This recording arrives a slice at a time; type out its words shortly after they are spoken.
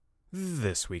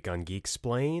This week on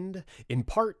Geeksplained, in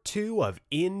part 2 of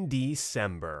In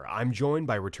December, I'm joined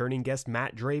by returning guest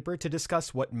Matt Draper to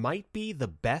discuss what might be the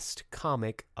best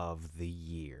comic of the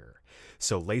year.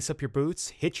 So lace up your boots,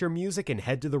 hit your music, and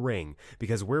head to the ring,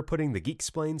 because we're putting the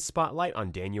Geeksplained spotlight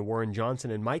on Daniel Warren Johnson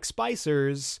and Mike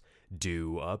Spicer's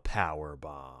Do a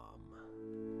Powerbomb.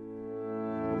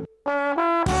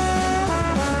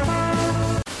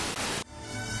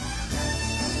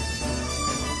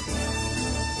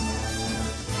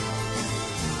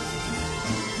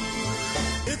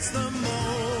 It's the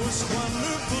most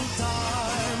wonderful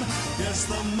time. Yes,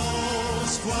 the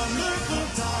most wonderful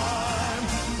time.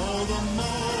 Oh, the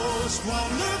most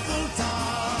wonderful time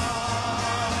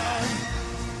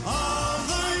of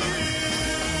the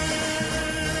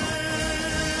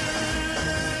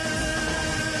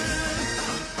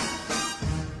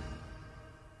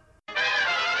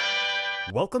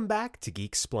Welcome back to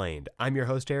Geeksplained. I'm your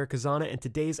host, Eric Kazana, and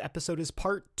today's episode is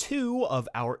part 2 of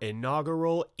our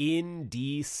inaugural In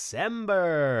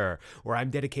December, where I'm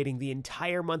dedicating the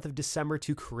entire month of December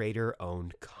to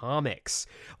creator-owned comics.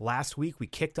 Last week, we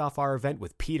kicked off our event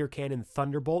with Peter Cannon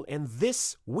Thunderbolt, and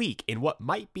this week, in what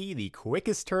might be the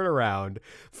quickest turnaround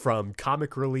from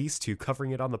comic release to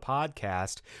covering it on the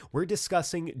podcast, we're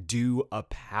discussing Do a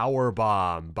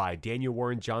Powerbomb by Daniel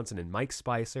Warren Johnson and Mike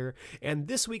Spicer, and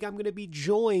this week I'm going to be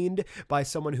joined by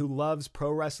someone who loves pro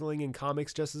wrestling and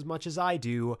comics just as much as I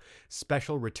do,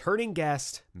 special returning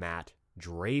guest, Matt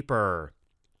Draper.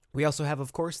 We also have,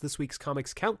 of course, this week's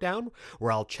Comics Countdown, where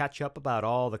I'll chat you up about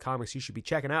all the comics you should be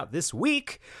checking out this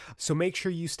week. So make sure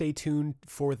you stay tuned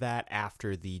for that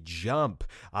after the jump.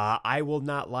 I will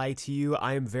not lie to you.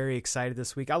 I am very excited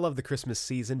this week. I love the Christmas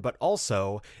season, but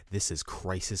also this is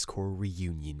Crisis Core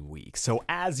Reunion week. So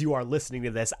as you are listening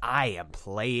to this, I am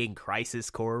playing Crisis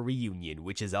Core Reunion,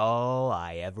 which is all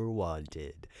I ever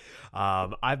wanted.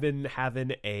 I've been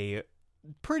having a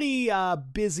pretty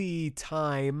busy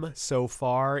time so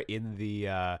far in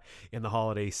the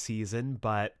holiday season,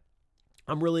 but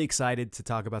I'm really excited to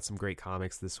talk about some great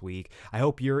comics this week. I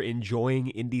hope you're enjoying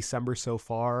In December so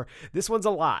far. This one's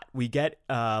a lot. We get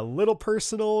a little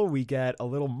personal, we get a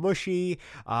little mushy.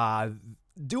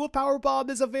 Do a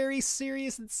Powerbomb is a very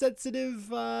serious and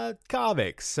sensitive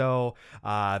comic, so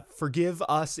forgive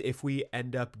us if we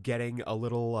end up getting a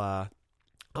little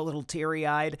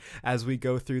teary-eyed as we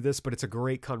go through this, but it's a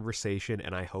great conversation,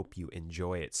 and I hope you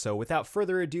enjoy it. So without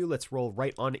further ado, let's roll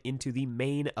right on into the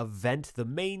main event, the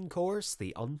main course,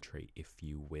 the entree, if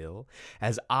you will,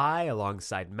 as I,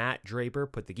 alongside Matt Draper,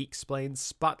 put the Geeksplained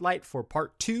spotlight for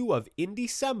part 2 of In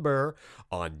December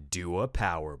on Do a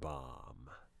Powerbomb.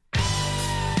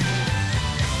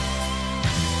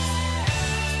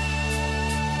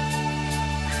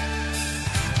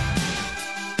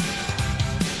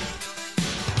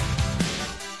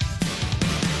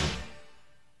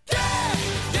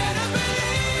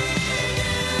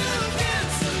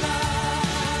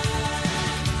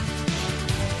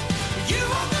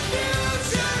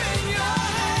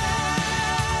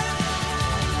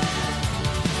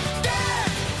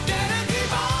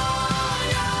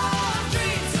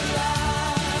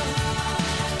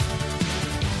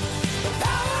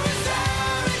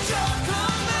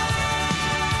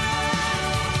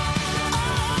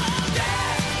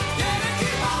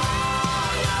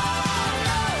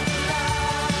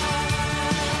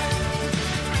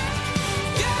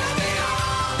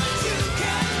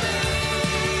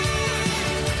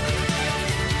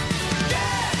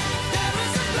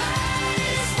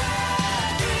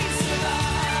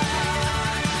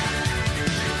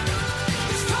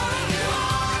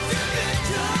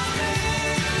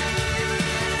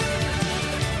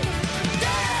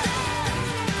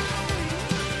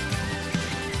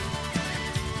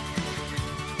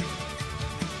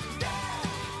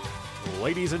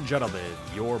 Ladies and gentlemen,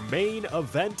 your main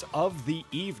event of the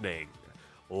evening.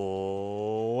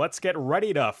 Let's get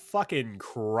ready to fucking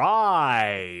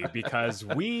cry, because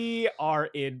we are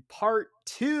in part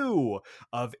 2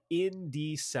 of In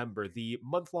December, the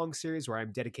month-long series where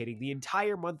I'm dedicating the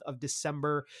entire month of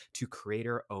December to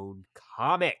creator-owned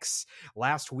comics.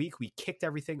 Last week, we kicked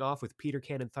everything off with Peter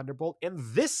Cannon Thunderbolt, and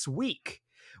this week,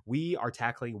 we are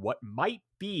tackling what might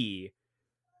be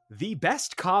the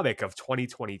best comic of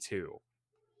 2022.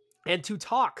 And to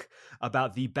talk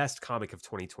about the best comic of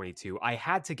 2022, I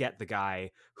had to get the guy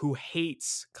who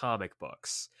hates comic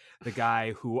books, the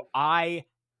guy who I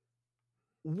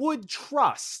would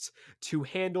trust to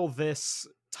handle this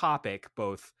topic,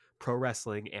 both pro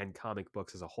wrestling and comic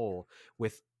books as a whole,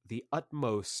 with the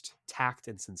utmost tact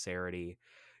and sincerity.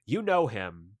 You know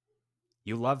him.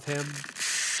 You love him.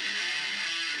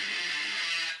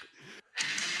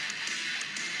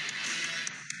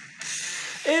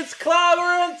 It's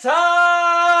clobbering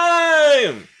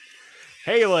time!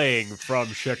 Hailing from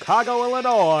Chicago,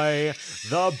 Illinois,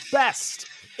 the best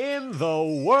in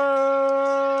the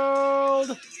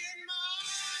world.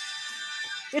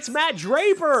 It's Matt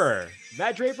Draper.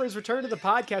 Matt Draper has returned to the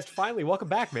podcast finally. Welcome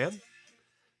back, man.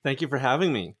 Thank you for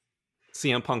having me.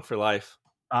 CM Punk for life.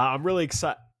 I'm really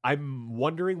excited. I'm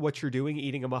wondering what you're doing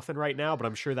eating a muffin right now, but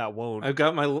I'm sure that won't. I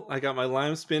got my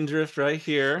lime spindrift right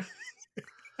here.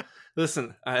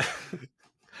 Listen,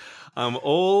 I'm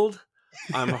old,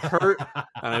 I'm hurt,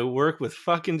 and I work with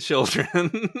fucking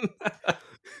children.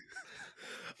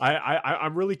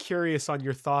 I'm really curious on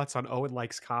your thoughts on Owen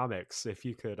Likes Comics. If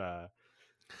you could,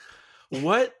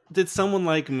 What did someone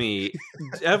like me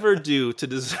ever do to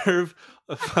deserve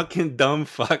a fucking dumb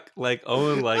fuck like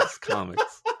Owen Likes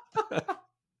Comics?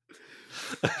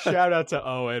 Shout out to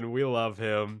Owen. We love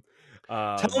him.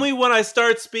 Tell me when I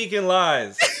start speaking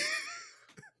lies.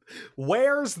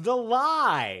 Where's the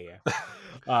lie?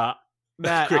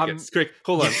 Matt, Crickets.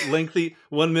 Hold on. Lengthy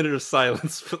 1 minute of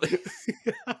silence, please.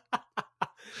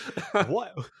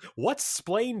 What's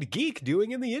Splained Geek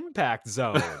doing in the Impact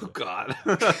Zone? Oh, God.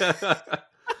 Matt,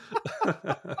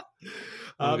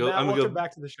 welcome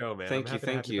back to the show, man.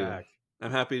 Thank you.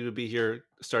 I'm happy to be here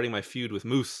starting my feud with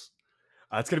Moose.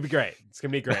 It's going to be great. It's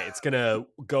going to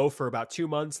go for about 2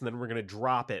 months, and then we're going to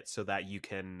drop it so that you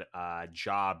can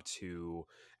job to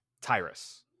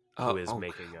Tyrus, who is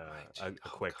making a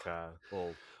quick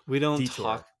little We don't detour.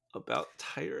 talk about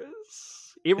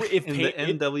Tyrus in the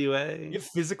NWA. It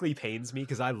physically pains me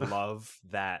because I love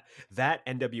that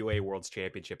NWA World's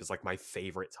Championship is like my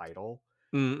favorite title.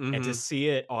 Mm-hmm. And to see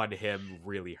it on him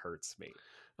really hurts me.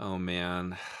 Oh,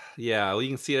 man. Yeah, well, you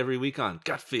can see it every week on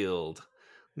Gutfield.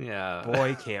 Yeah.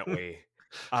 Boy, can't we.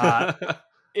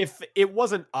 If it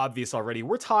wasn't obvious already,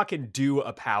 we're talking Do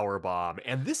a Power Bomb.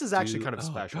 And this is actually kind of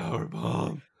special. Power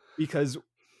Bomb. Because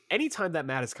anytime that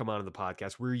Matt has come on the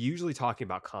podcast, we're usually talking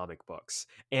about comic books.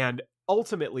 And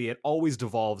ultimately, it always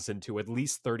devolves into at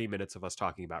least 30 minutes of us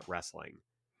talking about wrestling.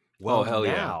 Well, hell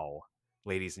now,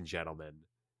 ladies and gentlemen,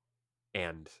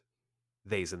 and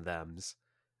theys and thems,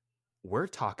 we're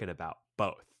talking about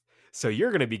both. So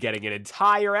you're going to be getting an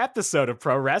entire episode of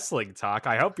Pro Wrestling Talk.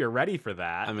 I hope you're ready for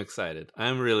that. I'm excited.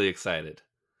 I'm really excited.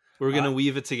 We're going to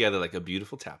weave it together like a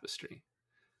beautiful tapestry.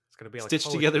 It's going to be like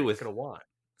stitched together with... It's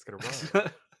going to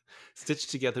run.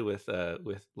 Stitched together with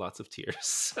lots of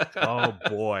tears. Oh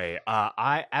boy.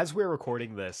 As we're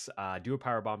recording this, Do a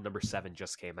Powerbomb number 7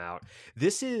 just came out.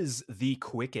 This is the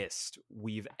quickest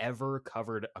we've ever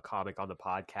covered a comic on the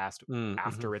podcast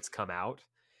after it's come out.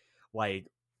 Like,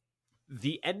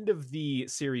 the end of the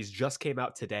series just came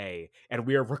out today, and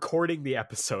we are recording the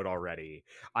episode already.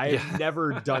 I have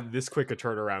never done this quick a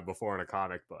turnaround before in a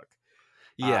comic book.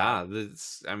 Yeah,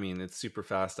 it's super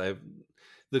fast.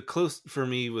 The close for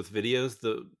me with videos,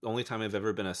 the only time I've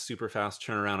ever been a super fast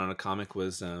turnaround on a comic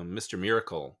was Mr.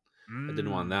 Miracle. I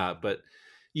didn't want that, but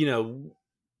when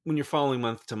you're following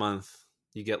month to month,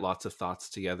 you get lots of thoughts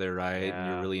together, right? Yeah.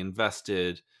 And you're really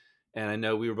invested. And I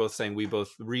know we were both saying we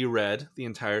both reread the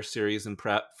entire series in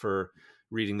prep for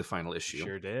reading the final issue.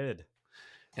 Sure did.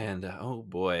 And oh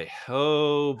boy,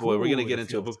 we're going to get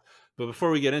into it. But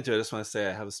before we get into it, I just want to say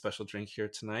I have a special drink here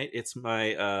tonight. It's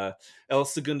my El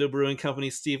Segundo Brewing Company,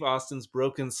 Steve Austin's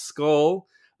Broken Skull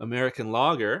American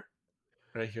Lager,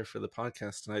 right here for the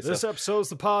podcast tonight. This episode of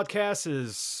the podcast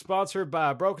is sponsored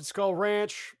by Broken Skull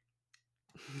Ranch.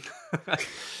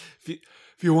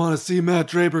 If you want to see Matt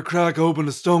Draper crack open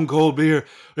a Stone Cold beer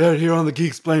right here on the Geek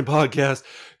Explain podcast,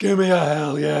 give me a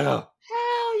hell yeah.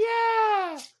 Hell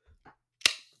yeah.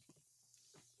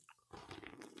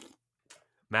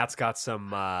 Matt's got some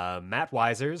Matt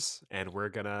Weisers, and we're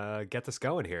going to get this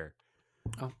going here.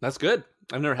 Oh, that's good.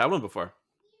 I've never had one before.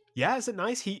 Yeah, is it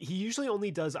nice? He usually only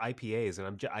does IPAs,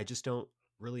 and I just don't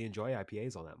really enjoy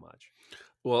IPAs all that much.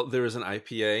 Well, there was an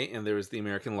IPA and there was the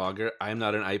American Lager. I'm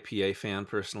not an IPA fan,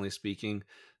 personally speaking.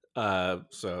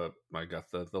 So I got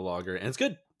the lager, and it's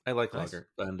good. I like lager,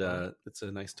 and it's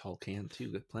a nice tall can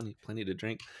too. Got plenty to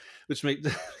drink, which makes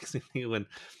me think when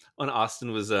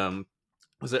Austin was at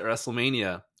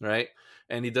WrestleMania, right?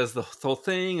 And he does the whole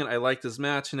thing, and I liked his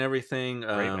match and everything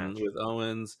with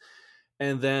Owens.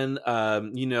 And then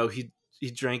he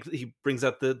brings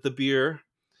out the beer.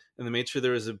 And they made sure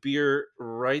there was a beer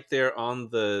right there on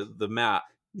the mat,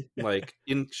 like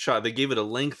in shot. They gave it a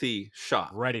lengthy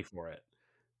shot, ready for it.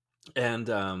 And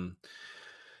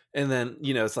then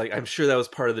it's like, I'm sure that was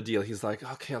part of the deal. He's like,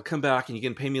 okay, I'll come back and you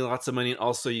can pay me lots of money, and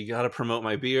also you got to promote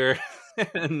my beer.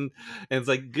 and it's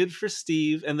like, good for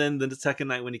Steve. And then the second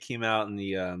night when he came out, and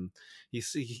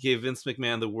he gave Vince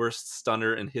McMahon the worst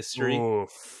stunner in history.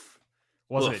 Oof.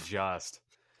 Wasn't it Oof. just?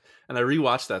 And I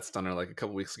rewatched that Stunner like a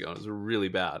couple weeks ago. And it was really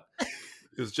bad. It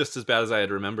was just as bad as I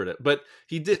had remembered it. But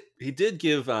he did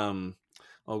give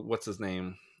what's his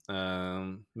name?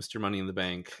 Mr. Money in the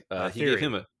Bank. He gave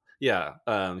him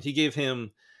he gave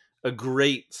him a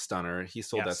great stunner. He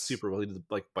sold that super well. He did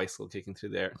like bicycle kicking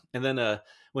through there. And then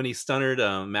when he stunnered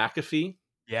McAfee.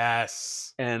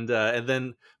 Yes. And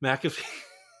then McAfee's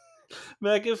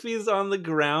on the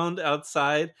ground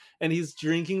outside and he's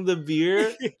drinking the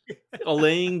beer,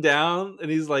 laying down, and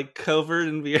he's like covered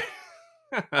in beer.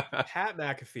 Pat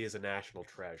McAfee is a national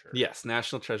treasure. Yes,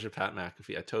 national treasure Pat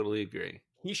McAfee. I totally agree.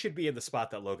 He should be in the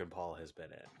spot that Logan Paul has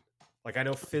been in. Like, I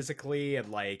know physically, and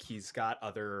like he's got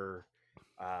other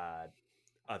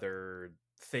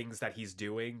things that he's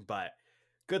doing, but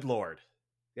good Lord,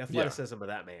 the athleticism of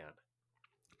that man.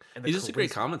 And he's just a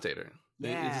great commentator.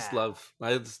 Yeah.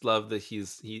 I just love that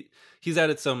he's at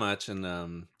it so much, and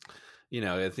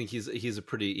I think he's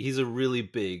a really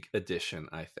big addition,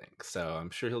 I think. So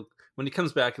I'm sure when he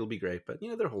comes back, he'll be great. But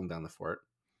they're holding down the fort.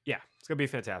 Yeah, it's gonna be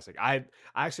fantastic. I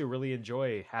actually really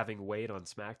enjoy having Wade on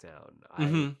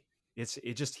SmackDown.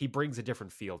 He brings a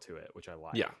different feel to it, which I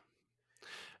like. Yeah.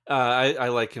 I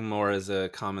like him more as a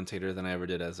commentator than I ever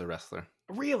did as a wrestler.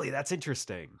 Really? That's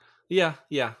interesting. Yeah,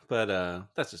 but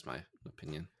that's just my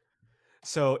opinion.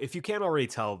 So if you can't already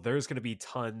tell, there's going to be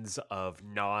tons of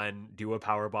non-Do a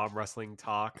Powerbomb wrestling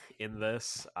talk in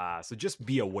this. So just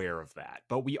be aware of that.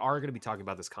 But we are going to be talking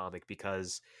about this comic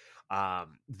because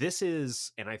this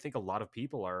is, and I think a lot of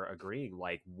people are agreeing,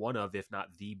 like one of, if not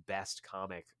the best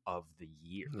comic of the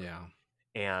year. Yeah.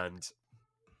 And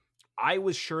I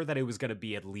was sure that it was going to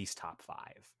be at least top 5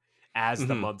 as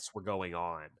the months were going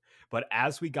on. But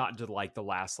as we got into like the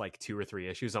last like 2 or 3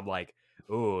 issues, I'm like,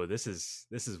 oh, this is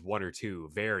 1 or 2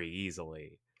 very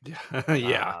easily. Yeah.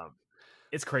 Yeah.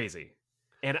 It's crazy.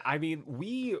 And I mean,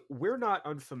 we're not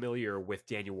unfamiliar with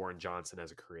Daniel Warren Johnson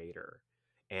as a creator,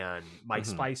 and Mike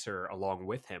Spicer along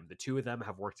with him. The two of them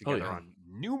have worked together on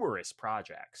numerous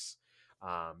projects,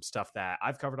 stuff that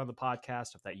I've covered on the podcast,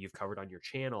 stuff that you've covered on your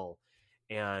channel,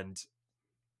 and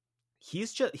he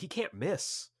can't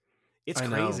miss. It's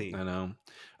crazy. I know.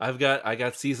 I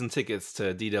got season tickets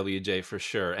to DWJ for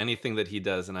sure. Anything that he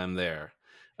does, and I'm there.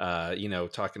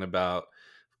 Talking about,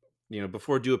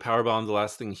 before Do a Powerbomb, the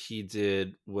last thing he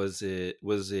did was it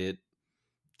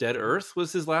Dead Earth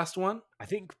was his last one? I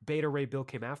think Beta Ray Bill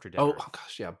came after Dead Earth. Oh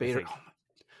gosh, yeah, Beta.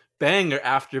 Banger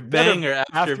after banger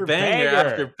after banger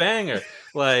after banger.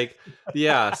 Like,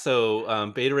 yeah.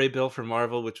 So Beta Ray Bill for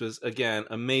Marvel, which was again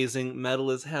amazing, metal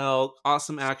as hell,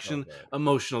 awesome action,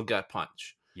 emotional gut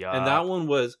punch. Yeah. And that one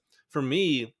was, for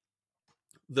me,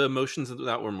 the emotions of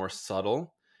that were more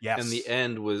subtle. Yes. And the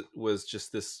end was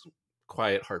just this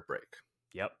quiet heartbreak.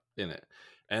 Yep. In it.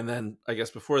 And then I guess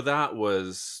before that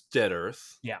was Dead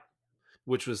Earth. Yeah.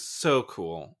 Which was so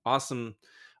cool. Awesome.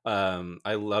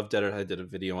 I love Dead Earth. I did a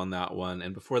video on that one.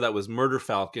 And before that was Murder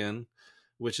Falcon,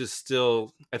 which is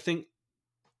still, I think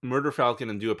Murder Falcon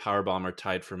and Do a Powerbomb are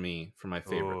tied for me for my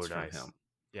favorites from him.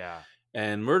 Yeah.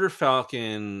 And Murder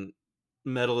Falcon,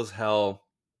 metal as hell,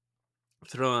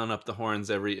 throwing up the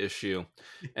horns every issue.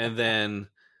 And then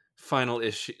final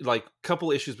issue, like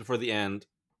couple issues before the end,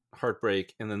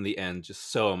 heartbreak, and then the end,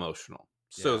 just so emotional.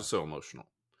 So emotional.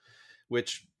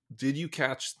 Which, did you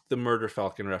catch the Murder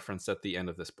Falcon reference at the end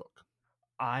of this book?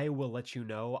 I will let you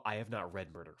know. I have not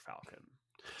read Murder Falcon.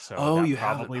 So you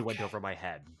probably went over my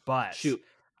head. But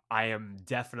I am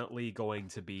definitely going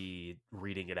to be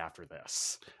reading it after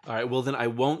this. All right, well then I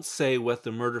won't say what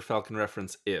the Murder Falcon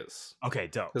reference is. Okay,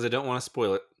 dope. Because I don't want to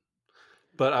spoil it.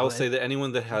 But I will say that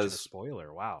anyone that has...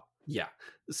 spoiler, wow. Yeah.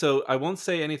 So I won't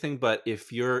say anything, but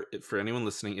for anyone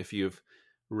listening, if you've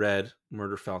read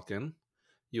Murder Falcon,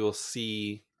 you will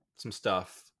see some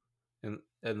stuff in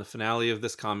the finale of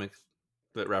this comic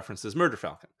that references Murder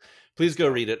Falcon. Please go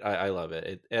read it. I love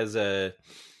it. As a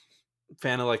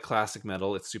fan of like classic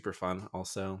metal, it's super fun.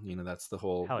 Also, that's the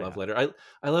whole love letter.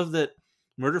 I love that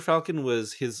Murder Falcon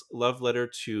was his love letter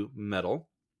to metal,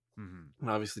 and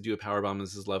obviously Do a Powerbomb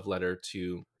is his love letter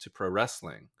to pro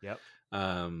wrestling. Yep.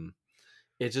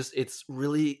 It's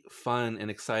really fun and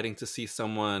exciting to see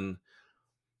someone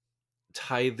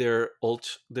tie their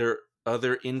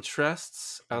other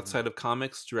interests outside of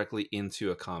comics directly into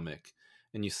a comic,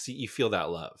 and you feel that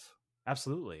love.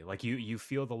 Absolutely. Like you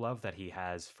feel the love that he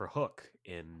has for Hook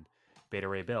in Beta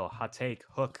Ray Bill. Hot take,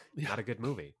 Hook, not a good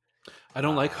movie. I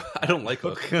don't like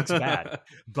Hook. It's bad,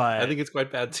 but I think it's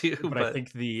quite bad too. But I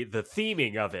think the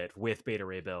theming of it with Beta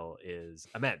Ray Bill is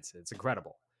immense. It's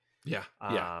incredible. Yeah.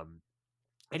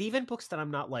 And even books that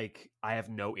I'm not like, I have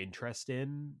no interest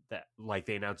in, that like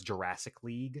they announced Jurassic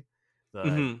League,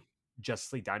 the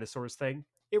Justice League Dinosaurs thing,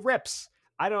 it rips.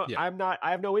 I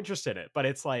have no interest in it, but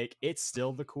it's like, it's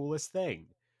still the coolest thing.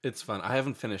 It's fun. I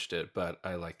haven't finished it, but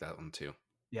I like that one too.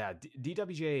 Yeah,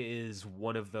 DWJ is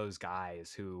one of those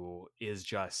guys who is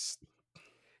just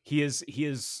he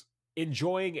is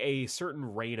enjoying a certain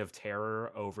reign of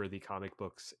terror over the comic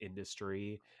books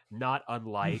industry, not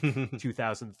unlike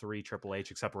 2003 Triple H,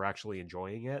 except we're actually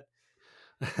enjoying it.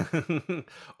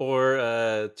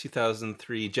 Or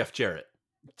 2003 Jeff Jarrett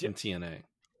in TNA.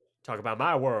 Talk about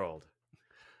my world.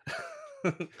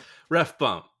 Ref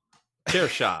bump, chair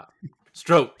shot,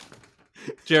 stroke.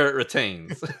 Jarrett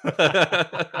retains.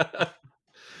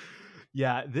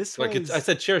 Yeah, this like was... I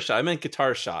said chair shot. I meant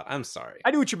guitar shot. I'm sorry.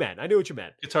 I knew what you meant.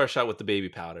 Guitar shot with the baby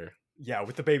powder. Yeah,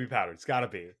 with the baby powder. It's got to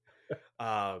be.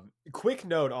 Quick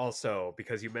note also,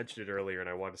 because you mentioned it earlier and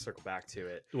I want to circle back to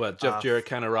it. What, Jeff Jarrett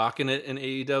kind of rocking it in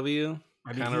AEW?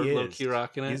 I mean, kind of low-key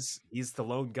rocking it? He's the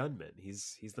lone gunman.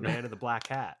 He's the man in the black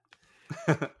hat.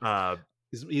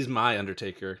 He's my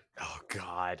Undertaker. Oh,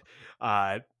 God.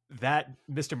 That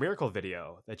Mr. Miracle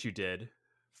video that you did,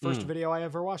 first video I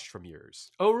ever watched from yours.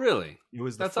 Oh, really? It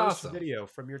was the first awesome. video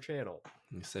from your channel.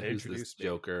 You said, who's this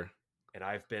Joker? And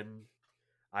I've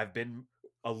been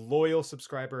a loyal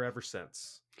subscriber ever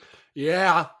since.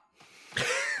 Yeah.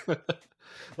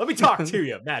 Let me talk to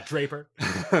you, Matt Draper.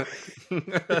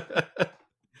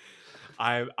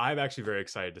 I'm actually very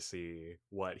excited to see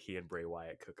what he and Bray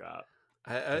Wyatt cook up.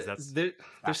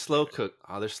 They're slow cook.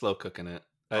 Oh, they're slow cooking it.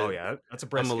 That's a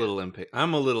brisket.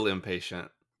 I'm a little impatient,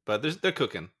 but they're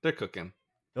cooking. They're cooking.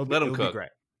 Let them cook. Be great.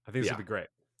 I think this will be great.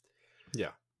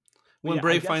 Yeah. When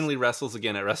Bray finally wrestles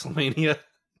again at WrestleMania.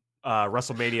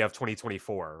 WrestleMania of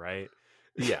 2024, right?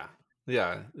 Yeah.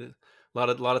 A lot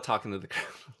of talking to the crowd.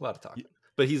 A lot of talking.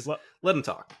 But let him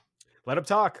talk. Let him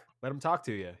talk. Let him talk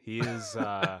to you. He is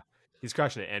he's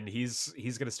crushing it, and he's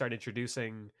going to start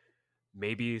introducing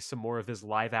maybe some more of his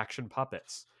live action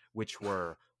puppets, which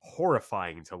were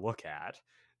horrifying to look at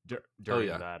during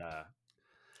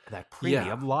that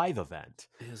premium live event.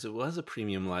 It was a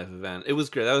premium live event. It was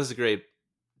great.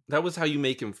 That was how you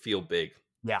make him feel big.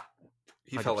 Yeah.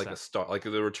 100%. He felt like a star, like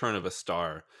the return of a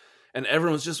star. And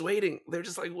everyone's just waiting. They're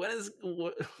just like, what is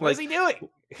he doing?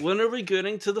 When are we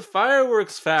getting to the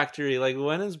fireworks factory? Like,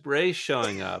 when is Bray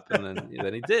showing up? And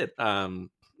then he did.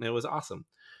 It was awesome.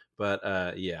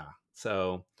 But yeah.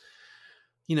 So,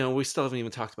 we still haven't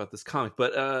even talked about this comic.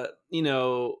 But,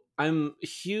 I'm a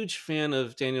huge fan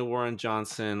of Daniel Warren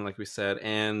Johnson, like we said.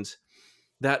 And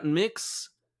that mix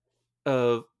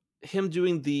of him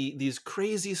doing these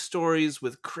crazy stories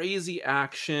with crazy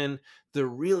action, they're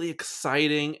really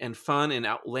exciting and fun and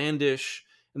outlandish.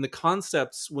 And the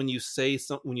concepts, when you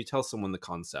tell someone the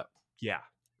concept,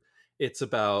 it's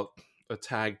about a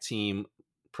tag team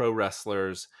pro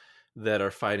wrestlers that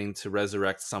are fighting to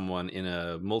resurrect someone in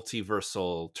a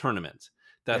multiversal tournament.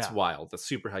 That's wild. That's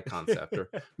super high concept. Or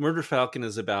Murder Falcon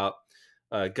is about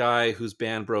a guy whose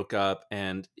band broke up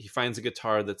and he finds a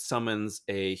guitar that summons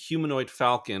a humanoid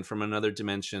falcon from another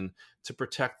dimension to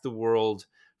protect the world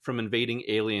from invading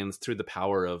aliens through the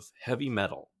power of heavy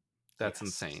metal. That's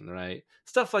insane, right?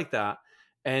 Stuff like that.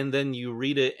 And then you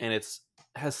read it and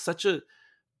has such a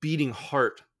beating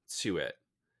heart to it.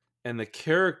 And the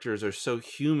characters are so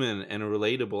human and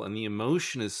relatable and the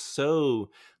emotion is so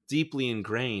deeply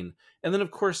ingrained. And then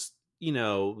of course,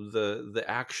 the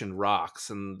action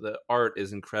rocks and the art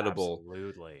is incredible.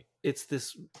 Absolutely. It's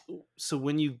this. So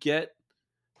when you get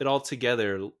it all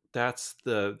together, that's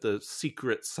the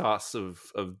secret sauce of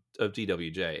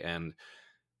DWJ, and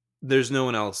there's no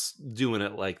one else doing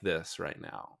it like this right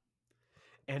now.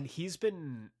 And he's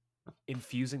been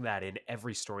infusing that in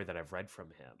every story that I've read from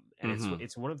him, and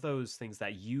it's one of those things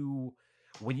that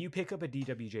when you pick up a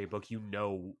DWJ book,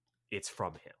 it's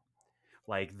from him.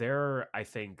 Like, there are, I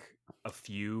think, a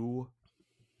few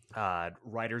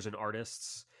writers and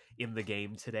artists in the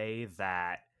game today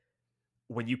that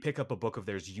when you pick up a book of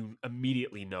theirs, you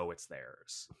immediately know it's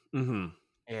theirs. Mm-hmm.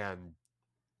 And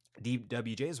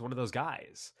DWJ is one of those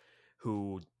guys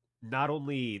who not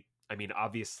only,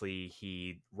 obviously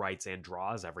he writes and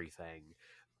draws everything,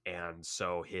 and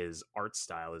so his art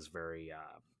style is very,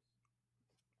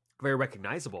 very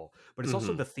recognizable, but it's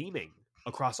also the theming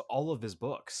across all of his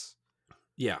books.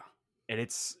 Yeah. And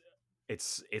it's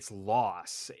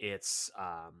loss, it's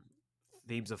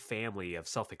themes of family, of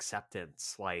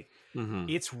self-acceptance. Like,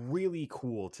 it's really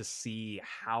cool to see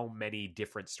how many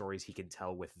different stories he can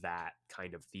tell with that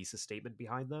kind of thesis statement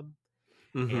behind them.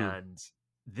 And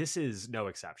this is no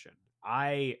exception.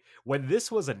 When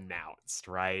this was announced,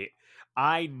 right,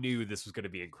 I knew this was going to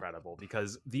be incredible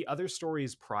because the other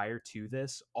stories prior to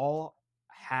this all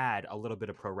had a little bit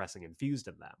of pro wrestling infused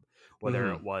in them,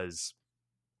 whether it was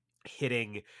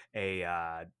hitting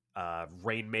a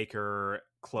Rainmaker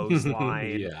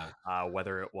clothesline, Yeah.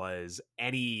 whether it was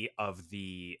any of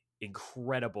the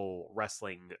incredible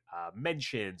wrestling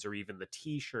mentions, or even the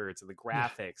t-shirts and the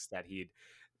graphics that he'd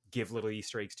give little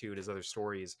Easter eggs to in his other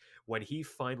stories. When he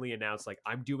finally announced, like,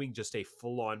 I'm doing just a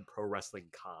full-on pro wrestling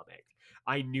comic,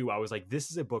 I was like,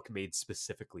 this is a book made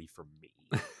specifically for me.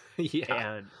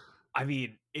 Yeah. And I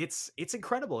mean, it's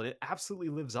incredible, and it absolutely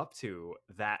lives up to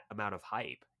that amount of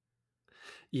hype.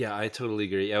 Yeah, I totally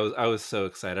agree. I was so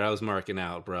excited. I was marking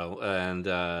out, bro. And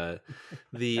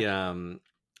the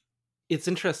it's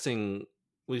interesting.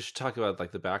 We should talk about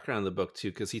like the background of the book too,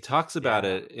 because he talks about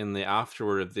it in the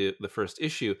afterword of the first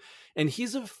issue, and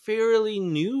he's a fairly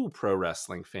new pro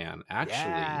wrestling fan, actually.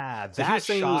 Yeah, so he was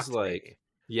saying it was like, me.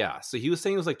 yeah. So he was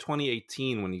saying it was like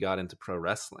 2018 when he got into pro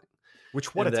wrestling.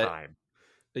 Which, what and a time.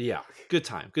 Yeah, good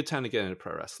time to get into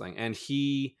pro wrestling. And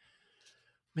he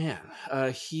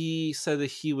said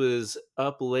that he was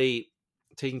up late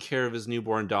taking care of his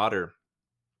newborn daughter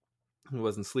who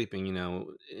wasn't sleeping. You know,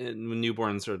 and when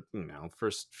newborns are, you know,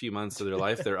 first few months of their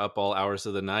life, they're up all hours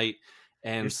of the night,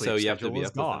 and so you have to be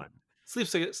up with them.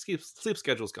 Sleep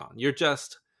schedule's gone. You're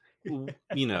just,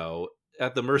 you know,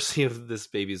 at the mercy of this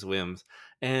baby's whims.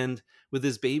 And with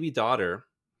his baby daughter,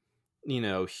 you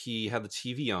know, he had the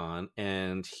TV on,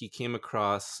 and he came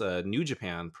across New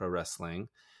Japan Pro Wrestling,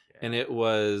 and it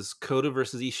was Kota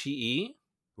versus Ishii.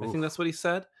 I think that's what he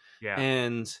said. Yeah.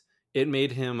 And it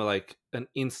made him like an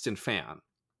instant fan.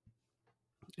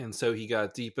 And so he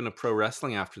got deep into pro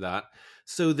wrestling after that.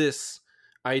 So this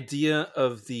idea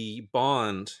of the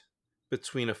bond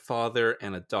between a father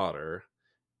and a daughter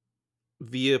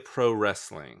via pro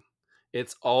wrestling,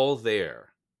 it's all there.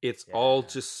 It's all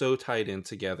just so tied in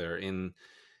together in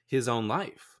his own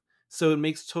life. So it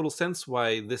makes total sense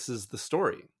why this is the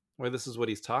story, why this is what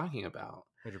he's talking about.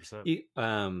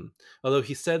 100%. Although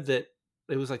he said that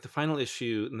it was like the final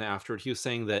issue, and afterward he was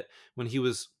saying that when he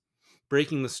was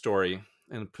breaking the story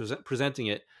and presenting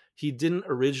it, he didn't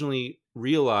originally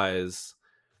realize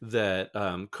that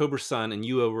Cobra-san and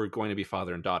Yua were going to be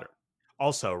father and daughter.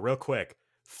 Also, real quick,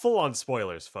 full on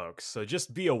spoilers, folks. So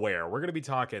just be aware. We're going to be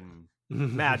talking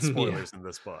mad spoilers in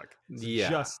this book.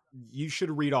 So you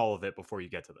should read all of it before you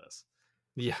get to this.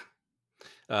 Yeah.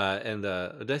 And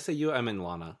did I say Yua? I meant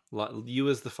Lana. Yua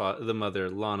is the mother.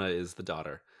 Lana is the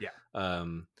daughter. Yeah.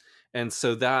 And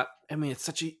so that, I mean, it's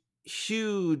such a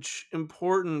huge,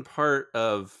 important part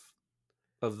of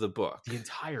the book. The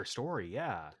entire story,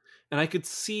 yeah. And I could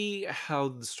see how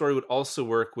the story would also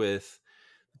work with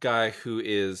a guy who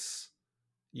is,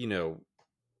 you know,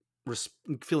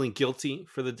 feeling guilty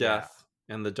for the death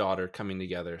and the daughter coming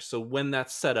together. So when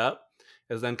that's set up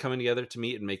as them coming together, to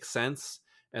me, it makes sense.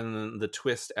 And then the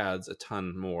twist adds a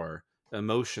ton more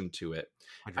emotion to it.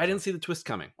 100%. I didn't see the twist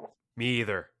coming. Me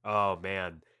either. Oh,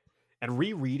 man. And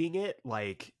rereading it,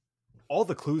 like, all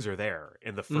the clues are there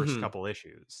in the first couple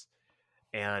issues.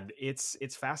 And it's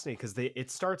fascinating because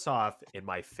it starts off in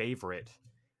my favorite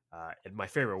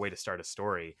way to start a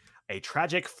story, a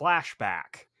tragic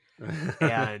flashback.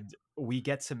 And we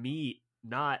get to meet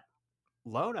not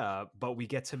Lona, but we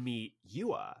get to meet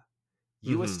Yua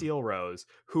Steel Rose,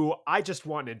 who I just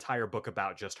want an entire book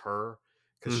about just her,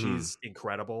 because she's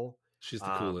incredible. She's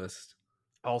the coolest.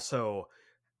 Also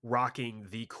rocking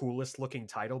the coolest looking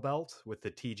title belt with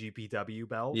the TGPW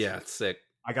belt. Yeah, it's sick.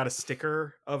 I got a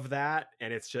sticker of that,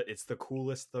 and it's the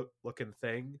coolest looking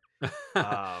thing.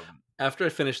 After I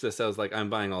finished this, I was like, I'm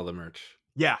buying all the merch.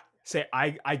 Yeah.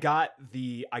 I got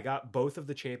both of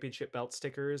the championship belt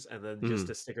stickers, and then just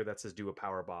a sticker that says "Do a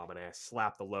power bomb," and I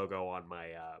slapped the logo on my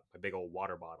my big old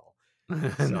water bottle.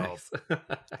 So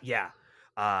yeah.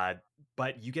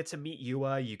 But you get to meet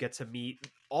Yua, you get to meet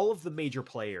all of the major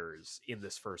players in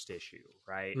this first issue,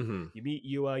 right? You meet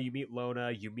Yua, you meet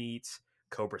Lona, you meet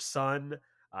Cobra-san,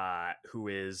 who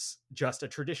is just a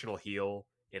traditional heel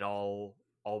in all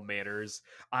manners.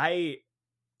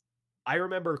 I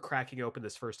remember cracking open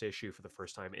this first issue for the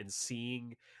first time and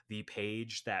seeing the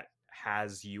page that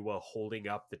has Yua holding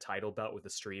up the title belt with the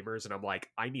streamers, and I'm like,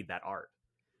 I need that art.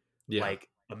 Yeah. Like,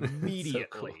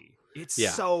 immediately. It's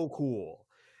so cool.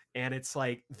 And it's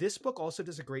like, this book also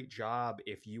does a great job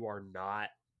if you are not,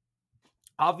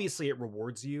 obviously it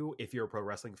rewards you if you're a pro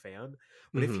wrestling fan,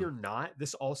 but if you're not,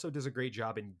 this also does a great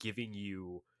job in giving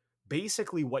you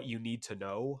basically what you need to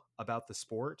know about the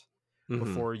sport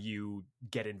before you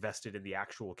get invested in the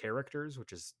actual characters,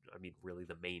 which is, I mean, really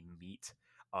the main meat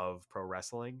of pro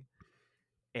wrestling.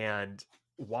 And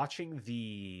watching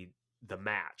the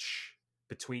match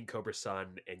between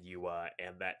Cobra-san and Yua,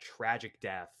 and that tragic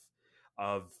death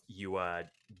of Yua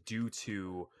due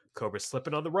to Cobra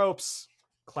slipping on the ropes.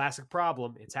 Classic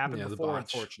problem. It's happened Yeah, the before,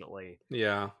 botch. unfortunately.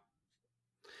 Yeah.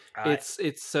 Uh,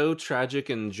 It's so tragic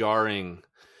and jarring.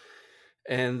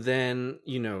 And then,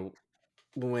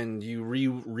 when you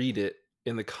reread it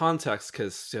in the context,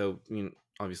 because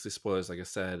obviously spoilers, like I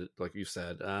said, like you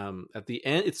said, at the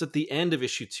end, it's at the end of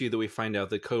issue 2 that we find out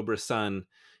that Cobra Sun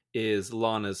is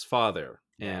Lana's father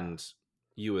and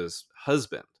Yua's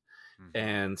husband.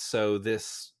 And so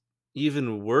this,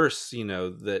 even worse,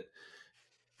 that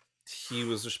he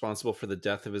was responsible for the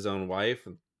death of his own wife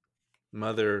and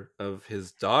mother of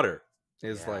his daughter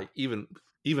is like even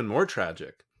more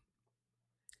tragic.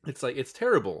 It's like, it's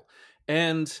terrible.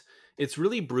 And it's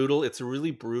really brutal. It's a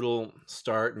really brutal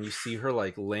start. And you see her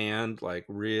like land like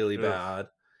really bad.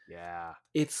 Yeah.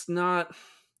 It's not,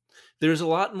 there's a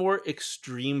lot more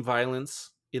extreme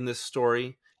violence in this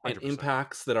story and 100%.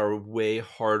 impacts that are way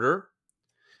harder,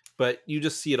 but you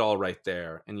just see it all right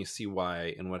there and you see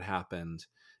why and what happened.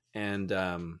 And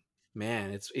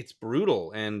man, it's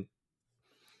brutal. And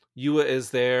Yua is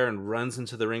there and runs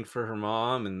into the ring for her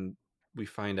mom, and we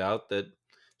find out that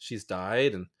she's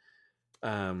died.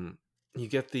 And you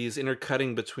get these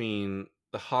intercutting between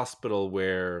the hospital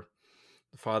where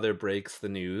the father breaks the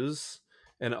news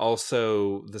and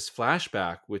also this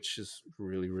flashback, which is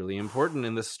really, really important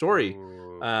in this story.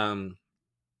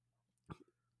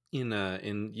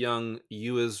 In young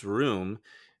Yua's room,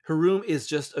 her room is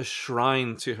just a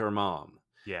shrine to her mom.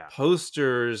 Yeah.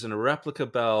 Posters and a replica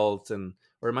belt,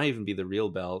 or it might even be the real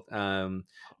belt,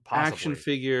 action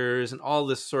figures and all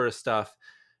this sort of stuff,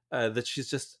 that she's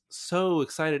just so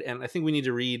excited. And I think we need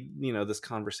to read, this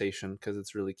conversation because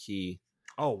it's really key.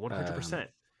 Oh, 100%.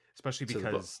 Especially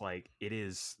because like it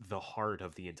is the heart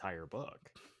of the entire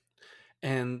book.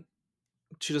 And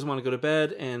she doesn't want to go to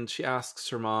bed, and she asks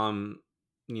her mom,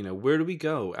 where do we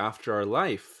go after our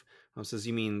life? Mom says,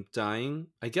 you mean dying?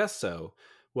 I guess so.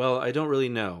 Well, I don't really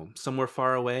know. Somewhere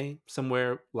far away,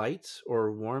 somewhere light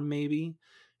or warm, maybe.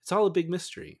 It's all a big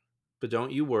mystery. But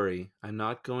don't you worry. I'm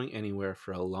not going anywhere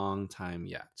for a long time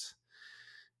yet.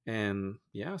 And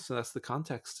yeah, so that's the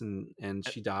context. And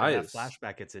she dies. And that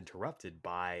flashback gets interrupted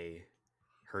by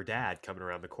her dad coming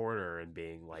around the corner and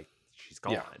being like, she's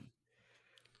gone.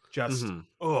 Yeah.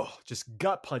 Just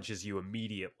gut punches you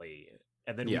immediately.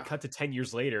 And then we cut to 10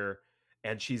 years later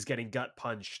and she's getting gut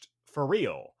punched for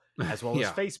real, as well as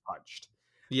face punched.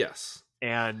 Yes.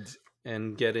 And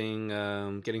getting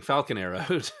Falcon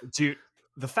Arrowed. Dude,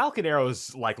 the Falcon Arrow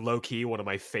is like low key one of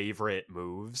my favorite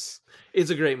moves.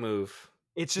 It's a great move.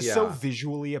 It's just so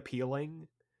visually appealing.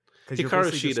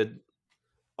 Hikaru Shida.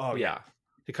 Hikaru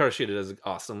Shida does an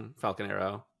awesome Falcon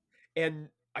Arrow. And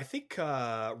I think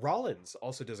Rollins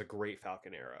also does a great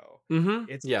Falcon Arrow. Mm-hmm.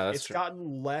 It's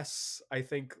gotten less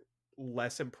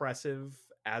impressive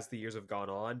as the years have gone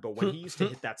on. But when he used to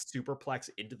hit that superplex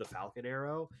into the Falcon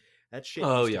Arrow, that shit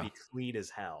used to be clean as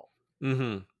hell.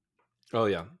 Mm-hmm. Oh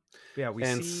yeah. Yeah, we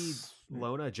see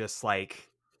Lona just like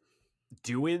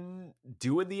doing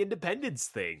the independence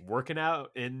thing, working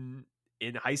out in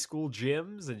high school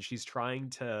gyms, and she's trying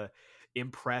to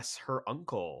impress her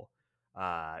uncle,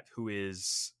 who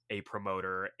is a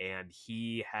promoter, and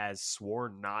he has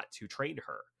sworn not to train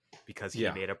her because he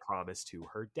made a promise to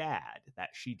her dad that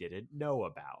she didn't know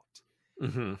about.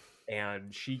 Mm-hmm.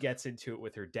 And she gets into it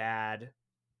with her dad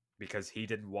because he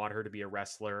didn't want her to be a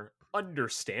wrestler,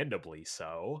 understandably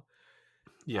so.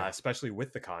 Yeah, especially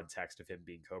with the context of him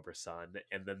being Cobra Sun.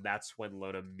 And then that's when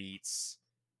Lona meets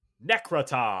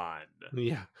Necroton.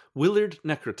 Yeah, Willard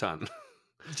Necroton.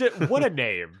 What a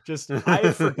name.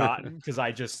 I've forgotten because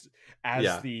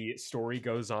as the story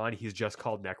goes on, he's just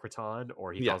called Necroton,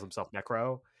 or he calls himself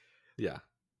Necro. Yeah.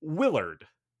 Willard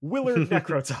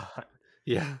Necroton.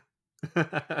 Yeah.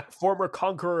 Former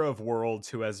conqueror of worlds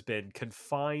who has been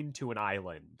confined to an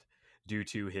island due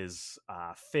to his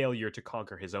failure to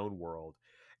conquer his own world,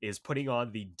 is putting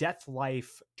on the Death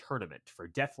Life tournament for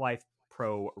Death Life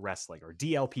Pro Wrestling, or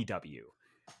DLPW.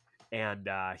 And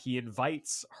he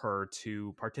invites her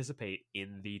to participate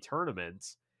in the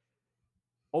tournament.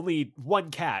 Only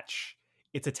one catch: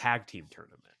 it's a tag team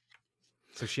tournament,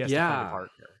 so she has to find a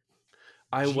partner.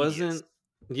 I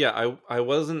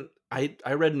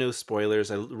read no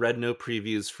spoilers. I read no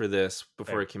previews for this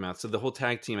before it came out, so the whole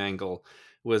tag team angle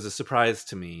was a surprise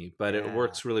to me, but it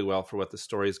works really well for what the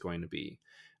story is going to be.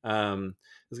 I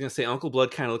was going to say Uncle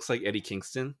Blood kind of looks like Eddie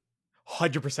Kingston.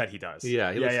 100% he does. Yeah,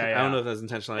 I don't know if that's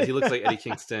intentional. He looks like Eddie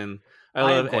Kingston. I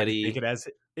love Eddie.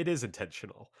 It is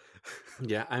intentional.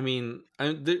 Yeah, I mean,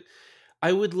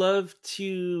 I would love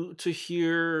to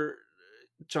hear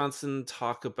Johnson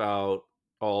talk about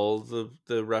all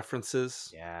the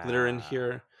references that are in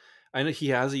here. I know he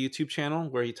has a YouTube channel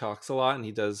where he talks a lot and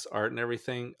he does art and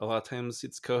everything. A lot of times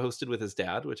it's co-hosted with his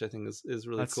dad, which I think is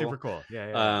really That's cool. super cool.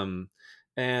 Yeah.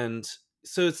 And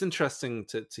so it's interesting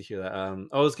to hear that.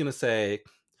 I was gonna say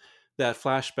that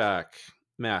flashback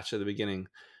match at the beginning,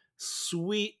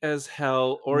 sweet as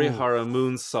hell. Orihara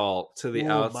moonsault to the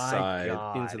outside my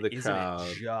God, into the isn't crowd.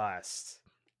 it just?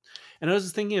 And I was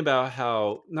just thinking about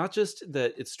how not just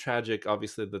that it's tragic,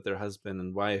 obviously, that they're husband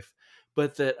and wife,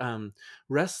 but that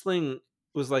wrestling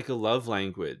was like a love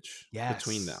language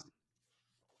between them.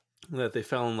 That they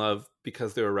fell in love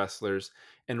because they were wrestlers,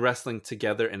 and wrestling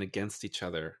together and against each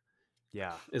other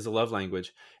is a love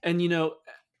language. And, you know,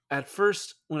 at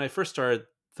first, when I first started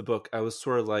the book, I was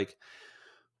sort of like,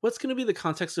 what's going to be the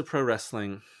context of pro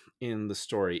wrestling in the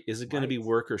story? Is it going to be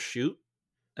work or shoot?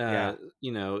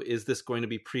 You know, is this going to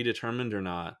be predetermined or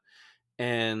not?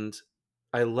 And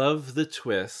I love the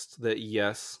twist that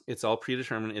yes, it's all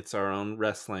predetermined. It's our own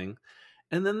wrestling.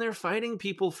 And then they're fighting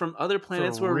people from other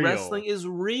planets where wrestling is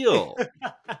real.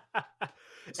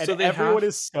 And so everyone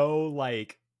is so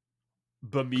like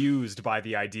bemused by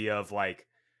the idea of like,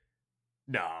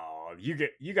 no,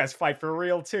 you guys fight for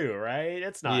real too, right?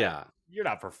 It's not, you're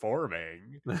not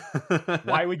performing.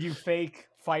 Why would you fake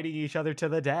fighting each other to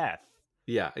the death?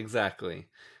 Yeah, exactly.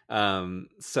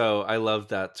 So I love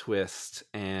that twist,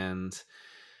 and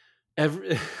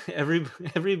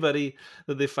everybody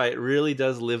that they fight really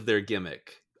does live their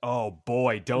gimmick. Oh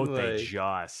boy, don't they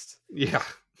just? Yeah.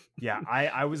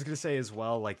 I was gonna say as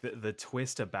well, like the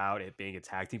twist about it being a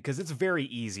tag team, because it's very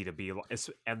easy to be,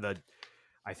 and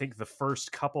I think the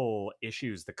first couple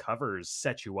issues, the covers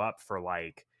set you up for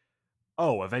like,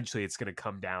 oh, eventually it's gonna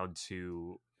come down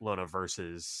to Lona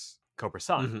versus Cobra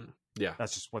Sun. Mm-hmm. Yeah,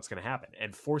 that's just what's gonna happen,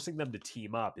 and forcing them to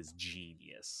team up is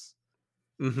genius.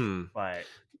 Mm-hmm. But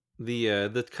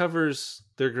the covers,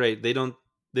 they're great. They don't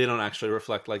actually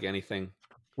reflect like anything,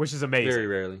 which is amazing. Very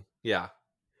rarely. Yeah,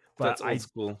 but that's old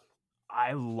school.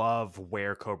 I love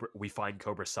where we find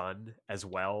Cobra Sun as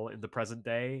well in the present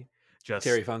day. Just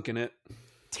Terry Funk in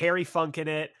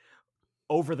it,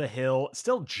 over the hill,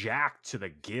 still jacked to the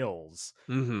gills.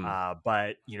 Mm-hmm.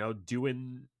 But you know,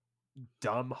 doing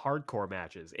dumb hardcore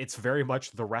matches. It's very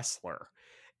much the wrestler,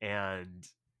 and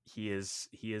he is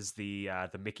the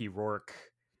Mickey Rourke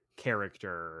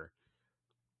character,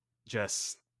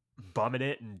 just bumming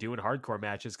it and doing hardcore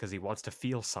matches because he wants to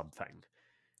feel something.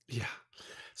 Yeah.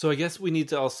 So I guess we need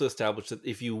to also establish that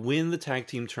if you win the tag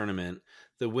team tournament,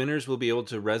 the winners will be able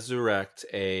to resurrect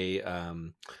a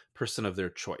person of their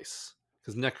choice.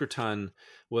 Because Necroton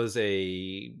was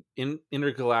a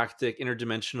intergalactic,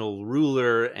 interdimensional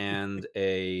ruler and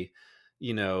a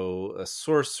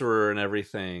sorcerer and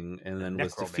everything, and then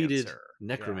was defeated.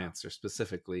 Necromancer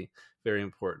specifically, very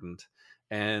important.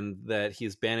 And that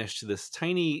he's banished to this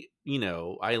tiny,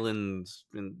 island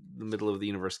in the middle of the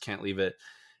universe, can't leave it,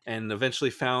 and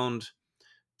eventually found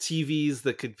TVs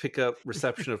that could pick up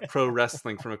reception of pro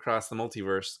wrestling from across the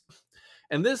multiverse.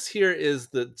 And this here is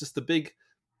the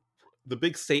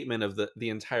big statement of the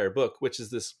entire book, which is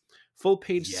this full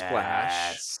page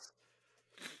splash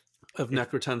of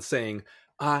Necroton saying,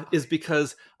 is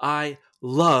because I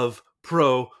love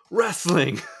pro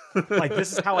wrestling. Like,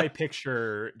 this is how I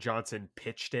picture Johnson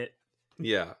pitched it.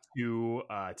 Yeah.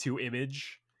 To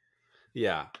Image.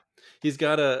 Yeah. He's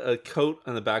got a coat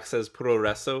on the back says Pro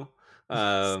Resso.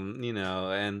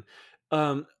 And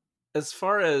as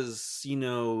far as,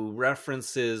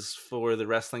 references for the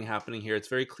wrestling happening here, it's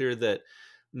very clear that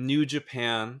New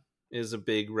Japan is a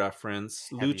big reference.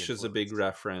 Lucha is a big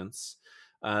reference.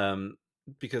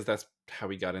 Because that's how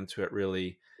we got into it,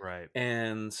 really. Right.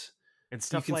 And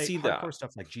stuff you can like see hardcore that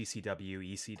stuff like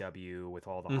GCW, ECW with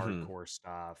all the hardcore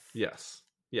stuff. Yes.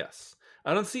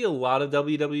 I don't see a lot of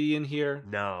WWE in here.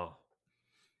 No.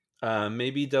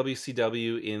 Maybe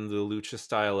WCW in the lucha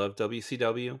style of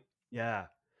WCW. Yeah.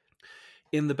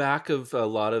 In the back of a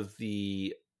lot of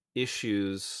the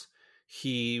issues,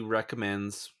 he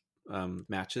recommends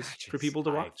matches for people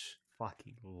to watch. I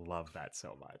fucking love that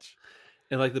so much.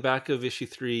 And like the back of issue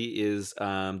 3 is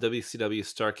WCW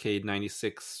Starrcade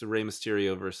 96 Rey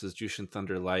Mysterio versus Jushin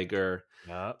Thunder Liger,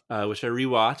 which I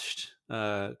rewatched.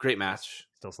 Great match.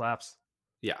 Still slaps.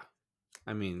 Yeah.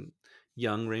 I mean,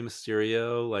 young Rey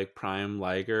Mysterio, like prime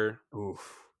Liger.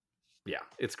 Oof. Yeah,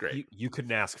 it's great. You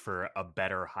couldn't ask for a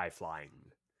better high-flying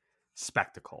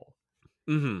spectacle.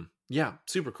 Mm-hmm. Yeah,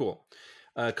 super cool.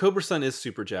 Cobra Sun is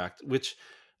super jacked, which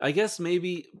I guess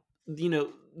maybe,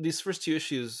 these first 2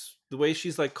 issues, the way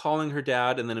she's like calling her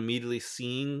dad and then immediately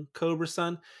seeing Cobra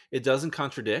Sun, it doesn't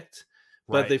contradict,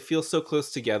 but they feel so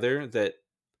close together that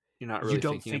you're not You really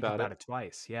don't thinking think about about it. it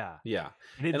twice, yeah. Yeah.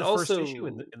 And in And the first also, issue,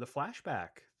 in the flashback,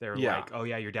 they're yeah. like, "Oh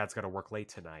yeah, your dad's got to work late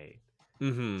tonight, so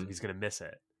Mm-hmm. he's gonna miss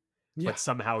it." Yeah. But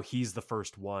somehow he's the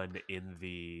first one in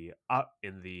the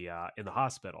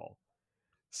hospital.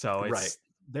 So Right.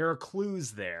 there are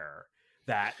clues there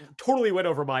that totally went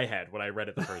over my head when I read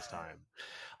it the first time.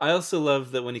 I also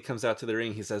love that when he comes out to the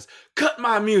ring, he says, "Cut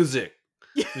my music."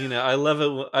 You know, I love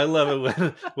it. I love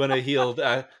it when a heel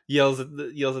yells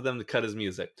at them to cut his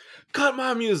music. Cut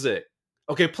my music.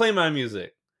 Okay, play my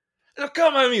music. No,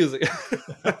 cut my music.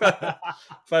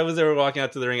 If I was ever walking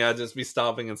out to the ring, I'd just be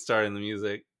stopping and starting the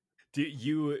music.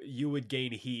 You would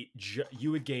gain heat.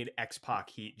 You would gain X-Pac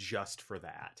heat just for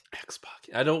that. X-Pac.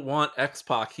 I don't want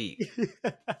X-Pac heat.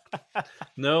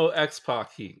 No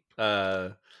X-Pac heat.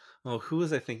 Who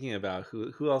was I thinking about?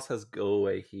 Who else has go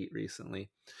away heat recently?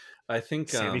 I think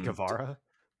Sammy Guevara.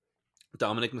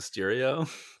 Dominic Mysterio.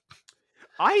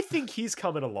 I think he's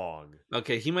coming along.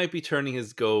 Okay, he might be turning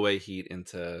his go away heat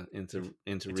into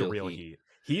real heat.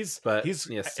 He's Yeah,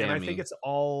 and I think it's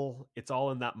all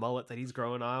in that mullet that he's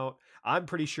growing out. I'm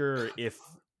pretty sure if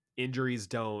injuries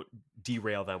don't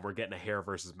derail them, we're getting a hair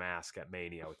versus mask at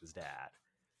Mania with his dad.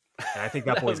 And I think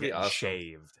that boy's getting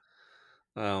shaved.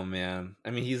 Oh man.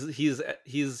 I mean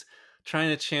he's trying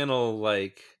to channel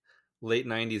like late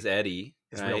 90s Eddie.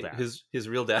 His real dad. His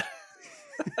real dad.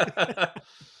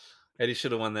 Eddie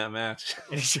should have won that match.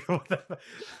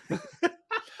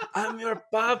 I'm your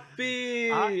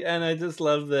papi, and I just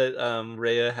love that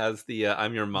Rhea has the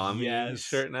 "I'm your mommy"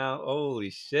 shirt now. Holy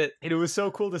shit! And it was so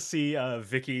cool to see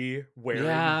Vicky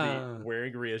wearing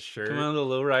Rhea's shirt. Come on, the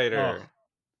lowrider. Oh,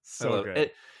 so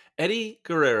good. Eddie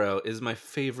Guerrero is my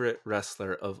favorite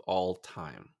wrestler of all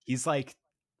time. He's like,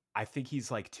 I think he's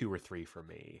like 2 or 3 for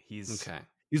me. He's the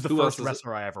Who first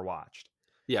wrestler I ever watched.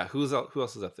 Yeah, who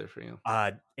else is up there for you?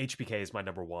 HBK is my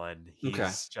number 1.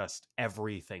 He's just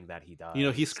everything that he does. You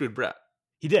know, he screwed Brett.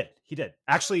 He did.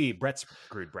 Actually, Brett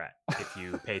screwed Brett, if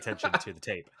you pay attention to the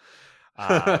tape.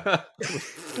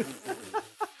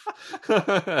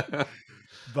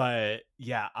 But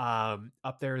yeah,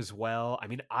 up there as well. I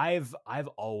mean, I've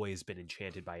always been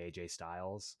enchanted by AJ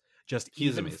Styles. He's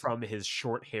even amazing. From his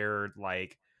short-haired,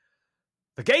 like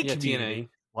the gay community. TNA.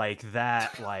 Like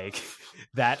that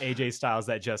AJ Styles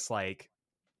that just like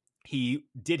he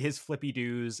did his flippy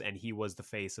doos and he was the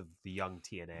face of the young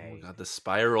TNA. Oh my God, the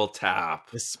spiral tap.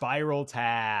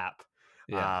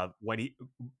 Yeah.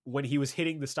 When he was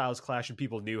hitting the Styles Clash and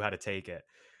people knew how to take it.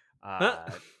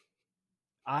 I've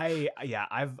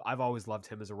always loved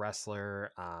him as a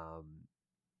wrestler.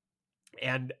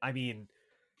 And I mean,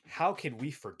 how can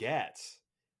we forget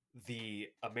the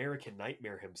American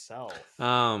Nightmare himself?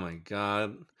 Oh my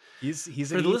God. He's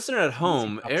for the listener at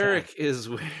home, Eric is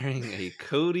wearing a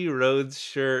Cody Rhodes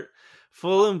shirt,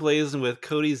 full emblazoned with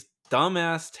Cody's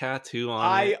dumbass tattoo on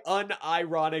it. I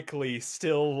unironically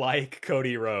still like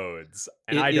Cody Rhodes,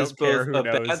 and I don't care who knows it.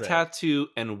 It is both a bad tattoo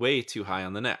and way too high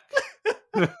on the neck.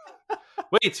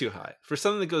 Way too high for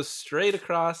something that goes straight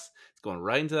across. It's going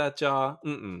right into that jaw.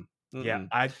 Yeah,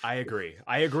 I agree.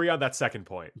 I agree on that second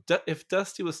point. If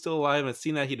Dusty was still alive and had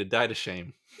seen that, he'd have died of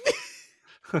shame.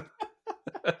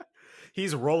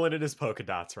 He's rolling in his polka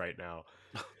dots right now.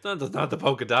 Not the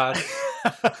polka dots.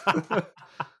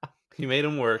 He made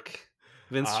him work.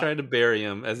 Vince tried to bury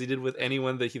him, as he did with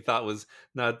anyone that he thought was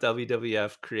not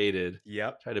WWF created.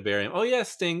 Yep. Tried to bury him. Oh yeah,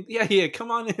 Sting. Yeah.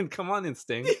 Come on in,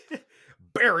 Sting.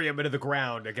 Bury him into the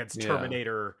ground against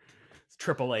Terminator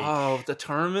Triple H. With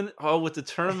the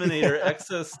Terminator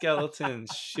exoskeleton.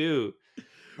 Shoot.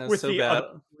 That's with so the bad.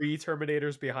 3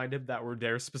 Terminators behind him that were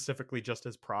there specifically just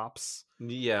as props.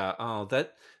 Yeah. Oh,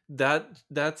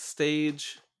 that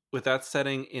stage with that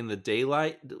setting in the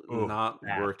daylight, not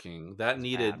working. That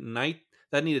needed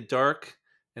that needed dark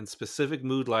and specific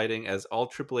mood lighting, as all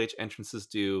Triple H entrances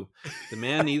do. The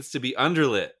man needs to be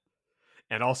underlit.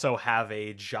 And also have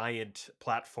a giant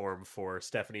platform for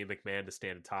Stephanie McMahon to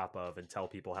stand atop of and tell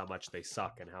people how much they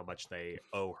suck and how much they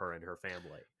owe her and her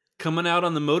family. Coming out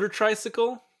on the motor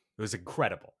tricycle? It was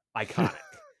incredible. Iconic.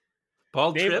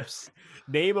 Ball trips?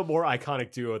 Name a more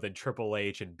iconic duo than Triple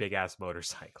H and big-ass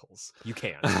motorcycles. You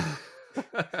can't.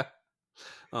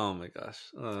 Oh my gosh.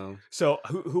 So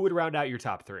who would round out your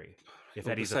top 3 if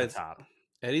Eddie's at the top?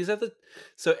 Eddie's at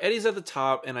the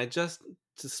top, and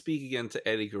to speak again to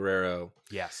Eddie Guerrero.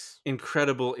 Yes.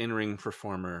 Incredible in-ring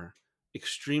performer.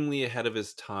 Extremely ahead of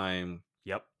his time.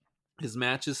 Yep. His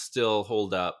matches still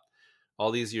hold up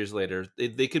all these years later.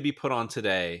 They could be put on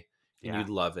today and you'd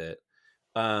love it.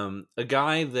 A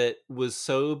guy that was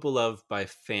so beloved by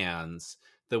fans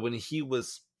that when he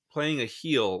was playing a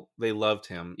heel, they loved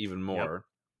him even more.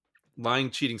 Yep. Lying,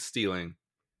 cheating, stealing.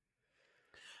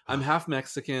 I'm half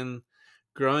Mexican.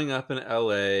 Growing up in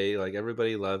LA, like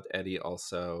everybody loved Eddie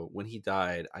also. When he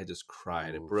died, I just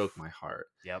cried. It Oof. broke my heart.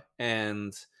 Yep.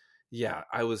 And yeah,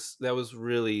 that was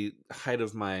really height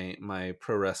of my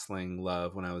pro wrestling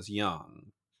love when I was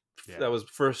young. Yeah. That was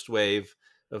first wave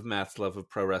of Matt's love of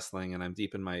pro wrestling, and I'm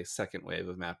deep in my second wave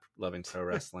of Matt loving pro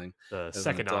wrestling. The as an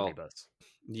second adult. omnibus.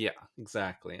 Yeah,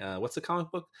 exactly. What's the comic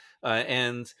book?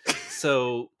 And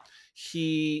so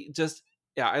he just,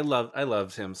 yeah, I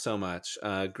loved him so much.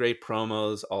 Great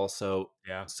promos, also.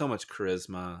 Yeah. So much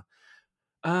charisma.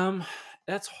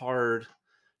 That's hard.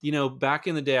 You know, back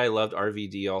in the day, I loved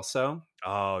RVD also.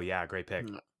 Oh yeah, great pick.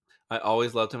 I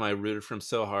always loved him. I rooted for him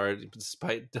so hard,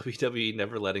 despite WWE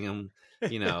never letting him,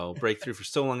 you know, break through for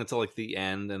so long until like the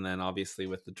end, and then obviously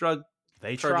with the drug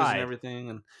They charges tried. and everything,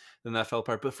 and then that fell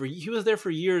apart. But he was there for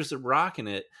years rocking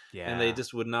it, Yeah. and they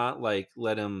just would not like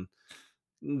let him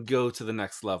go to the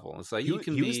next level. It's like he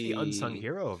be was the unsung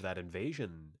hero of that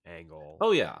invasion angle.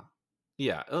 Oh yeah,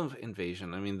 yeah. Oh,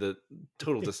 invasion. I mean, the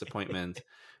total disappointment.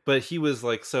 But he was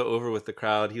like so over with the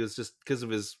crowd. He was just because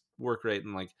of his work rate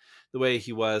and like the way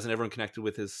he was, and everyone connected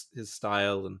with his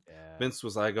style. And Yeah. Vince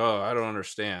was like, "Oh, I don't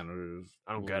understand.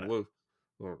 I don't get it.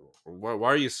 Why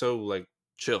are you so like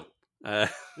chill? I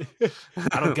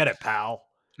don't get it, pal."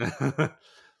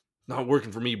 Not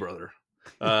working for me, brother.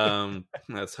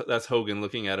 That's Hogan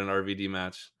looking at an RVD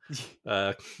match.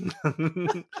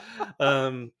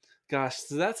 Gosh,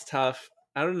 so that's tough.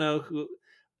 I don't know who.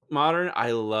 Modern,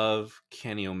 I love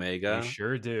Kenny Omega. You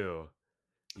sure do.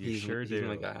 He's do.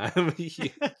 my guy. I'm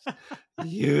a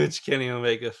huge Kenny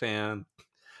Omega fan.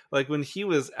 Like when he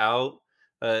was out,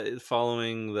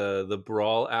 following the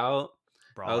brawl out,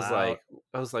 I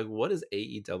was like, what is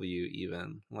AEW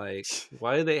even? Like,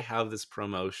 why do they have this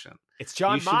promotion? It's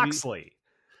John Moxley.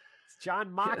 It's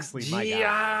John Moxley, my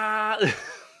guy.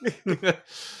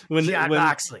 John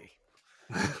Moxley.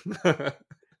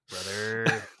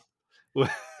 Brother.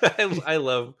 I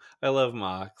love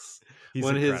Mox. He's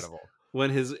incredible. When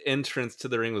his entrance to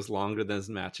the ring was longer than his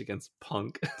match against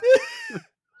Punk.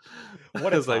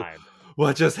 What a time. Like,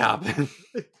 what just happened?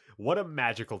 What a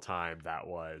magical time that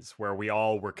was, where we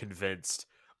all were convinced,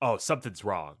 oh, something's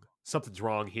wrong. Something's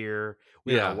wrong here.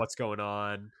 We don't know what's going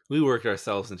on. We worked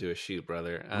ourselves into a shoot,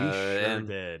 brother. We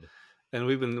did. And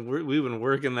we've been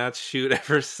working that shoot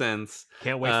ever since.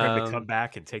 Can't wait for him to come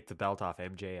back and take the belt off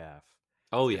MJF.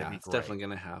 Oh yeah, it's definitely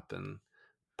gonna happen.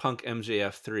 Punk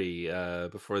MJF 3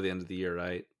 before the end of the year,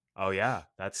 right? Oh yeah,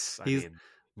 that's New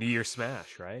Year's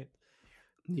Smash, right?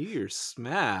 New Year's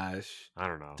Smash. I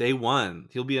don't know. Day 1.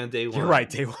 He'll be on day 1. You're right,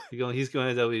 day 1. He's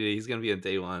going to WWE. He's going to be on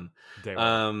day 1. Day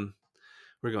 1.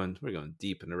 We're going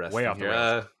deep into wrestling. Way off here.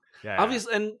 the rails.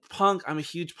 Obviously, and Punk. I'm a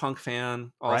huge Punk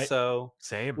fan. Also, right?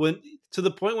 Same. When to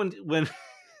the point when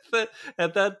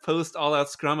at that post All Out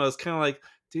scrum, I was kind of like,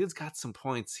 dude's got some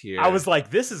points here. I was like,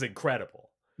 this is incredible.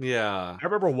 Yeah. I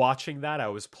remember watching that. I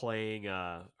was playing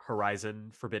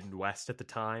Horizon Forbidden West at the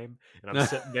time, and I'm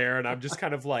sitting there and I'm just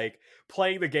kind of like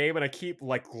playing the game, and I keep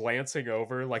like glancing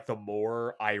over like the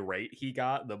more irate he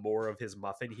got, the more of his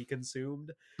muffin he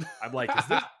consumed. I'm like,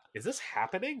 is this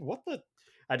happening? What the?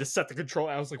 I just set the control.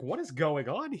 I was like, what is going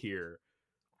on here?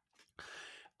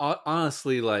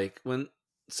 Honestly, like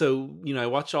I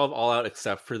watched all Out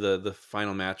except for the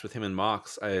final match with him and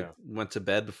Mox. I went to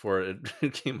bed before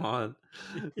it came on.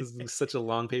 It was such a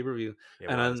long pay-per-view.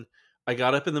 And I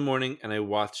got up in the morning and I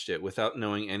watched it without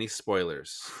knowing any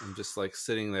spoilers. I'm just like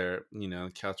sitting there, on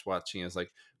the couch watching. It's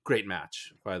like, great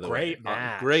match, by the way.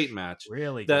 Great match.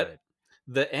 Really good.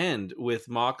 The end with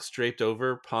Mox draped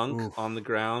over Punk on the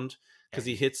ground because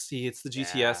he hits the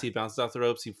GTS, he bounces off the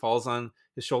ropes, he falls on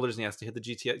his shoulders and he has to hit the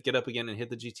GTS, get up again and hit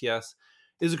the GTS.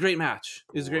 It was a great match.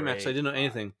 So I didn't know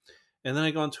anything. And then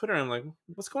I go on Twitter and I'm like,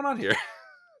 what's going on here?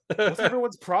 What's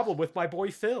everyone's problem with my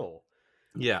boy Phil?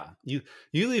 Yeah. You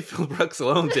leave Phil Brooks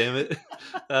alone, damn it.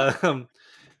 And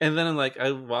then I'm like,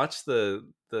 I watched the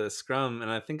scrum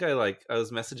and I think I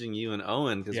was messaging you and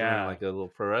Owen because we're in like a little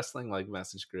pro wrestling like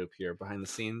message group here behind the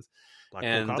scenes.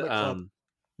 Blackpool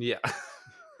yeah.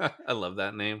 I love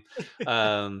that name.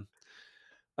 And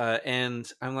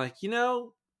I'm like,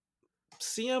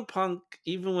 CM Punk,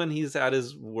 even when he's at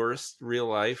his worst real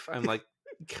life, I'm like,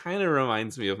 kind of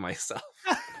reminds me of myself.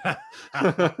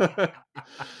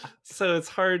 So it's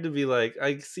hard to be like,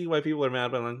 I see why people are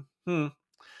mad, but I'm like,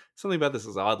 something about this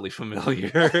is oddly familiar.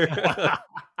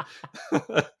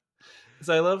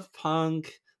 So I love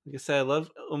Punk. Like I said, I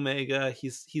love Omega.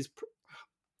 He's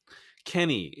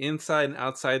Kenny, inside and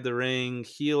outside the ring,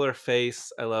 heel or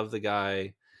face. I love the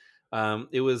guy.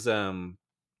 It was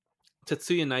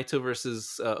Tetsuya Naito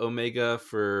versus Omega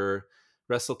for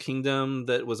Wrestle Kingdom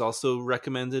that was also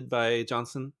recommended by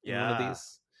Johnson in one of Yeah.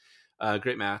 these.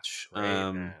 Great match.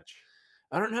 Great match.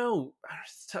 I don't know.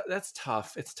 That's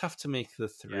tough. It's tough to make the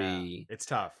three. Yeah, it's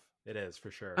tough. It is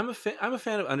for sure. I'm a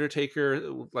fan of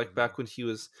Undertaker. Like back when he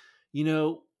was,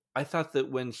 I thought that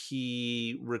when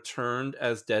he returned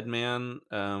as Deadman,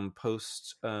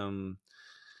 post, I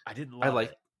didn't love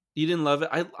it. You didn't love it.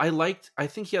 I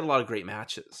think he had a lot of great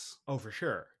matches. Oh, for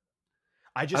sure.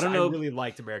 I really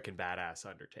liked American Badass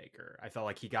Undertaker. I felt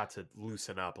like he got to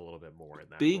loosen up a little bit more in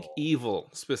that Big role. Evil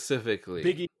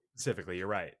specifically. You're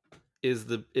right. Is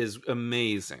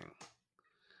amazing.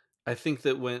 I think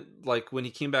that when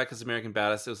he came back as American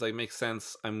Badass, it was like, makes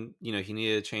sense. He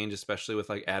needed a change, especially with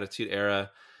like Attitude Era.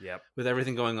 Yep. With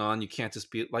everything going on, you can't just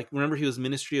be like, remember he was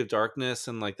Ministry of Darkness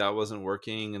and like that wasn't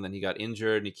working, and then he got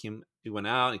injured and he went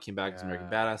out and he came back as American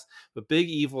Badass. But Big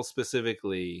Evil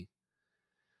specifically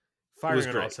firing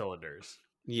on all cylinders.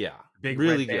 Yeah. Big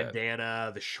really red good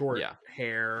bandana, the short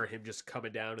hair, him just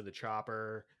coming down to the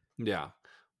chopper. Yeah.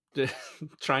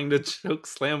 Trying to choke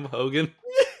slam Hogan.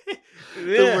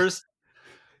 The worst.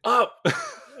 Up.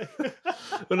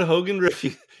 When Hogan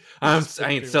refused, I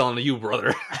ain't selling to you,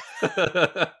 brother.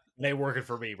 They ain't working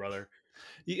for me, brother.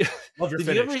 Yeah. Love your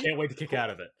finish. Can't wait to kick out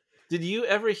of it. Did you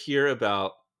ever hear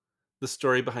about the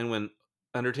story behind when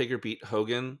Undertaker beat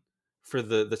Hogan for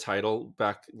the title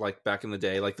back in the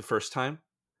day, like the first time?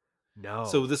 No.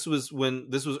 So this was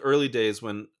early days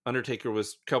when Undertaker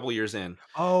was a couple years in.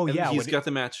 Oh, and yeah. He's got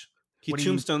the match. He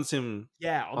tombstones him.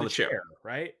 Yeah, on the chair,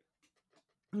 right?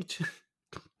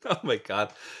 Oh my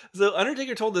God. So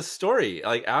Undertaker told this story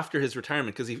like after his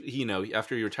retirement, because he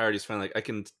after he retired, he's finally like, I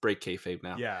can break kayfabe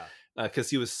now. Yeah. Because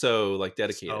he was so like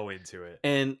dedicated. So into it.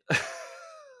 And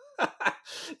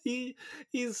he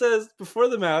says before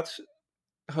the match,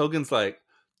 Hogan's like,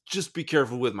 just be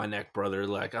careful with my neck, brother.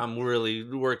 Like, I'm really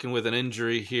working with an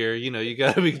injury here. You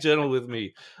got to be gentle with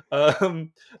me.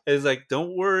 It's like,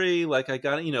 don't worry. Like, I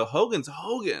got it. Hogan's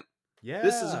Hogan. Yeah.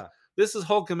 This is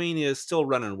Hulkamania is still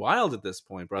running wild at this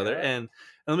point, brother. Yeah. And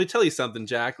let me tell you something,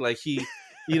 Jack. Like he's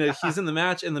in the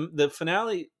match, and the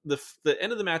finale, the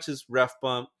end of the match is ref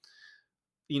bump.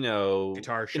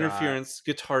 Guitar shot. Interference,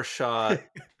 guitar shot,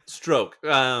 stroke.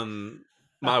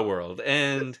 My world.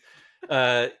 And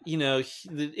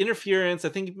the interference, I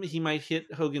think he might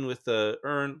hit Hogan with the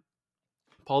urn.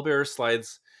 Paul Bearer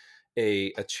slides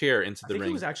a chair into the ring.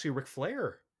 It was actually Ric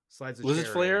Flair slides a chair. Was it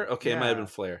Flair? Okay, yeah. It might have been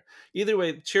Flair. Either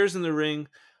way, chairs in the ring.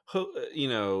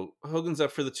 Hogan's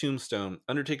up for the tombstone.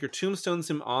 Undertaker tombstones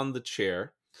him on the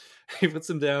chair. He puts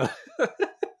him down.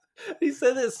 He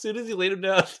said that as soon as he laid him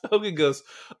down, Hogan goes,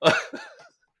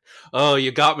 "Oh,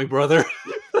 you got me, brother."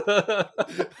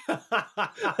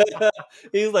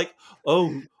 He's like,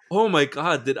 oh my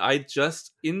God, did I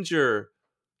just injure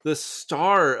the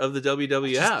star of the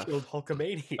WWF?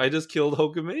 I just killed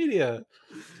Hulkamania.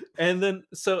 And then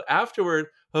so afterward,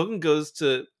 Hogan goes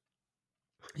to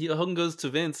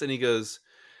Vince and he goes,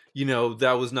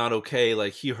 that was not okay.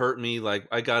 Like, he hurt me. Like,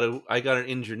 I got an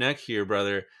injured neck here,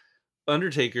 brother.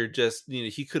 Undertaker just,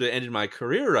 he could have ended my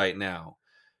career right now.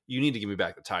 You need to give me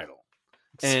back the title.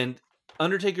 And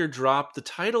Undertaker dropped the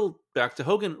title back to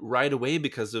Hogan right away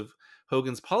because of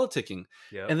Hogan's politicking.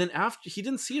 Yep. And then after, he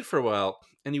didn't see it for a while,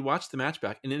 and he watched the match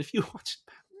back. And then if you watch it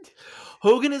back,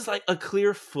 Hogan is like a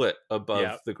clear foot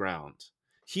above the ground.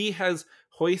 He has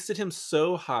hoisted him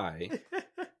so high.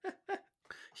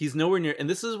 He's nowhere near. And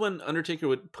this is when Undertaker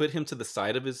would put him to the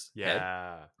side of his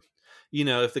head.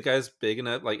 If the guy's big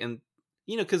enough, like, and,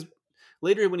 because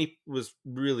later when he was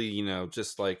really,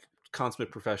 just like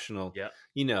consummate professional,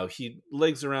 he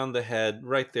legs around the head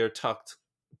right there, tucked,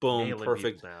 boom, nailing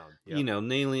perfect down.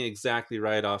 Nailing exactly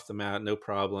right off the mat, no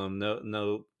problem,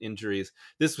 no injuries.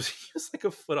 He was like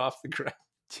a foot off the ground.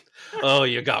 Oh,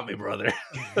 you got me, brother.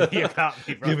 You got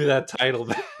me, brother. Give me that title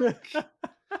back.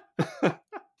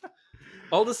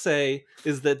 All to say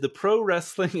is that the pro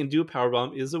wrestling and do a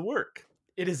powerbomb is a work.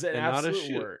 It is an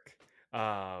absolute work.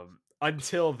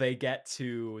 Until they get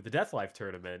to the Death Life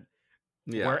tournament,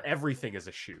 where everything is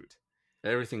a shoot.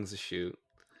 Everything's a shoot.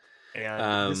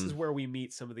 And this is where we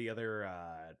meet some of the other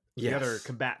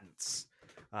combatants.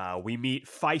 We meet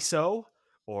FISO,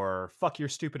 or Fuck Your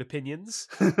Stupid Opinions,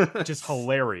 which is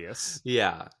hilarious.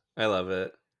 Yeah, I love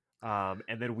it.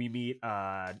 And then we meet, what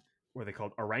are they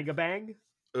called? Orangabang?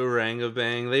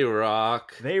 Orangabang, they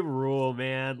rock. They rule,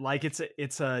 man. Like, it's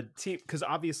a team, because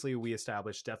obviously we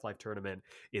established Death Life Tournament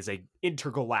is a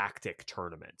intergalactic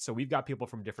tournament. So we've got people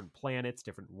from different planets,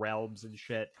 different realms and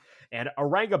shit. And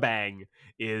Orangabang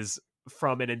is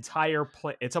from an entire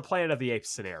it's a Planet of the Apes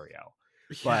scenario.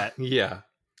 But yeah,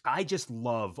 I just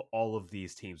love all of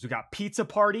these teams. We got Pizza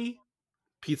Party.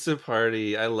 Pizza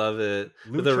Party. I love it.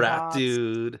 With a rat Luchabots.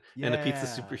 dude and a pizza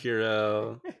Yeah.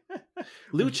 superhero.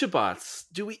 Luchabots.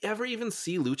 Do we ever even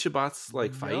see Luchabots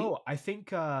like fight? No, I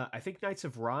think Knights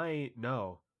of Rhine.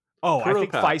 No. Oh, I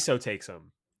think Puropac. FISO takes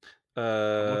them.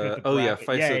 looking at the Oh yeah, bracket.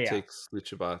 FISO Yeah. takes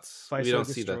Luchabots. FISO We don't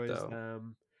see that destroys though.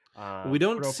 them. We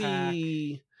don't Puropac,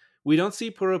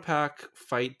 see Puropac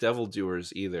fight Devil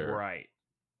Doers either. right.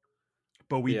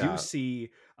 But we Yeah. do see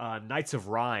Knights of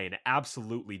Rhine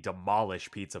absolutely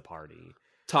demolish Pizza Party.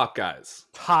 Top guys.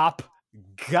 Top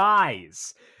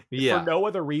guys. Yeah. For no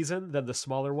other reason than the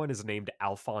smaller one is named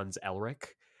Alphonse Elric,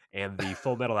 and the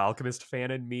Full Metal Alchemist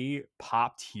fan in me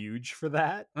popped huge for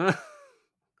that.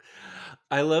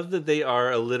 I love that they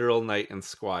are a literal knight and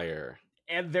squire.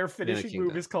 And their finishing move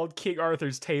kingdom. is called King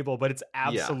Arthur's Table, but it's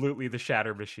absolutely the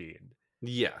Shatter Machine.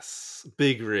 Yes,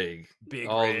 big rig, Big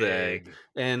all rig. day,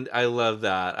 and I love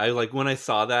that. I like when I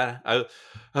saw that, I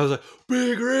was like,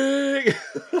 big rig,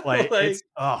 Like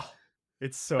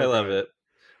it's so. I love good. it.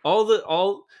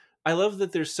 I love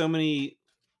that there's so many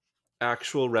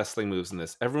actual wrestling moves in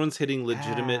this. Everyone's hitting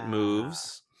legitimate Yeah.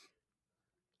 moves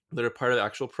that are part of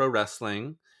actual pro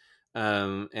wrestling,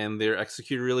 and they're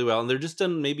executed really well, and they're just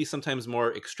done maybe sometimes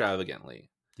more extravagantly.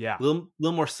 Yeah, A little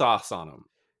more sauce on them,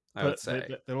 I would say.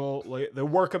 They'll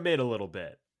work them in a little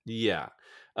bit. Yeah.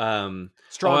 Strong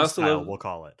also style, love- we'll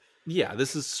call it. Yeah,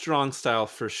 this is strong style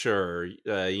for sure.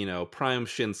 Prime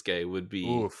Shinsuke would be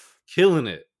Oof. killing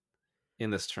it in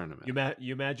this tournament.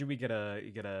 You imagine we get a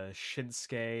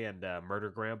Shinsuke and Murder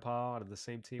Grandpa on the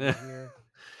same team here?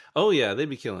 Oh yeah, they'd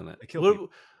be killing it. They kill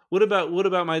people. What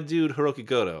about my dude Hiroki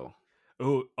Goto?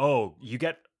 Oh, you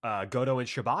get Goto and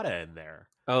Shibata in there.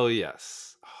 Oh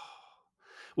yes.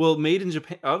 Well, Made in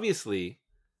Japan. Obviously,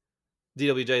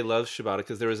 DWJ loves Shibata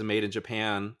because there was a Made in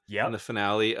Japan in the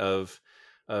finale of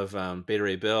Beta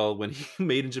Ray Bill when he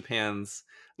Made in Japan's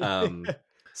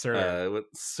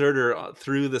Surtur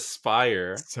through the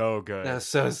spire. So good. That's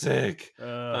so sick.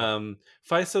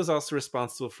 FISO is also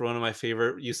responsible for one of my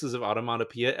favorite uses of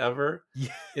automatopoeia ever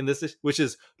in this, which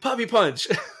is puppy punch.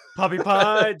 Puppy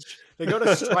punch. They go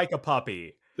to strike a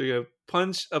puppy. They go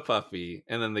punch a puppy,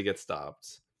 and then they get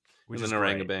stopped. Which and is then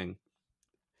great. Orangabang.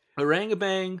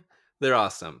 Orangabang, they're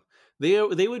awesome. They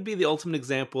would be the ultimate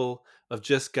example of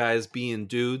just guys being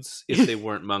dudes if they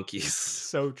weren't monkeys.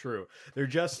 So true. They're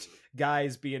just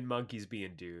guys being monkeys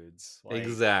being dudes.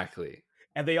 Exactly.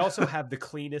 And they also have the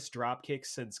cleanest drop kick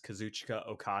since Kazuchika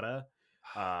Okada.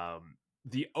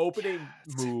 The opening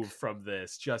move from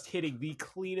this, just hitting the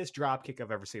cleanest drop kick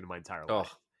I've ever seen in my entire life.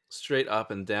 Oh, straight up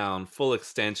and down, full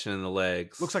extension in the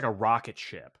legs. Looks like a rocket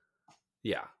ship.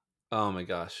 Yeah. Oh my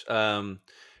gosh.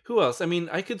 Who else? I mean,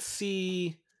 I could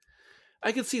see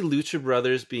Lucha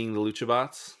Brothers being the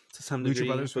Luchabots to some degree,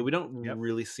 but we don't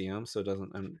really see them, so it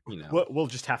doesn't. We'll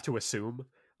just have to assume,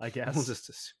 I guess. We'll just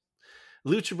assume.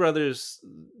 Lucha Brothers,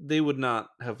 they would not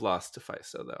have lost to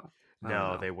FISO though.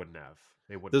 No, they wouldn't have.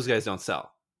 Those guys don't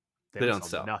sell. They don't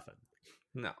sell nothing.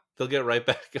 No, they'll get right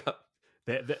back up.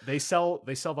 They sell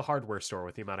the hardware store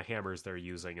with the amount of hammers they're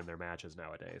using in their matches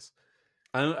nowadays.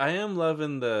 I am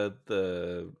loving the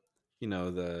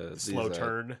slow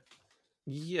turn.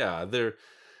 Yeah,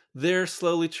 they're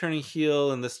slowly turning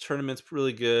heel, and this tournament's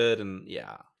really good. And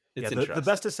it's interesting. The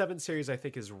best of 7 series, I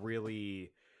think, is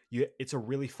really it's a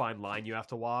really fine line you have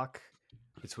to walk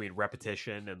between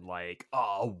repetition and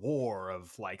a war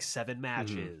of 7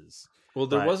 matches. Well,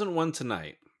 there wasn't one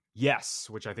tonight. Yes,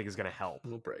 which I think is going to help.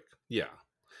 We'll break. Yeah.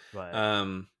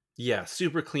 But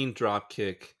super clean drop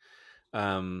kick.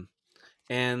 And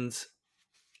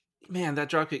man, that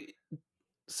drop kick.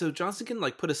 So Johnson can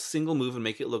put a single move and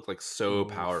make it look so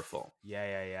powerful.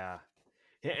 Yeah.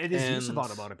 And his use of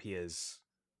onomatopoeias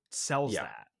sells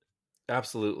that.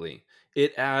 Absolutely.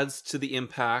 It adds to the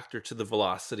impact or to the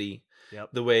velocity. Yep.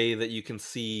 The way that you can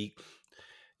see,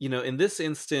 in this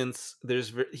instance,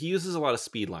 he uses a lot of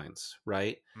speed lines,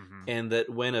 right? Mm-hmm. And that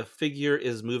when a figure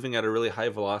is moving at a really high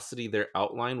velocity, their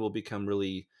outline will become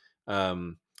really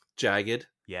jagged.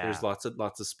 Yeah. There's lots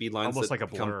of speed lines almost that like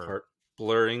a blur.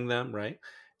 Blurring them, right?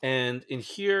 And in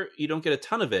here, you don't get a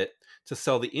ton of it to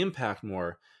sell the impact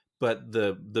more, but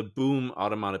the boom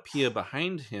automatopoeia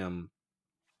behind him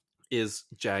is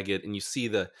jagged, and you see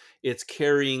it's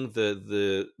carrying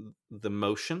the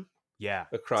motion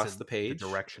across the page. The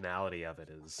directionality of it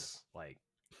is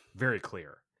very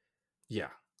clear. Yeah.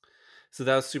 So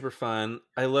that was super fun.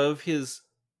 I love his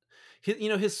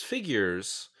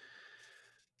figures.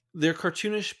 They're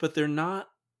cartoonish, but they're not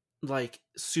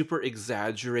super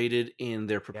exaggerated in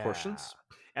their proportions.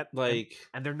 And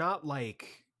they're not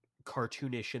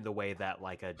cartoonish in the way that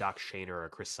a Doc Shane or a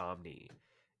Chris Somney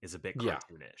is a bit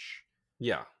cartoonish.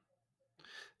 Yeah.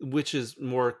 which is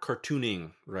more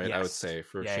cartooning, right? I would Yes. say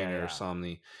for Yeah, Shayna yeah, or yeah.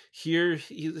 Somni. Here,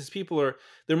 his people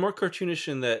they're more cartoonish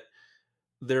in that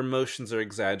their emotions are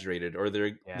exaggerated, or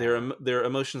Yeah. their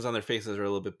emotions on their faces are a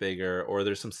little bit bigger, or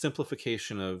there's some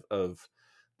simplification of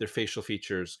their facial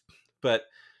features, but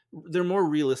they're more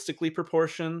realistically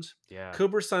proportioned. Yeah.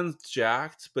 Cobra Sun's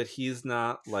jacked, but he's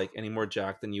not like any more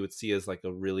jacked than you would see as like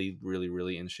a really, really,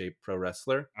 really in shape pro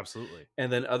wrestler. Absolutely.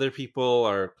 And then other people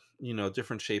are,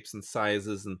 different shapes and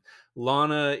sizes. And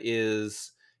Lana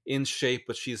is in shape,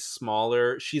 but she's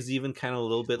smaller. She's even kind of a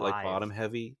little bit like Lithe. bottom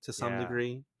heavy to some Yeah.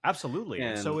 degree. Absolutely.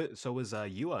 And so And was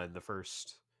Yua in the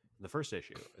first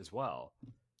issue as well.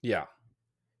 yeah,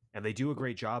 And they do a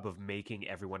great job of making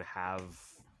everyone have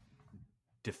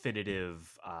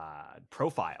definitive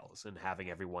profiles and having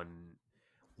everyone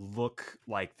look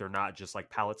like they're not just like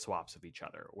palette swaps of each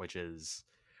other, which is,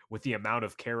 with the amount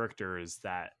of characters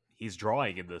that he's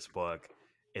drawing in this book,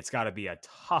 it's got to be a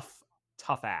tough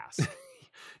ask.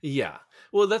 yeah.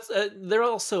 Well, that's they're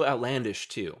also outlandish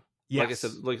too. Yes. Like I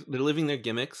said, like they're living their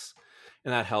gimmicks,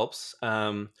 and that helps.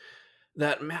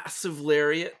 That massive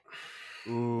lariat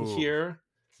Ooh, here,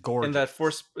 gorgeous. and that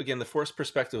the force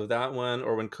perspective of that one,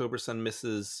 or when Cobra Sun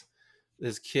misses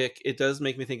his kick, it does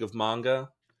make me think of manga.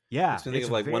 Yeah, Makes me think it's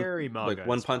of like very manga like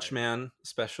One Punch inspired. Man,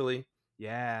 especially.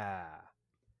 Yeah.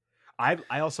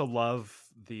 I also love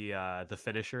the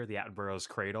finisher, the Attenborough's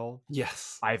Cradle.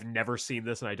 Yes. I've never seen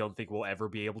this, and I don't think we'll ever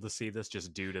be able to see this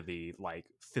just due to the like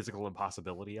physical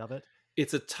impossibility of it.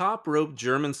 It's a top rope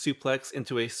German suplex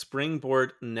into a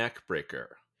springboard neck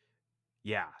breaker.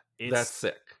 Yeah, That's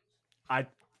sick.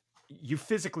 You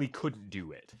physically couldn't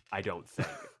do it, I don't think.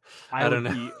 I don't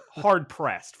would know. be hard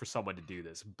pressed for someone to do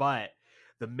this, but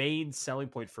the main selling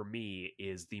point for me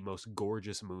is the most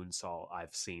gorgeous moonsault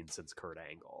I've seen since Kurt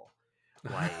Angle.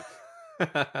 Like,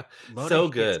 Lana So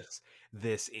hits good.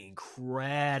 this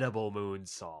incredible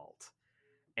moonsault,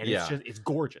 and Yeah. it's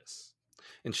gorgeous.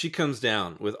 And she comes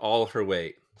down with all her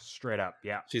weight. Straight up,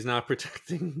 yeah. She's not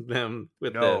protecting them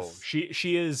with No, this.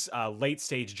 she is late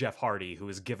stage Jeff Hardy, who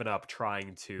has given up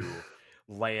trying to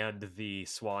land the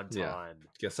swanton. Yeah.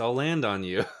 Guess I'll land on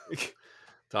you.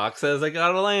 Doc says I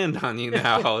gotta land on you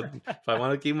now if I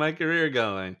want to keep my career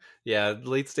going. Yeah,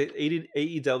 late stage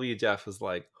AEW Jeff was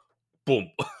like, boom.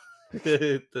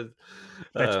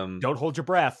 Don't hold your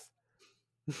breath.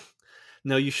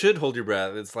 No, you should hold your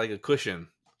breath. It's like a cushion.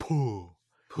 Pooh.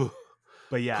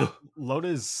 But yeah,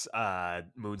 Lona's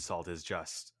moonsault is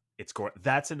just, it's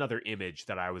that's another image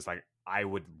that I was like, I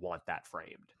would want that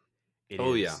framed. It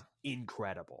is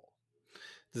incredible.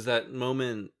 There's that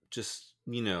moment just,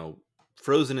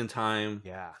 frozen in time.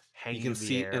 Yeah, hanging You can in the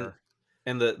see air.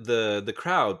 and the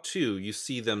crowd too. You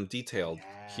see them detailed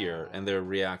here, and they're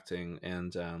reacting.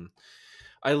 And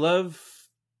I love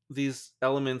these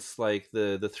elements, like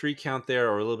the 3 count there,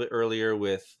 or a little bit earlier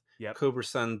with Cobra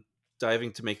Sun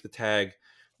diving to make the tag,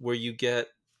 where you get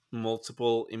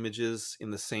multiple images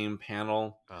in the same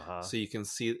panel. So you can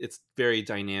see it's very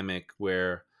dynamic,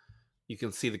 where you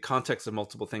can see the context of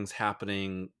multiple things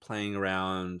happening, playing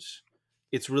around.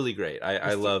 It's really great.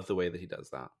 I love the way that he does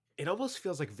that. It almost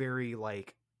feels like very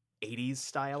like 80s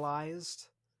stylized.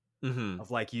 Mm-hmm.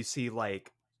 Of like, you see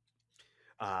like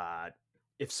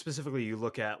if specifically you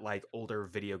look at like older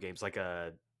video games, like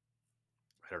I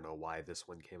don't know why this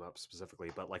one came up specifically,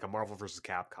 but like a Marvel vs.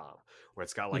 Capcom, where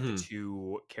it's got like the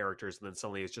 2 characters, and then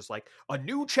suddenly it's just like a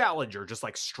new challenger just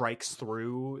like strikes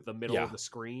through the middle of the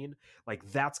screen. Like,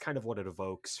 that's kind of what it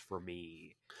evokes for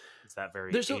me. It's that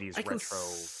very 80s retro.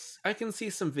 I can see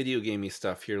some video gamey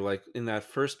stuff here, like in that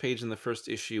first page in the first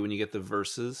issue when you get the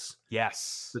verses.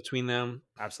 Yes, between them.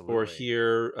 Absolutely. Or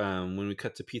here, when we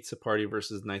cut to Pizza Party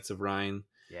versus Knights of Rhine.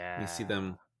 Yeah. You see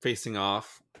them facing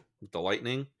off with the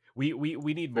lightning. We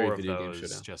need more of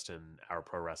those just in our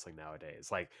pro wrestling nowadays.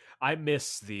 Like, I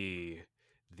miss the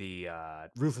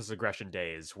Ruthless Aggression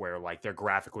days where like their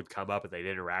graphic would come up and they'd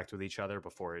interact with each other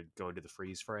before it'd go into the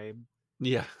freeze frame.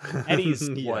 Yeah. Eddie's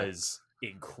was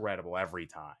incredible every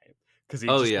time, because he'd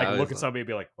just like look at somebody and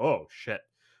be like, oh shit,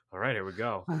 all right, here we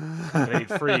go. And he'd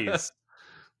freeze.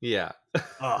 Yeah.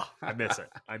 Oh, I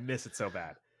miss it so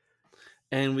bad.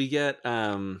 And we get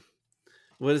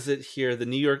what is it here? The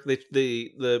New York,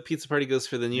 the Pizza Party goes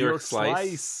for the New York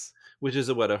slice, which is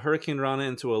a Hurricane Rana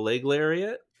into a leg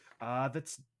lariat.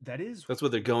 That's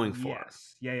what they're going for.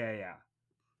 Yes. Yeah.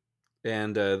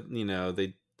 And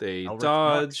they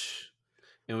dodge,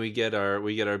 and we get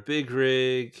our big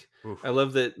rig. Oof. I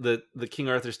love that the King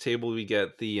Arthur's table. We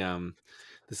get the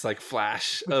this like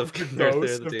flash of King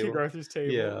Arthur's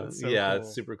table. Yeah, so yeah, cool.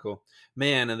 It's super cool,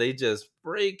 man. And they just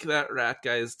break that rat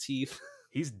guy's teeth.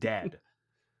 He's dead.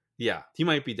 Yeah, he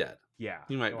might be dead. Yeah,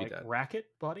 You might they're be like, dead. Racket,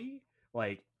 buddy.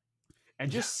 Like,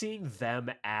 and just seeing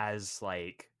them as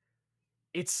like,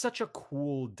 it's such a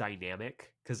cool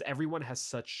dynamic because everyone has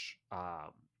such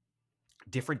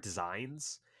different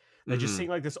designs. That just Mhm. seeing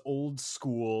like this old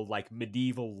school, like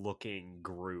medieval looking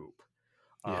group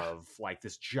Yeah. of like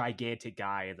this gigantic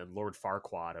guy and then Lord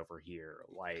Farquaad over here,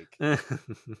 like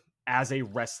as a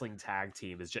wrestling tag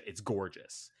team is just, it's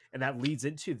gorgeous. And that leads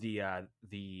into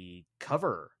the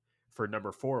cover for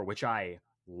number 4, which I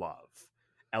love.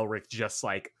 Elric just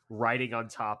like riding on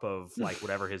top of like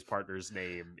whatever his partner's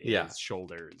name Yeah. is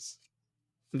shoulders.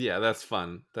 Yeah, that's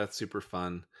fun. That's super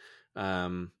fun.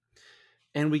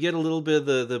 And we get a little bit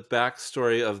of the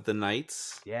backstory of the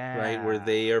knights, right? Where Yeah.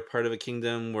 they are part of a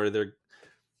kingdom where the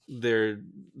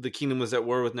kingdom was at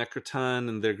war with Necroton,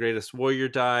 and their greatest warrior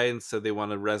died, and so they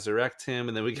want to resurrect him.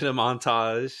 And then we get a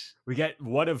montage, We get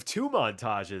one of 2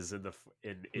 montages in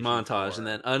issue 4. and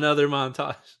then another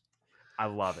montage. I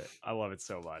love it. I love it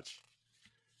so much.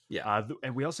 Yeah,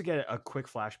 And we also get a quick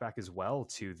flashback as well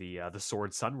to the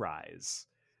Sword Sunrise,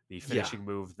 the finishing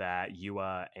move that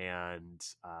Yua and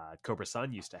Cobra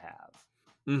Sun used to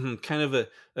have. kind of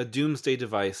a doomsday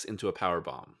device into a power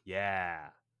bomb. Yeah,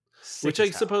 Which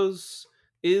I suppose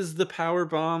is the power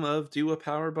bomb of Do a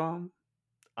Power Bomb.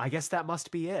 I guess that must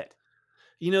be it.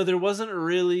 There wasn't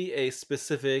really a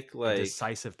specific A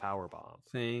decisive power bomb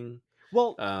thing.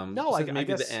 Well, no, I maybe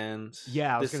guess the end.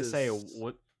 Yeah, I was going to say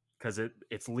what because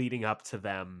it's leading up to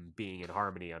them being in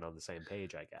harmony and on the same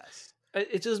page, I guess.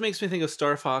 It just makes me think of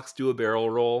Star Fox Do a Barrel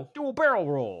Roll. Do a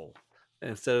barrel roll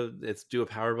Instead of it's Do a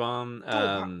Power Bomb.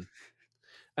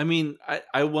 I mean,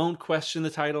 I won't question the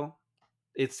title.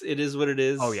 It is what it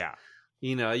is. Oh yeah.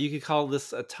 You could call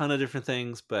this a ton of different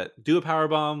things, but Do a Power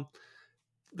Bomb.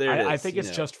 There it is. I think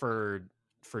it's just for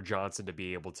Johnson to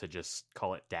be able to just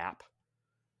call it DAP.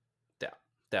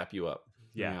 Dap you up.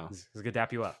 Yeah, he's gonna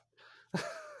dap you up.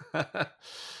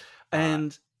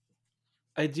 And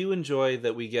I do enjoy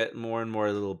that we get more and more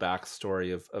little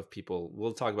backstory of people.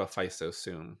 We'll talk about Faiso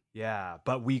soon. Yeah,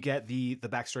 but we get the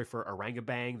backstory for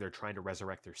Orangabang. They're trying to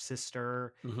resurrect their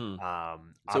sister.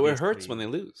 So it hurts when they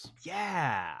lose.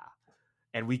 Yeah,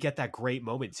 and we get that great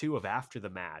moment too of after the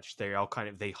match. They all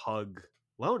they hug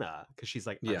Lona because she's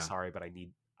like, "I'm sorry, but I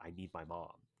need my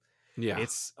mom." Yeah,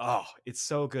 it's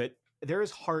so good. There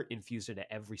is heart infused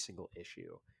into every single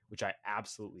issue, which I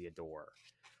absolutely adore.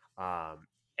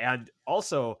 And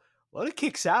also, Lona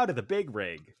kicks out of the big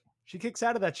rig. She kicks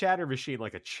out of that chatter machine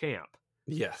like a champ.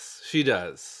 Yes, she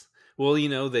does. Well,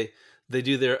 they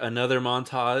do their another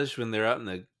montage when they're out in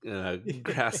the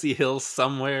grassy hills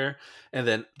somewhere, and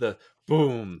then the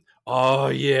boom. Oh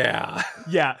yeah,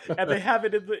 yeah, and they have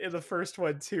it in the first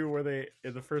one too, where they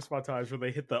in the first montage where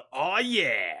they hit the oh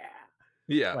yeah.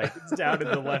 Yeah, like it's down in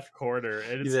the left corner,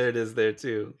 and there it is there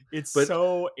too. It's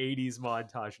so 80s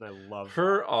montage, and I love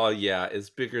her. That. Oh yeah is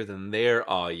bigger than their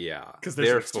oh yeah because there's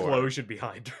an explosion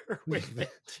behind her. With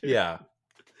it too. Yeah.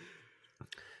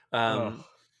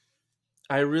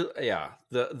 I really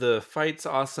the fight's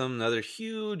awesome. Another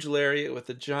huge lariat with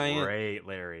a giant great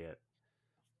lariat.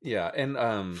 Yeah, and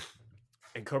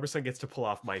Cobra Sun gets to pull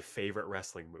off my favorite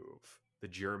wrestling move, the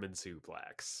German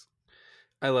suplex.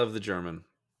 I love the German.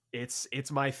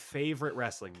 It's my favorite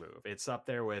wrestling move. It's up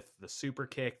there with the super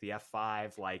kick, the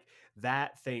F5, like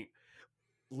that thing.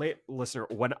 Listener,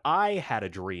 when I had a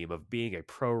dream of being a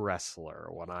pro wrestler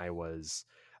when I was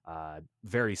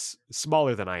very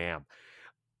smaller than I am,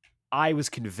 I was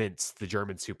convinced the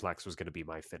German suplex was going to be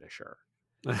my finisher.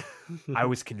 I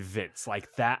was convinced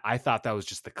like that. I thought that was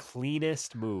just the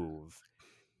cleanest move.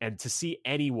 And to see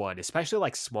anyone, especially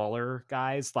like smaller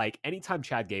guys, like anytime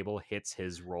Chad Gable hits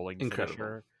his rolling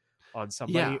finisher on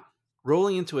somebody,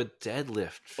 rolling into a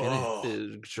deadlift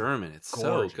German, it's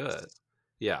gorgeous. So good.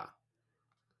 Yeah.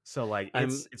 So like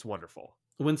it's wonderful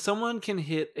when someone can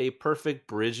hit a perfect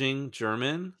bridging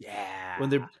German. Yeah. When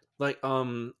they're like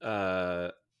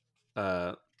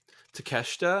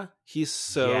Takeshita, he's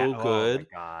so good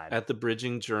at the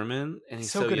bridging German, and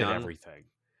he's so good young. At everything.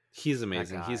 He's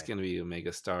amazing. He's going to be a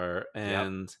mega star,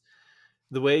 and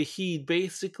the way he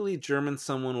basically German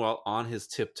someone while on his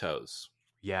tiptoes.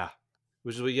 Yeah.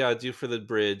 Which is what you gotta do for the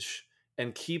bridge,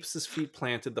 and keeps his feet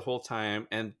planted the whole time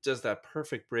and does that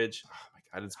perfect bridge. Oh my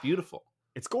god, it's beautiful.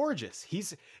 It's gorgeous.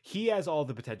 He has all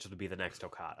the potential to be the next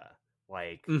Okada.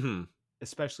 Like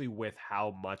especially with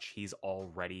how much he's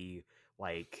already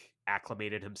like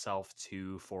acclimated himself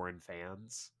to foreign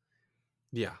fans.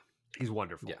 Yeah. He's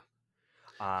wonderful.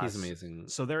 Yeah. He's amazing.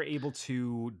 So they're able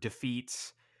to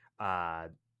defeat the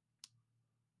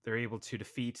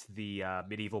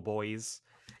medieval boys,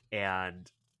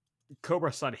 and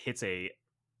Cobra Sun hits a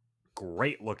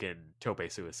great looking tope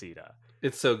suicida.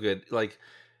 It's so good. Like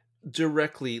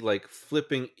directly like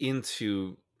flipping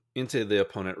into the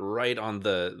opponent right on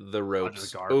the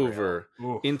ropes over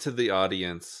into the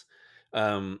audience.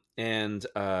 And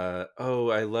I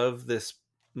love this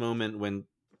moment when,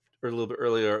 or a little bit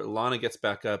earlier, Lana gets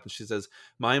back up and she says,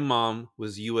 "My mom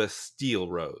was U.S. Steel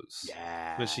Rose."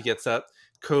 Yeah. When she gets up,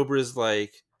 Cobra's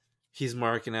like, he's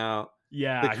marking out.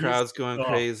 Yeah. The crowd's going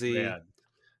crazy. Man.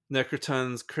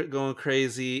 Necroton's going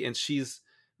crazy, and she's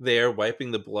there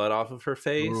wiping the blood off of her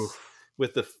face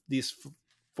with these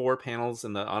 4 panels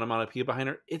and the onomatopoeia behind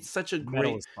her. It's such a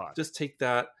great, just take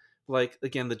that, like,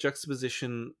 again, the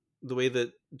juxtaposition, the way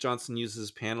that Johnson uses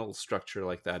panel structure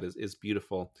like that is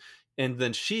beautiful. And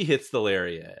then she hits the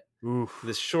lariat.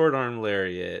 This short arm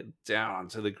lariat down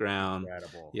to the ground.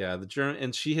 Incredible. Yeah, the German,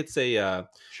 and she hits it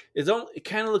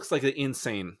kind of looks like an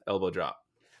insane elbow drop.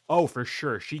 Oh, for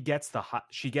sure. She gets the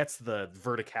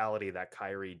verticality that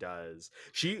Kairi does.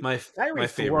 Kairi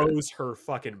throws her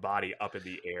fucking body up in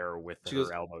the air with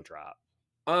her elbow drop.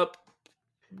 Up,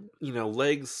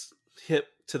 legs, hip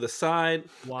to the side,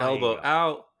 elbow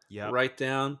out, right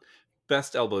down.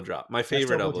 Best elbow drop. My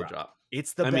favorite elbow drop.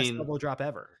 It's the best elbow drop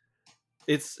ever.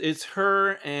 It's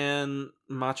her and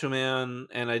Macho Man,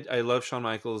 and I love Shawn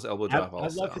Michaels' elbow drop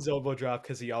also. I love his elbow drop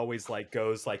because he always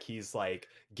goes like he's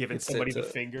giving somebody the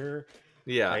finger.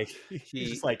 Yeah,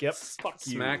 he's just like, yep, fuck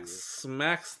you.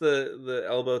 Smacks the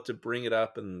elbow to bring it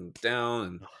up and down,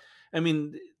 and I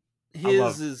mean,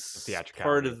 his is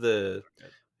part of the.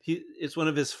 It's one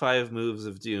of his 5 moves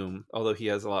of doom, although he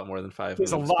has a lot more than 5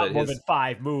 moves. There's a lot more than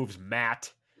 5 moves,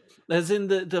 Matt. As in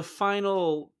the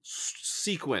final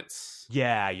sequence.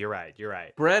 Yeah, you're right.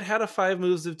 Bret had a 5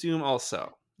 moves of doom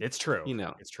also. It's true.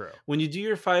 It's true. When you do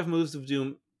your 5 moves of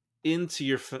doom into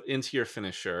your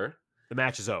finisher, the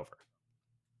match is over.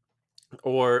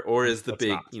 Or is the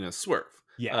big, swerve.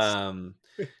 Yes.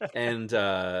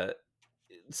 And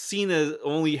Cena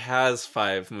only has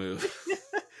 5 moves.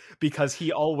 Because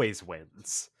he always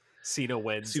wins. Cena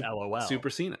wins, LOL. Super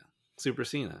Cena.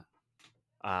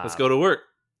 Let's go to work.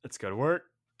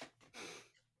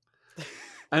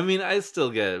 I mean, I still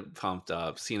get pumped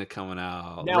up. Cena coming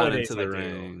out, running to the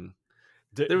ring.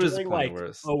 There was a point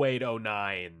where 08,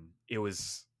 09, it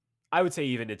was, I would say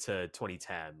even into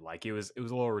 2010, it was a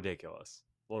little ridiculous.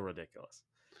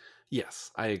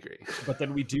 Yes, I agree. But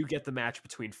then we do get the match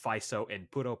between Faiso and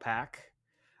Puro Pac.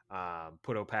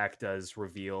 Puro Pac does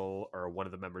reveal, or one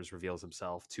of the members reveals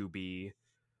himself to be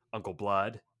Uncle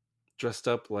Blood, dressed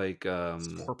up like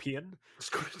Scorpion.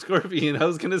 Scorpion. I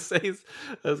was gonna say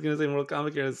Mortal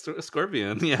Kombat character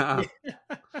Scorpion. Yeah.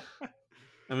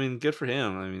 I mean, good for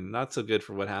him. I mean, not so good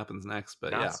for what happens next,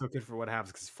 but not so good for what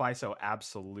happens because Faiso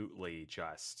absolutely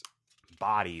just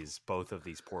bodies both of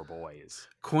these poor boys.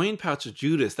 Coin pouch of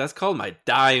Judas. That's called my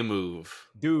die move,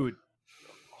 dude.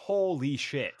 Holy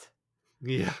shit.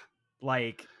 Yeah.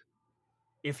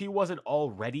 If he wasn't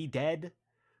already dead,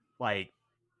 my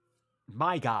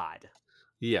God.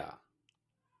 Yeah.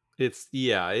 It's oh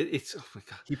my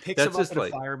God. He picks him up in a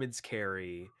fireman's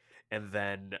carry, and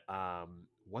then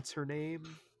what's her name?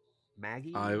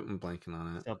 Maggie? I'm blanking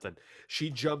on it. Something. She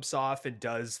jumps off and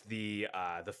does the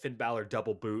Finn Balor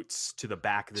double boots to the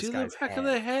back of this guy's head. Of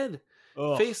the head.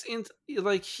 Ugh. Face into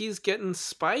he's getting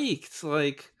spiked.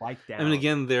 Spiked down. I mean,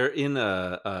 again, they're in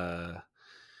a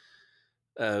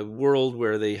world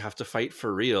where they have to fight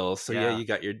for real. So you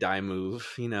got your die move.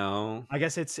 I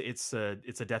guess it's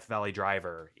a Death Valley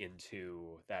driver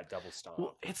into that double stomp.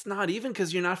 Well, it's not even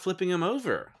because you're not flipping him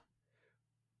over.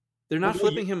 They're not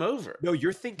flipping him over. No,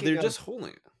 you're thinking they're just holding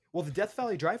it. Well, the Death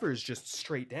Valley driver is just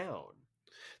straight down.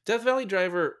 Death Valley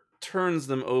driver turns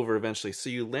them over eventually, so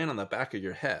you land on the back of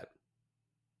your head.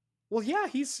 Well, yeah,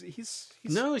 he's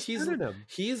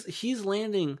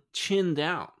landing chin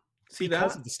down. See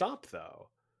because of the stomp, though.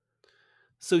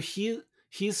 So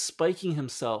he's spiking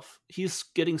himself. He's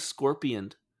getting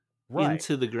scorpioned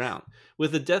into the ground.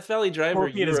 With the Death Valley driver,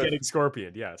 Scorpion is getting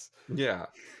scorpioned. Yes. Yeah.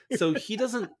 So he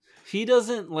doesn't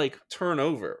turn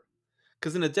over,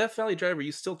 because in a Death Valley driver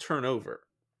you still turn over.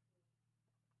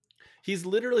 He's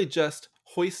literally just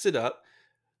hoisted up.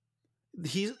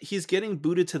 He's getting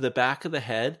booted to the back of the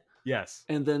head. Yes.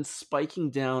 And then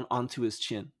spiking down onto his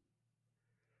chin.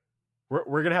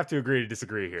 We're gonna have to agree to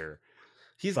disagree here.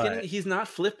 He's not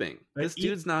flipping. This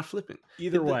dude's not flipping.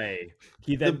 Either way,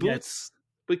 he then gets,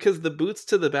 because the boots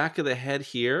to the back of the head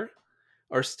here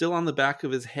are still on the back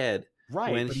of his head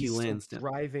when he lands down.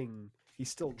 He's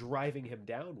still driving him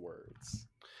downwards.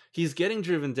 He's getting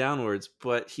driven downwards,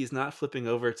 but he's not flipping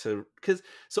over so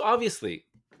obviously,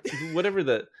 whatever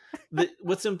the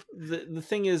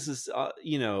thing is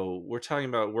you know, we're talking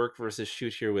about work versus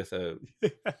shoot here with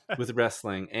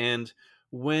wrestling, and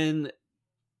when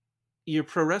you're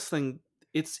pro wrestling,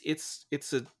 it's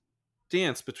a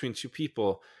dance between two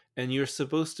people, and you're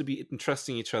supposed to be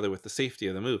entrusting each other with the safety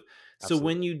of the move. So Absolutely.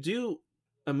 when you do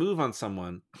a move on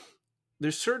someone,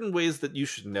 there's certain ways that you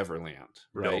should never land,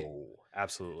 right? No,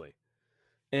 absolutely.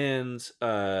 And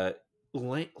the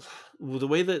way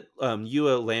that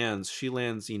Yua lands, she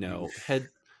lands, you know, head,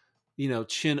 you know,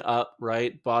 chin up,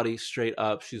 right, body straight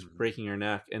up. She's breaking her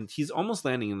neck, and he's almost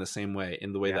landing in the same way,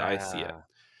 in the way that I see it.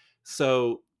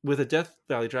 So with a Death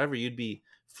Valley Driver, you'd be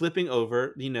flipping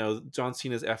over. You know, John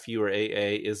Cena's FU or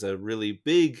AA is a really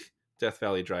big Death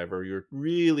Valley Driver. You're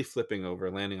really flipping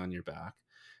over, landing on your back.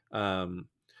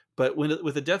 But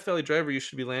with a Death Valley Driver, you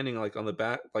should be landing like on the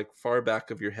back, like far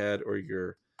back of your head or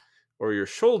your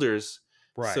shoulders,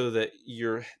 Right. so that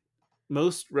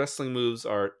most wrestling moves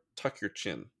are tuck your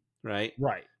chin, right?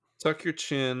 Right. Tuck your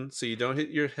chin so you don't hit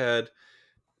your head.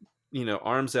 You know,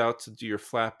 arms out to do your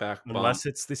flat back bump. Unless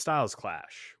it's the Styles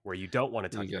Clash, where you don't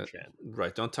want to tuck your chin.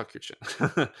 Right, don't tuck your chin.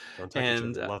 Don't tuck your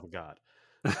chin, for the love of God.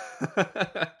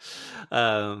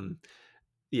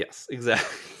 Yes,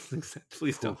 exactly.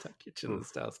 Please don't tuck your chin in the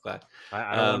Styles Clash.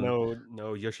 I don't want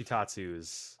no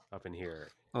Yoshitatsu's up in here.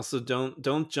 Also,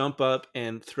 don't jump up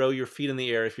and throw your feet in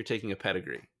the air if you're taking a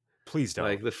pedigree. Please don't.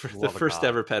 Like the first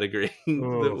ever pedigree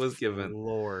that was given,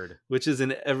 Lord, which is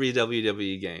in every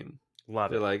WWE game.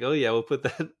 Love They're it. like, oh yeah, we'll put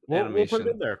that animation. We'll put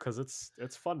it in there because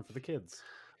it's fun for the kids.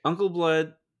 Uncle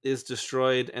Blood is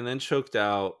destroyed and then choked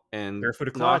out and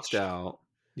Barefooted knocked clutch. out.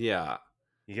 Yeah,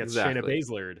 He gets exactly. Shayna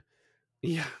Baszler.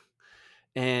 Yeah,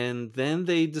 and then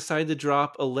they decide to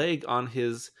drop a leg on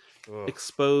his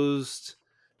exposed,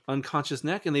 unconscious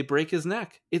neck, and they break his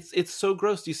neck. It's so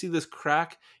gross. You see this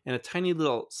crack and a tiny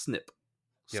little snip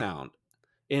sound,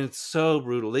 and it's so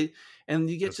brutal. And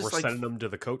you get just we're sending them to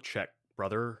the coat check,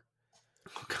 brother.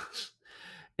 Oh gosh.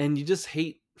 And you just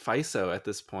hate FISO at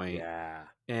this point. Yeah.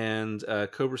 And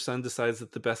Cobra Sun decides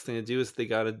that the best thing to do is they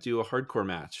got to do a hardcore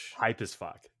match. Hype as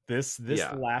fuck. This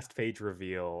last page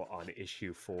reveal on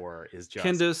issue 4 is just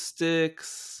kendo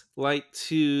sticks, light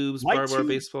tubes, barbed wire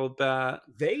baseball bat.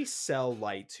 They sell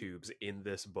light tubes in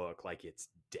this book like it's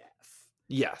death.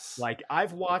 Yes. Like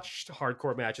I've watched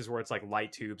hardcore matches where it's like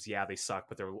light tubes, yeah, they suck,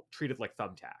 but they're treated like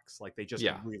thumbtacks. Like they just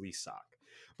really suck.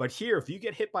 But here, if you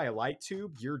get hit by a light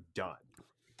tube, you're done.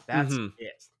 That's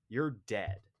it. You're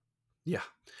dead. Yeah.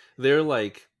 They're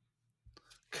like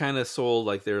kind of sold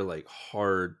like they're like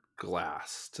hard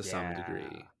glass to some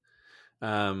degree.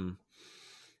 And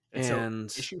so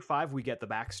issue 5, we get the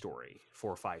backstory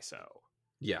for FISO.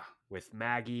 Yeah. With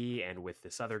Maggie and with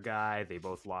this other guy, they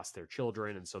both lost their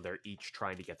children, and so they're each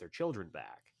trying to get their children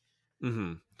back.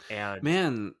 Mm-hmm. And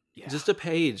man, just a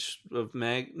page of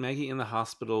Maggie in the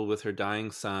hospital with her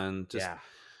dying son, just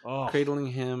cradling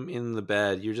him in the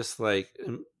bed. You're just like,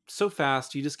 so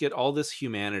fast, you just get all this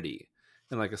humanity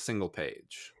in like a single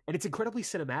page. And it's incredibly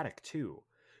cinematic too,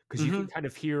 because you can kind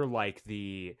of hear like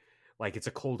it's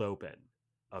a cold open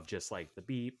of just like the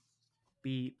beep,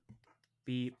 beep,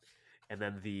 beep, and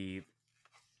then the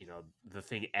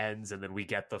thing ends, and then we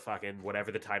get the fucking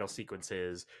whatever the title sequence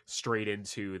is straight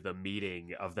into the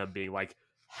meeting of them being like,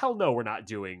 hell no, we're not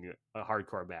doing a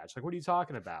hardcore match. Like, what are you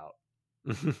talking about?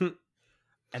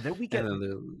 And then we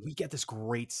get this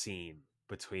great scene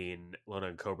between Lona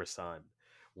and Cobra Sun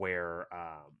where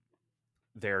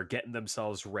they're getting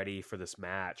themselves ready for this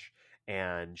match,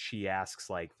 and she asks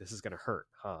like, this is gonna hurt,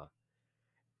 huh?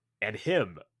 And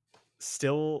him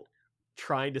still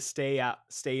trying to stay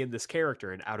in this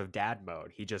character and out of dad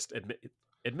mode, he just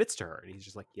admits to her, and he's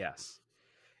just like, yes.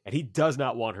 And he does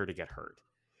not want her to get hurt,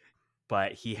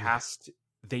 but he has to.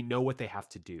 They know what they have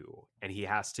to do, and he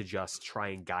has to just try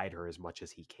and guide her as much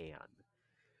as he can.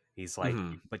 He's like,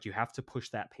 but you have to push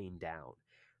that pain down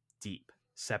deep,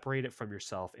 separate it from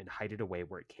yourself, and hide it away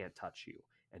where it can't touch you,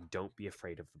 and don't be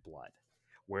afraid of the blood.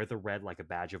 Wear the red like a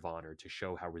badge of honor to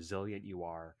show how resilient you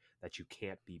are, that you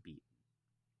can't be beaten.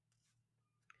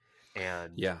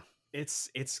 And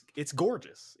it's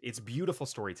gorgeous. It's beautiful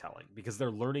storytelling, because they're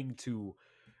learning to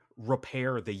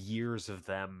repair the years of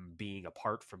them being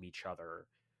apart from each other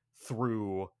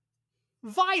through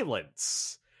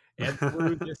violence and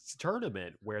through this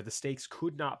tournament where the stakes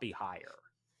could not be higher.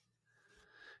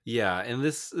 Yeah, and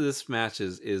this match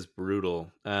is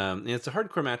brutal. And it's a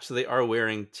hardcore match, so they are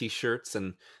wearing t-shirts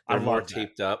and they're more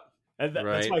taped up. And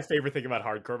that's my favorite thing about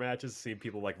hardcore matches, seeing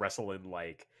people like wrestle in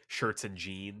like shirts and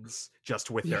jeans just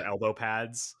with their elbow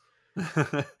pads.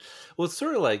 Well, it's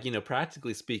sort of like,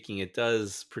 practically speaking, it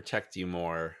does protect you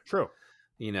more. True.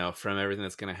 from everything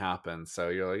that's going to happen. So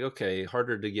you're like, okay,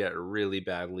 harder to get really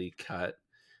badly cut.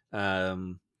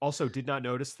 Also, did not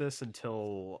notice this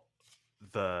until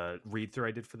the read through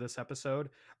I did for this episode.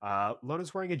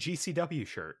 Lona's wearing a GCW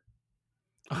shirt.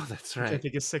 Oh, that's Which I right.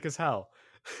 think is sick as hell.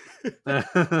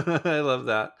 I love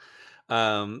that.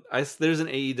 There's an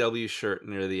AEW shirt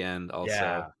near the end also.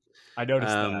 Yeah, I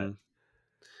noticed that.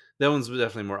 That one's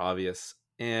definitely more obvious.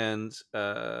 And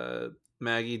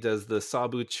Maggie does the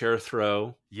Sabu chair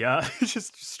throw. Yeah,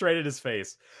 just straight at his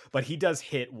face. But he does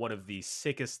hit one of the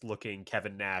sickest looking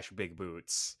Kevin Nash big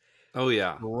boots. Oh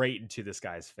yeah, right into this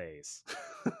guy's face.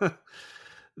 One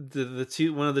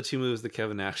of the two moves that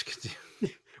Kevin Nash could do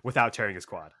without tearing his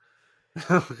quad.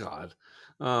 Oh god.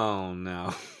 Oh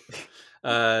no.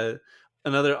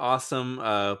 Another awesome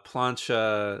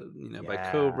plancha, by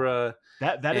Cobra.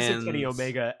 That is a Kenny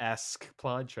Omega-esque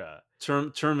plancha.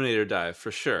 Terminator dive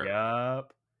for sure.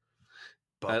 Yep.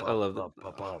 I love the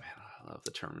I love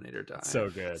the Terminator dive. So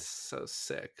good. It's so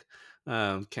sick.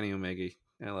 Kenny Omega,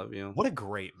 I love you. What a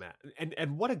great match.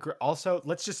 And what a great, also,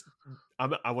 let's just,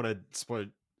 I want to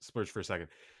splurge for a second.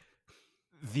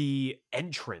 The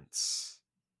entrance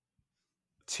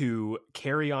to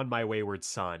Carry On My Wayward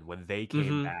Son when they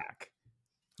came back.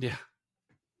 Yeah.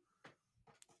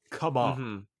 Come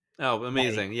on. Oh,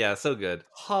 amazing. Yeah, so good.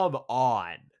 Come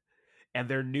on. And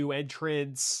their new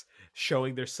entrance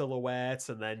showing their silhouettes,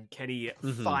 and then Kenny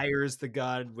fires the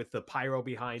gun with the pyro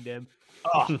behind him.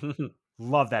 Oh,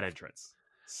 love that entrance.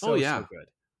 So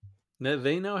good.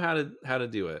 They know how to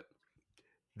do it.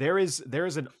 There is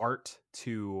an art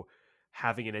to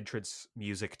having an entrance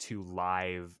music to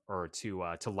live or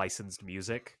to licensed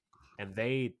music, and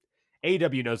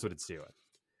AEW knows what it's doing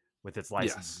with its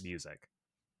licensed music.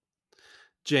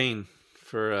 Jane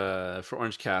for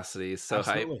Orange Cassidy is so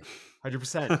absolutely. Hype.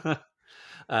 100%.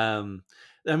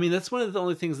 I mean, that's one of the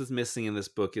only things that's missing in this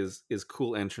book is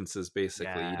cool entrances.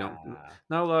 Basically, you don't,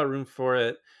 not a lot of room for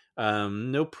it.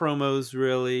 No promos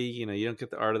really. You don't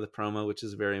get the art of the promo, which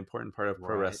is a very important part of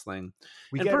pro wrestling.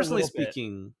 And personally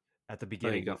speaking, at the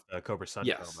beginning of the Cobra Sun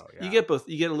promo, you get both.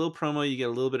 You get a little promo, you get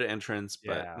a little bit of entrance,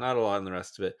 but not a lot in the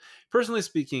rest of it. Personally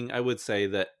speaking, I would say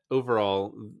that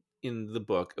overall in the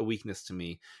book, a weakness to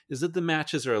me is that the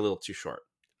matches are a little too short.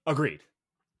 Agreed.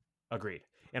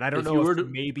 And I don't know if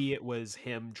maybe it was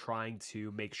him trying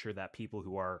to make sure that people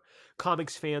who are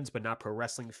comics fans but not pro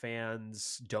wrestling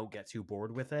fans don't get too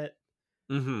bored with it.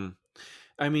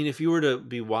 I mean, if you were to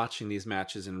be watching these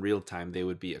matches in real time, they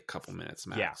would be a couple minutes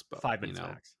max. Yeah, but, 5 minutes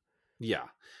max. Yeah.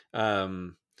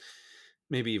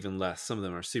 Maybe even less. Some of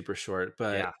them are super short.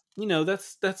 But,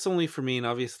 that's only for me. And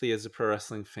obviously, as a pro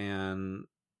wrestling fan,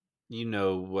 you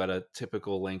know what a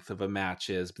typical length of a match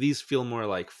is. But these feel more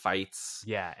like fights.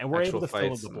 Yeah, and we're able to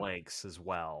fill in the blanks as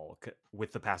well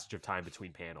with the passage of time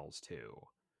between panels too.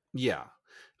 Yeah.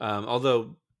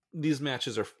 Although these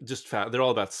matches are just they're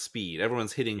all about speed.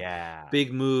 Everyone's hitting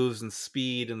big moves and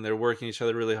speed, and they're working each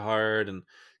other really hard and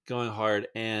going hard.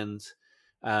 And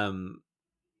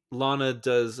Lana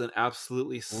does an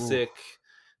absolutely sick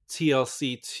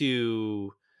TLC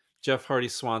 2 Jeff Hardy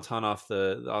swanton off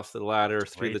the ladder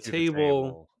through the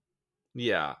table.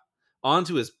 Yeah.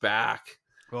 Onto his back.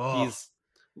 Oh, he's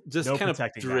just kind of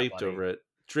draped over it.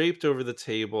 Draped over the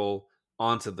table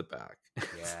onto the back.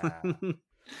 Yeah.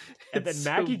 And then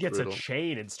Maggie gets a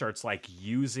chain and starts like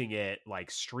using it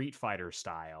like Street Fighter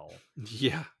style.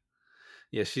 Yeah.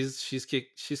 Yeah, she's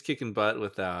kicking butt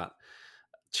with that.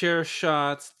 Chair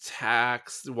shots,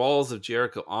 tacks, walls of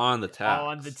Jericho on the tacks.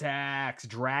 On the tacks,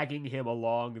 dragging him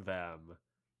along them.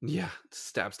 Yeah,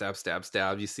 stab.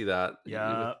 You see that?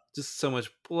 Yeah. Just so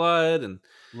much blood. And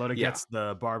Lona gets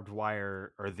the barbed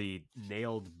wire or the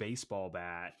nailed baseball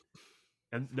bat.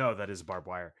 And no, that is barbed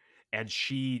wire. And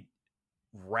she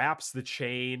wraps the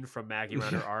chain from Maggie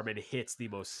around her arm and hits the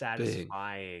most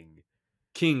satisfying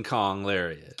King Kong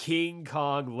lariat.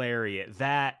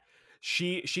 That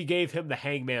She gave him the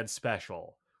Hangman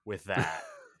special with that.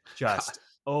 Just,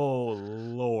 oh,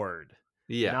 Lord.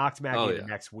 Yeah. Knocked Maggie the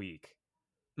next week.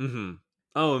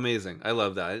 Oh, amazing. I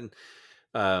love that.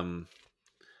 And,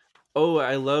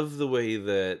 I love the way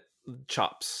that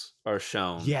chops are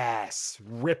shown. Yes.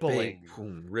 Rippling.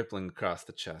 Rippling across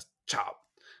the chest. Chop.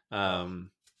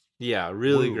 Yeah,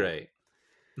 really great.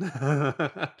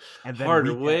 And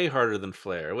then way harder than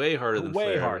Flair. Way harder than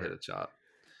Flair to hit a chop.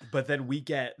 But then we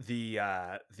get the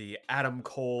Adam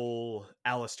Cole,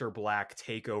 Aleister Black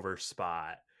takeover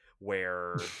spot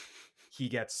where he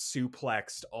gets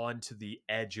suplexed onto the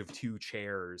edge of two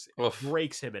chairs. It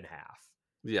breaks him in half.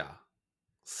 Yeah.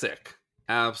 Sick.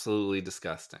 Absolutely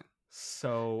disgusting.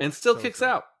 So and still kicks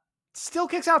out. Still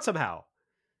kicks out somehow.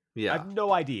 Yeah. I have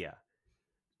no idea.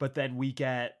 But then we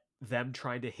get them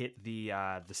trying to hit the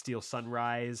Steel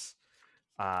Sunrise.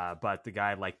 But the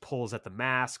guy like pulls at the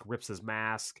mask, rips his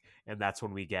mask, and that's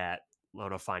when we get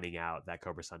Lona finding out that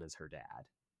Cobra Sun is her dad.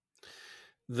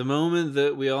 The moment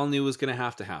that we all knew was going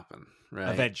to happen,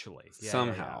 right? Eventually,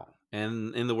 somehow,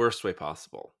 and in the worst way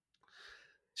possible.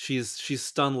 She's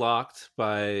stun locked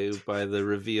by the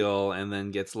reveal, and then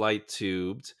gets light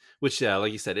tubed. Which, yeah,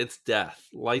 like you said, it's death.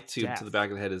 Light tube to the back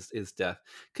of the head is death.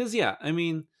 Because I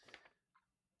mean,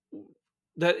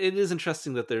 that it is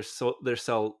interesting that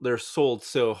they're sold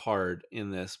so hard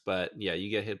in this, but yeah, you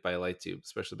get hit by a light tube,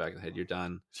 especially the back of the head, you're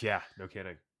done. Yeah, no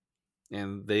kidding.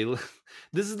 And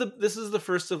this is the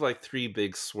first of like 3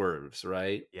 big swerves,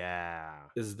 right? Yeah,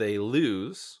 is they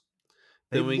lose,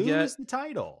 then we lose the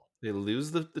title. They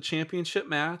lose the championship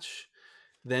match.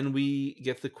 Then we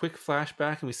get the quick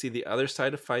flashback, and we see the other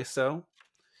side of Faiso.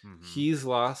 Mm-hmm. He's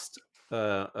lost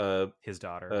his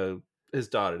daughter. His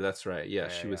daughter, that's right. Yeah,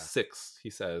 she was 6, he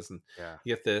says. And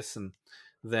you get this, and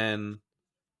then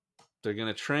they're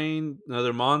gonna train.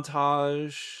 Another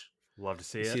montage. Love to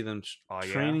see you it. See them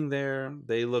training there.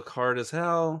 They look hard as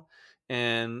hell,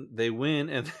 and they win.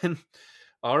 And then,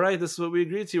 all right, this is what we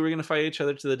agreed to. We're gonna fight each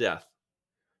other to the death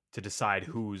to decide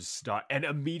who's not. And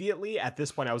immediately at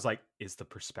this point, I was like, "Is the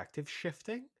perspective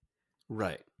shifting?"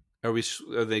 Right? Are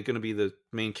they going to be the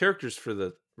main characters for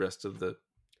the rest of the?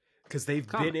 Because they've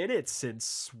been in it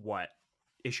since what,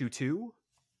 issue 2?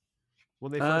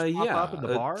 When they first pop up in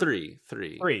the bar? 3.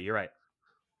 You're right.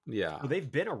 Yeah. So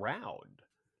they've been around.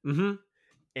 Mm-hmm.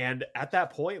 And at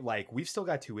that point, like, we've still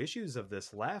got 2 issues of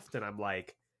this left. And I'm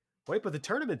like, wait, but the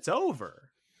tournament's over.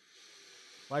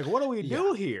 Like, what do we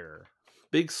do here?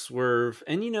 Big swerve.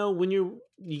 And, when you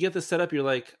get the setup, you're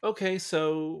like, okay,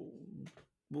 so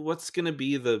what's going to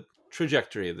be the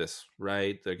trajectory of this,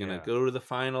 right? They're going to go to the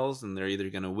finals, and they're either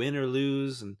going to win or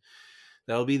lose, and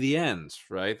that'll be the end,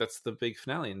 right? That's the big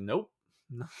finale. Nope,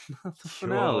 not the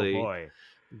finale. Oh boy,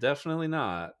 definitely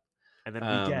not. And then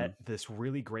we get this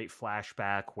really great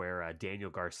flashback where Daniel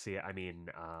Garcia,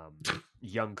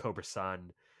 young Cobra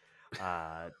Sun,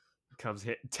 comes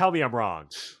hit. Tell me I'm wrong.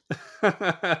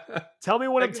 Tell me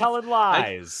when I'm telling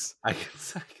lies. I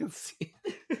can see.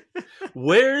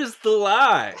 Where's the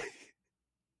lie?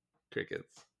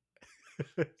 Crickets.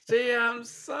 Damn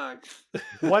sucks.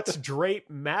 What's Drape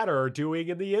Matter doing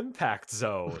in the Impact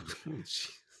Zone?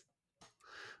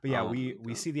 But yeah,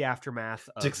 we see the aftermath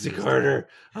of Dixie Carter.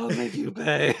 I'll make you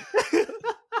pay.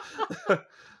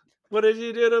 What did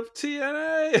you do to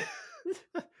TNA?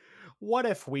 What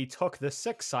if we took the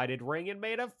 6-sided ring and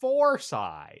made it 4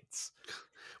 sides?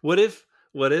 What if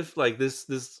like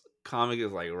this comic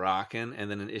is like rocking,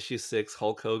 and then in issue 6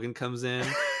 Hulk Hogan comes in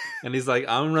and he's like,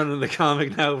 I'm running the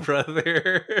comic now,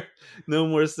 brother. No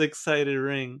more 6-sided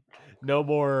ring. No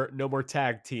more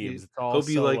tag teams. It's all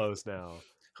solos now.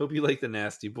 Hope you like the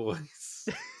Nasty Boys.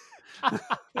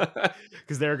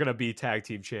 Because they're gonna be tag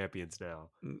team champions now.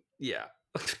 Yeah.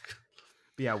 But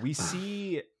yeah, we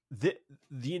see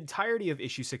the entirety of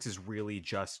issue 6 is really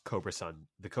just Cobra Sun,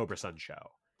 the Cobra Sun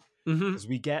show. Because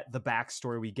we get the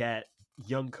backstory, we get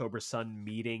young Cobra Sun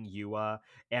meeting Yua,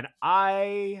 and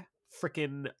I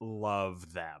freaking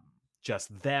love them.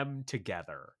 Just them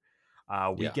together.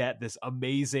 We get this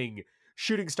amazing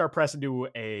shooting star press into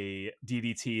a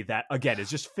DDT that, again, is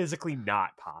just physically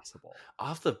not possible.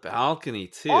 Off the balcony,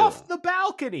 too. Off the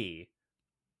balcony!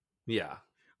 Yeah.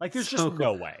 Like, there's just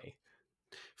no way.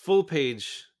 Full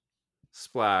page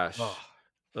splash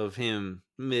of him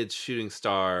mid shooting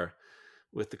star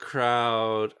with the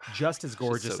crowd. Just as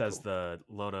gorgeous as the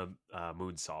Lona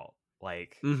moonsault.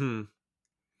 Like, mm-hmm.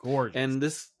 Gorgeous. And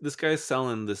this guy's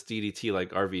selling this DDT like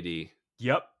RVD.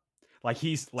 Yep. Like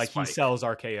he sells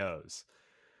RKOs.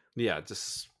 Yeah,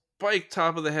 just spike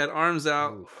top of the head, arms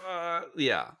out.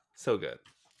 Yeah, so good.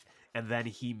 And then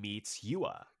he meets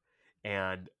Yua.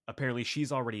 And apparently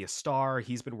she's already a star.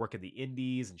 He's been working the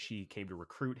indies and she came to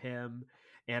recruit him.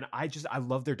 And I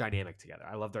love their dynamic together.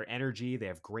 I love their energy. They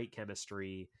have great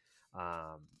chemistry.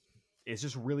 It's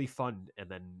just really fun. And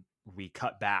then we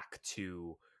cut back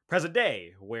to present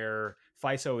day where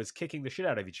Faiso is kicking the shit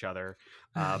out of each other.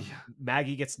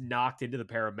 Maggie gets knocked into the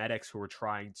paramedics who are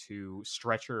trying to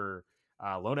stretcher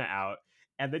Lona out.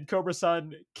 And then Cobra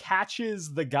Sun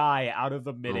catches the guy out of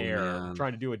the midair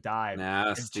trying to do a dive.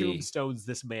 Nasty. And tombstones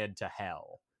this man to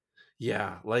hell.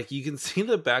 Yeah, like you can see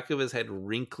the back of his head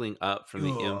wrinkling up from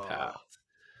the impact.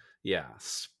 Yeah,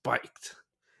 spiked.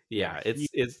 Yeah,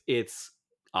 it's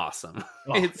awesome.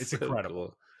 It's so incredible.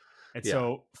 Cool. And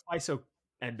so Faiso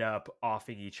end up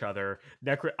offing each other.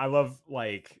 I love,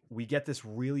 like, we get this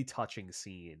really touching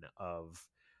scene of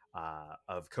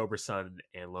of Cobra Sun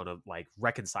and Lona like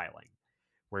reconciling,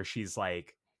 where she's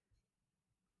like,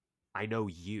 I know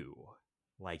you,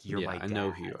 like you're my dad. I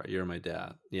know who you are. You're my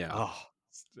dad. Yeah.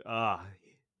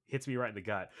 Hits me right in the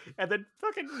gut. And then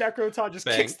fucking Necroton just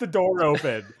Bang. kicks the door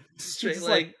open. Straight He's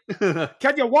leg.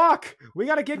 Can you walk? We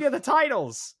got to give you the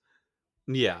titles.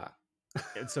 Yeah.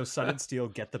 And so Sun and Steel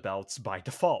get the belts by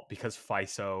default because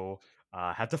FISO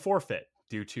had to forfeit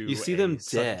due to You see them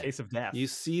sudden dead. case of death. You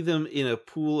see them in a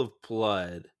pool of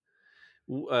blood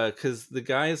because the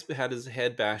guy has had his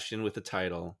head bashed in with the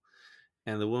title,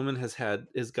 and the woman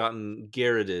has gotten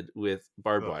garroted with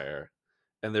barbed wire,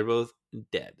 and they're both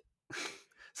dead.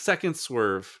 Second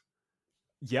swerve.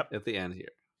 Yep. At the end here.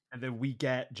 And then we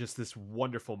get just this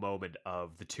wonderful moment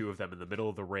of the two of them in the middle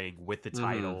of the ring with the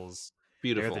titles.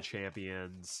 Beautiful. They're the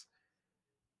champions.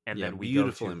 And Yeah, then we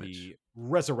beautiful go to image. the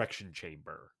Resurrection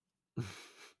Chamber,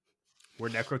 where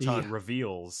Necroton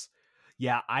reveals,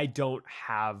 I don't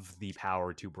have the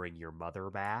power to bring your mother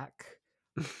back,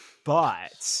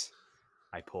 but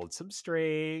I pulled some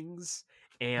strings,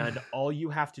 and all you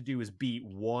have to do is beat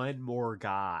one more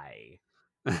guy,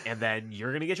 and then you're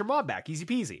going to get your mom back. Easy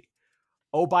peasy.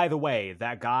 Oh, by the way,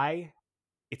 that guy,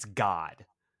 it's God.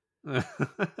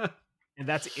 And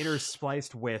that's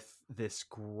interspliced with this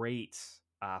great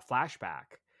flashback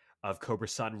of Cobra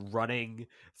Sun running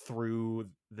through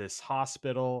this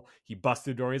hospital. He busts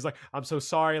through the door. He's like, I'm so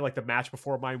sorry. Like, the match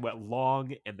before mine went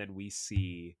long. And then we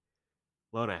see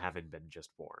Lona having been just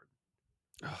born.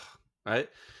 Right?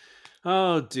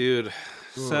 Oh, dude.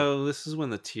 So this is when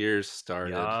the tears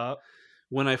started. Yep.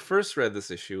 When I first read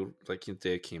this issue, like the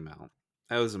day it came out,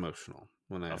 I was emotional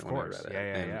when I read it.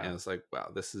 And I was like,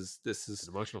 wow, this is an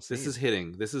emotional scene. This is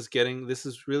hitting. This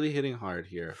is really hitting hard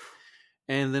here.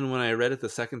 And then when I read it the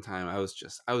second time, I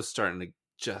was starting to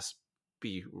just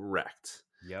be wrecked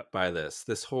by this.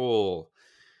 This whole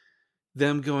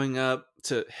them going up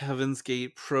to Heaven's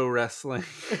Gate Pro Wrestling.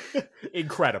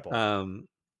 Incredible.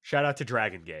 Shout out to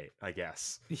Dragon Gate, I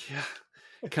guess. Yeah.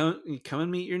 Come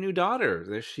and meet your new daughter.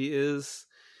 There she is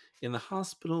in the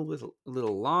hospital with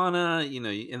little Lana,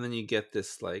 and then you get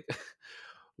this like,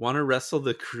 want to wrestle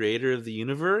the creator of the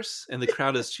universe? And the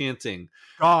crowd is chanting,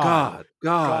 God,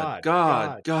 God,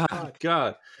 God, God,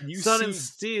 God. Sun and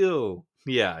Steel.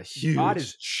 Yeah, huge. God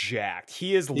is jacked.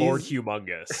 He is Lord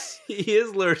Humongous. He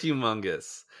is Lord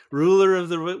Humongous, ruler of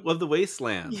the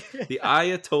wasteland, the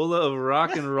Ayatollah of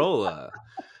rock and rolla.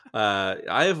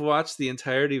 I have watched the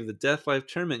entirety of the Death Life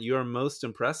tournament. You are most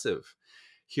impressive.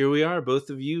 Here we are, both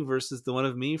of you versus the one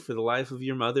of me for the life of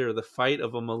your mother, the fight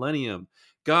of a millennium.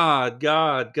 God,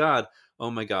 God, God.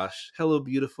 Oh my gosh. Hello,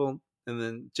 beautiful. And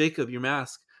then Jacob, your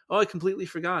mask. Oh, I completely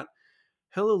forgot.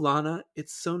 Hello, Lana.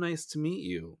 It's so nice to meet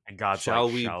you. And God, shall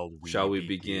we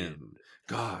begin?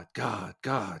 God, God,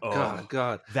 God, God,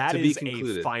 God. That is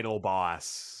a final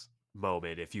boss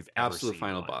moment if you've ever absolute seen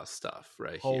final one. Boss stuff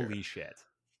right Holy here. Holy shit.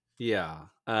 Yeah.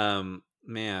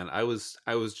 Man, I was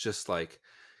just like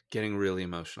getting really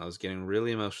emotional. I was getting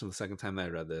really emotional the second time that I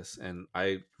read this, and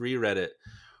I reread it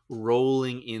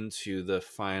rolling into the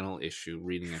final issue,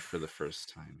 reading it for the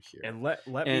first time here. And let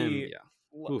me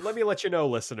let you know,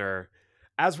 listener,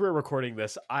 as we're recording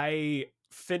this, I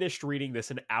finished reading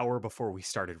this an hour before we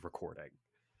started recording.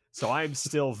 So I'm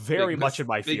still very much in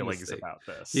my feelings about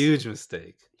this. Huge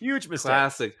mistake.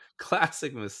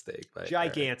 Classic mistake.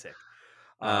 Gigantic.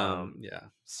 Yeah.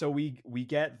 So we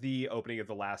get the opening of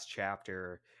the last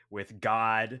chapter with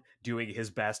God doing his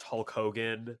best Hulk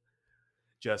Hogan,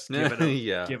 just giving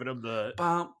him the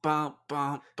bum bum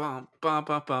bum bum bum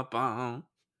bum bum bum.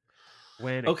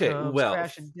 When it comes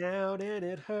crashing down and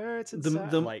it hurts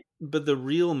inside. But the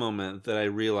real moment that I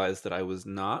realized that I was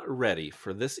not ready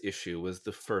for this issue was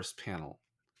the first panel,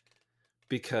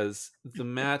 because the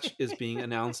match is being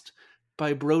announced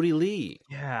by Brody Lee.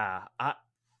 Yeah,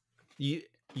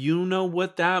 you know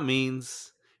what that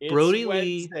means. It's Brody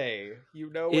Wednesday. Lee. You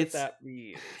know what that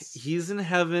means. He's in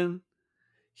heaven.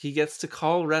 He gets to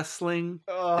call wrestling,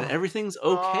 and everything's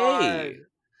okay.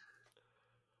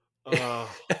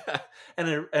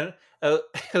 And I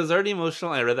was already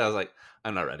emotional. I read that. I was like,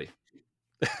 I'm not ready.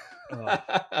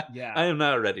 Yeah, I am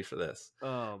not ready for this.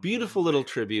 Beautiful little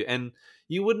tribute, and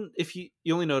you wouldn't if you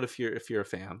only know it if you're a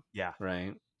fan. Yeah,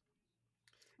 right.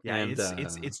 Yeah, and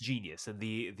it's genius, and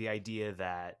the idea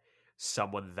that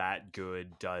someone that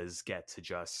good does get to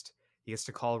he gets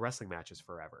to call wrestling matches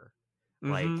forever,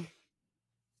 like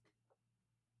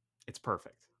it's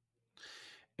perfect.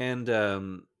 And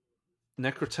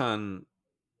Necroton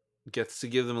gets to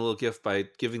give them a little gift by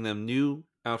giving them new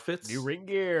outfits, new ring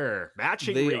gear,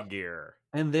 matching ring gear,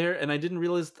 and I didn't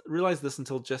realize this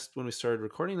until just when we started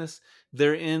recording this.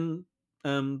 They're in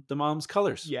the mom's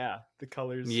colors. Yeah, the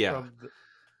colors Yeah. from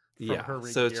her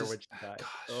ring So it's here just when she died.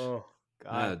 gosh. Oh Oh,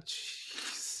 God.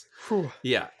 jeez. Whew.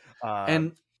 Yeah. Um,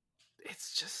 And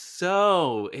it's just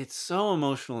it's so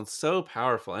emotional and so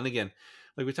powerful. And again,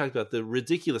 like we talked about, the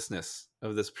ridiculousness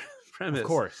of this premise. of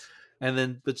course. And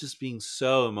then, but just being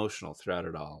so emotional throughout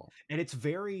it all. And it's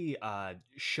very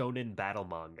shonen battle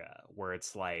manga, where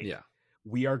it's like, Yeah.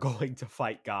 we are going to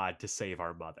fight God to save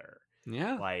our mother.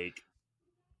 Yeah. Like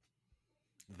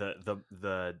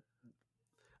the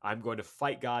I'm going to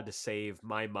fight God to save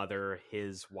my mother,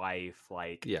 his wife.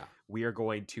 Like, Yeah. we are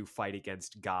going to fight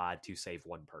against God to save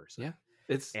one person. Yeah.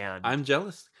 And I'm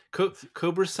jealous.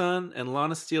 Cobra-san and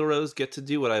Lana Steel Rose get to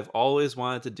do what I've always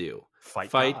wanted to do.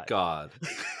 fight God.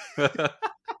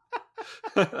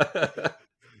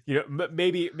 You know,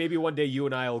 maybe one day you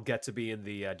and I will get to be in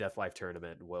the Death Life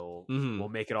tournament. We'll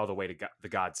make it all the way to the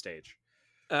God stage.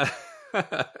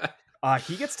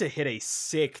 He gets to hit a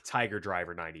sick Tiger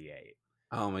Driver 98.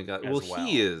 Oh my God. as Well, well.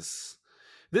 he is.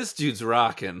 This dude's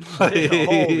rocking.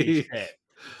 Holy shit.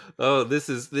 Oh, this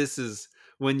is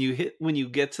when you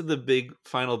get to the big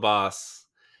final boss.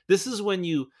 This is when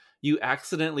you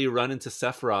accidentally run into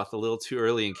Sephiroth a little too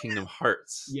early in Kingdom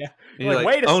Hearts. Yeah. And you're like,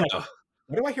 wait a oh second. no.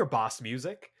 Why do I hear boss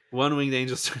music? One Winged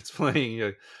Angel starts playing. You're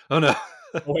like, oh no.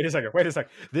 Wait a second.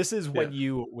 This is when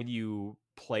you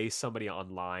play somebody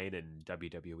online in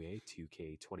WWE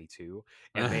 2K22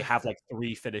 and they have like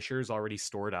 3 finishers already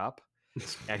stored up,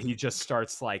 and he just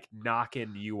starts like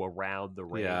knocking you around the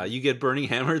ring. Yeah, you get Burning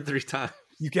Hammered 3 times.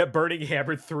 You get Burning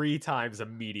Hammered 3 times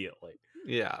immediately.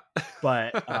 Yeah.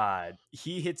 But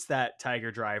he hits that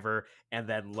Tiger Driver, and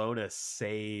then Lona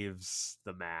saves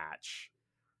the match.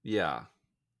 Yeah.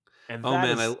 And Oh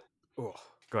man, go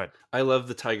ahead. I love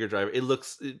the Tiger Driver. It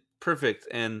looks perfect,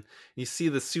 and you see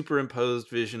the superimposed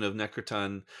vision of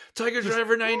Necroton. Tiger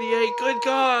Driver 98. Good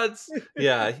gods.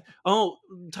 Yeah. Oh,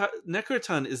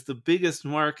 Necroton is the biggest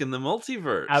mark in the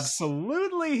multiverse.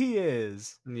 Absolutely, he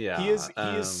is. Yeah. He is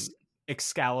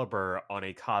Excalibur on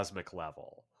a cosmic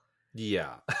level.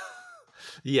 Yeah.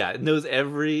 Yeah, knows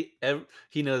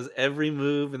he knows every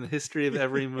move in the history of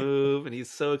every move, and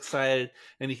he's so excited,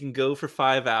 and he can go for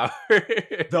 5 hours.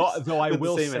 Though I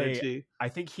will say, energy. I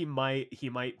think he might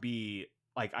be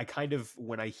like, I kind of,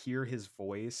 when I hear his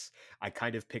voice, I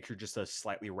kind of picture just a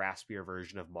slightly raspier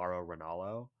version of Mauro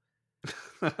Ranallo.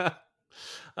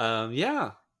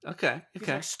 Yeah. Okay.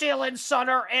 Like, Steel and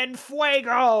Sunner and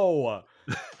Fuego.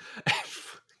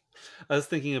 I was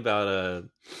thinking about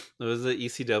what was it,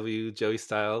 ECW, Joey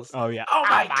Styles? Oh yeah. Oh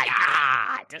my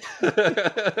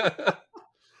god.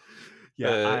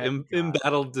 Yeah,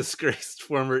 embattled, disgraced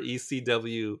former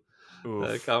ECW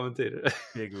commentator.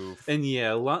 Big oof. And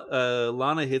yeah,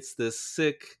 Lana hits this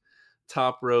sick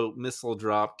top rope missile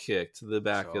drop kick to the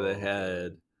back of the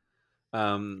head.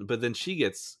 But then she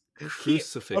gets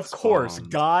crucifix. Of course,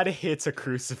 bombed. God hits a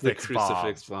crucifix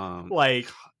bomb. Like,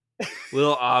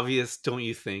 little obvious, don't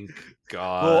you think?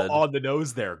 God. Little on the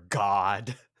nose there,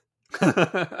 God.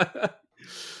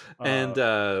 And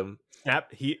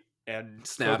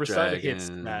Snapdragon hits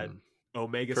that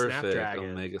Omega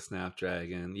Snapdragon. Omega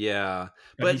Snapdragon. Yeah.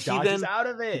 But he dodges out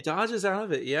of it. He dodges out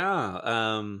of it,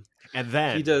 yeah. And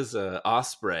then he does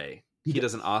Osprey. He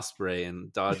does an Osprey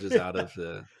and dodges out of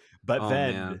the But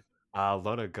then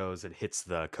Lona goes and hits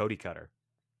the Cody Cutter.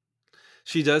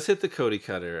 She does hit the Cody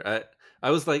Cutter. I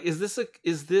was like, is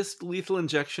this Lethal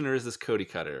Injection or is this Cody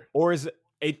Cutter? Or is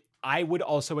it? I would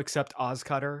also accept Oz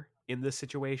Cutter in this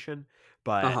situation,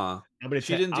 but I'm gonna.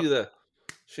 She didn't do the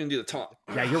taunt.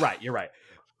 Yeah, you're right.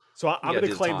 So I'm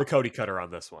gonna claim the Cody Cutter on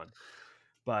this one,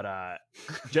 but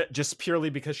just purely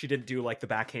because she didn't do like the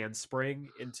backhand spring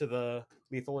into the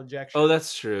Lethal Injection. Oh,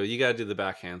 that's true. You gotta do the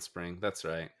backhand spring. That's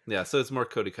right. Yeah, so it's more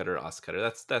Cody Cutter, Oz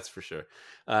Cutter. That's for sure.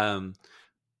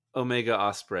 Omega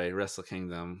Osprey, Wrestle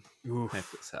Kingdom. Heck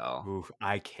as hell. Oof,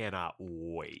 I cannot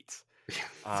wait.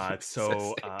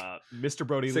 So Mr.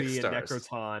 Brody Lee and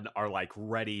Necroton are like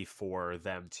ready for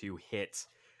them to hit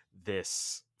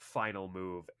this final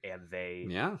move, and they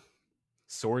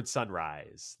Sword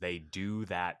Sunrise. They do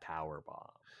that power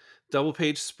bomb. Double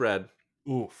page spread.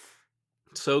 Oof.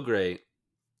 So great.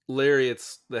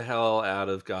 Lariats the hell out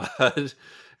of God.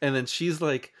 And then she's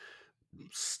like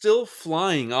still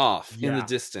flying off in the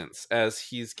distance as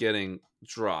he's getting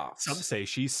dropped. Some say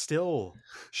she's still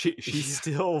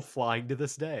still flying to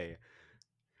this day.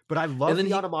 But I love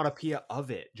the onomatopoeia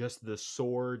of it, just the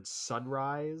sword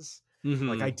sunrise. Mm-hmm.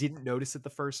 Like, I didn't notice it the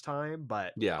first time,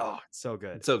 but it's so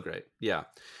good. It's so great. Yeah.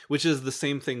 Which is the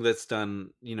same thing that's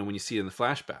done, when you see it in the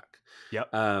flashback. Yep.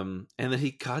 And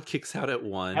then God kicks out at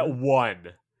 1. At 1.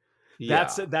 Yeah.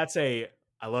 That's a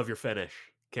I love your finish.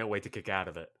 Can't wait to kick out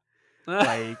of it.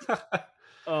 Like,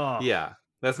 oh Yeah,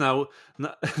 that's not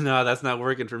no, that's not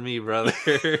working for me, brother.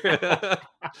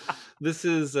 This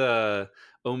is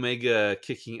Omega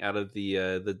kicking out of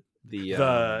the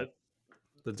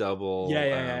double.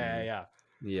 yeah.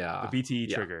 Yeah, The BTE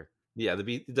yeah. trigger. Yeah,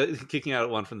 kicking out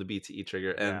one from the BTE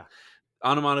trigger, and Yeah.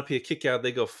 onomatopoeia kick out.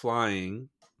 They go flying.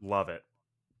 Love it.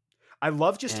 I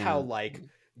love just how And- like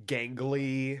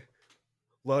gangly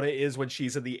Lona is when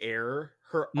she's in the air.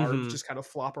 Her arms Mhm. just kind of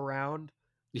flop around.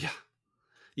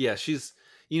 Yeah. She's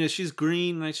she's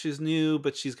green, like she's new,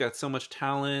 but she's got so much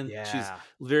talent. She's Yeah.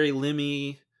 very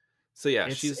limmy. So yeah,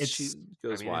 It's- she it's-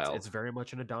 goes I mean, wild. It's very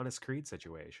much an Adonis Creed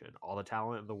situation. All the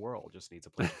talent in the world just needs a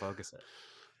place to focus it.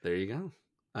 There you go.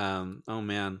 Oh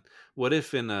man, what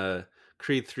if in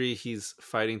Creed 3 he's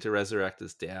fighting to resurrect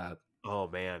his dad? Oh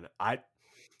man, I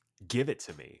give it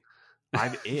to me.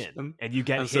 I'm in. And you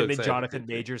get I'm him so and excited for Jonathan Creed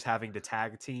 3. Majors having to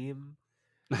tag team.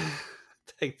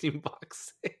 Tag team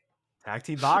boxing. Tag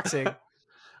team boxing.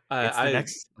 It's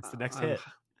the next I'm- hit.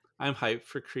 I'm hyped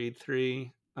for Creed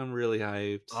 3. I'm really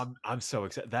hyped. I'm so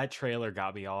excited. That trailer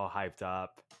got me all hyped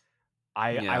up.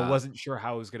 I Yeah. wasn't sure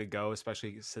how it was going to go,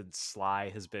 especially since Sly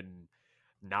has been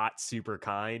not super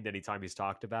kind anytime he's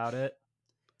talked about it.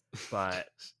 But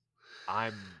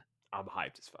I'm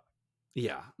hyped as fuck.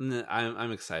 Yeah,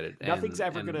 I'm excited. Nothing's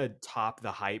ever and- going to top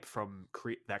the hype from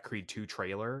that Creed 2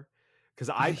 trailer, because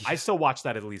I still watch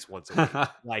that at least once a week.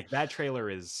 Like, that trailer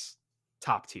is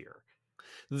top tier.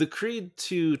 The Creed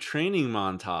 2 training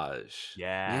montage.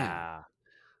 Yeah.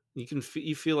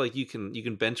 You feel like you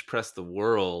can bench press the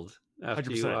world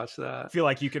after you 100%. watch that. I feel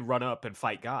like you can run up and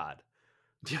fight God.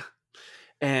 Yeah.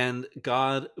 And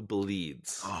God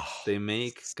bleeds. Oh, They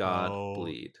make God so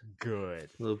bleed. good.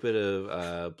 A little bit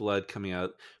of blood coming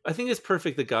out. I think it's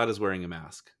perfect that God is wearing a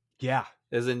mask. Yeah.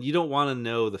 As in, you don't want to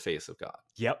know the face of God.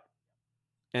 Yep.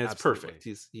 And it's Absolutely. perfect.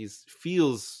 He's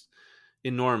feels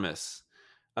enormous.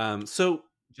 So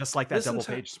Just like that This double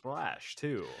entire- page splash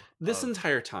too. this of-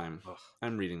 entire time Ugh.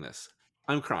 I'm reading this,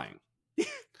 I'm crying.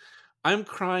 I'm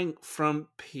crying from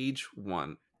page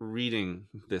 1 reading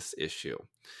this issue.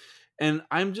 And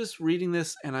I'm just reading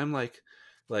this and I'm like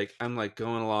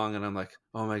going along and I'm like,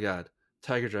 oh my God,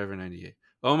 Tiger Driver 98.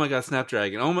 Oh my God,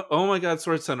 Snapdragon. Oh my God,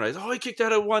 Sword Sunrise. Oh, I kicked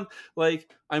out at 1. Like,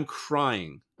 I'm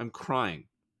crying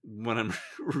when I'm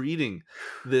reading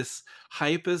this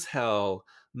hype as hell,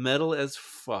 metal as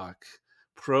fuck,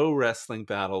 pro wrestling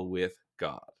battle with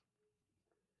God.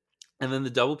 And then the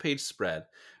double page spread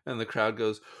and the crowd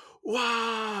goes,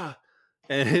 "Wah!"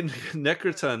 And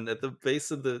Necroton at the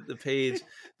base of the page,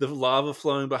 the lava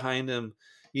flowing behind him,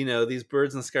 these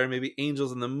birds in the sky are maybe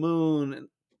angels in the moon and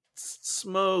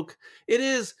smoke. It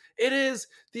is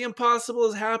the impossible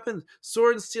has happened.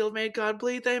 Sword and Steel made God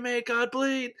bleed. They made God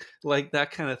bleed. Like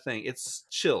that kind of thing. It's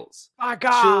chills. My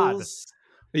God. Chills.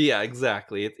 Yeah,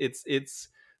 exactly. It's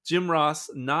Jim Ross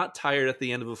not tired at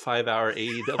the end of a 5-hour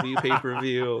AEW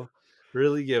pay-per-view,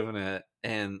 really giving it.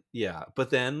 And yeah, but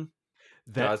then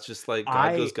God's just like,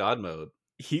 God goes God mode.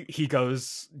 He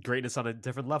goes greatness on a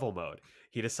different level mode.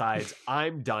 He decides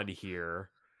I'm done here,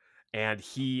 and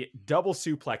he double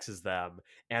suplexes them.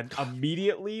 And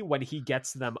immediately when he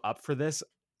gets them up for this,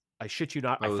 I shit you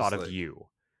not, I I was thought like- of you.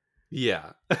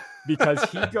 Yeah. Because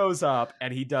he goes up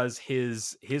and he does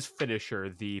his finisher,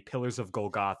 the Pillars of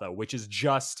Golgotha, which is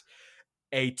just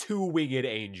a 2-winged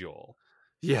angel.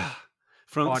 Yeah.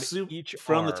 From On the each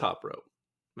from arm. the top rope.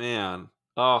 Man.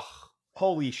 Oh,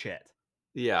 Holy shit.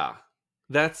 yeah.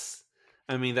 That's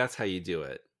how you do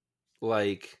it.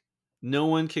 Like, no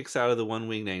one kicks out of the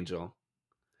 1-winged angel.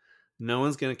 No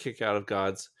one's going to kick out of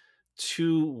God's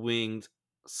 2-winged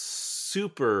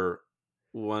super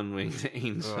 1-winged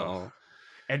angel.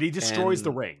 And he destroys the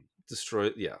And ring.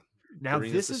 Yeah. Now the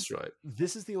ring this is is destroyed.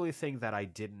 this is the only thing that I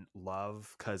didn't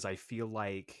love, because I feel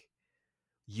like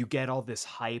you get all this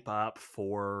hype up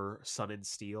for Sun and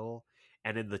Steel,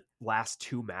 and in the last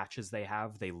 2 matches they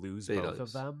have, they lose They both of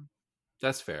lose. them.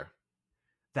 That's fair.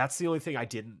 That's the only thing I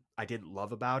didn't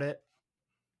love about it.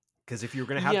 Because if you're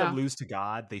going to have them lose to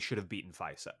God, they should have beaten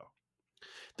FISO.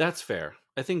 That's fair.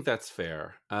 I think that's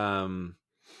fair.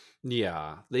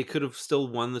 Yeah, they could have still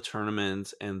won the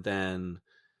tournament and then,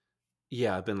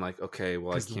 been like, okay,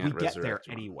 well, I Because can't we get there resurrect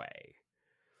one. anyway.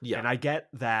 Yeah, And I get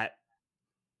that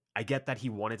he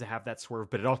wanted to have that swerve,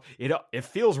 but it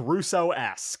feels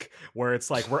Russo-esque, where it's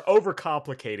like we're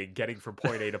overcomplicating getting from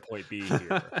point A to point B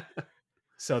here.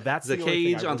 So that's the the only thing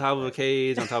cage I on really top of a like.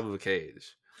 cage on top of a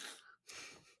cage.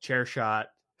 Chair shot,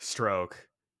 stroke,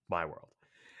 my world.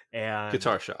 And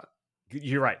Guitar shot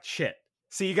You're right. Shit.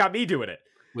 See, you got me doing it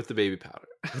with the baby powder.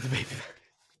 with the baby.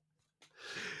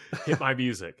 Hit my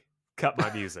music. cut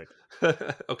my music.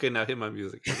 Okay, now hit my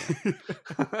music.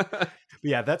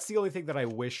 Yeah, that's the only thing that I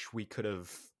wish we could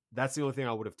have. That's the only thing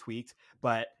I would have tweaked.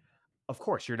 But of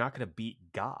course, you're not going to beat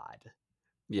God.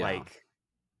 Yeah. Like,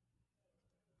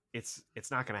 it's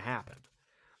not going to happen.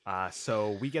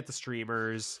 So we get the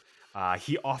streamers.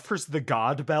 He offers the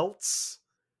God belts,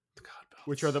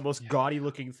 which are the most gaudy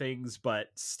looking things, but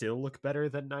still look better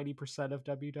than 90% of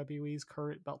WWE's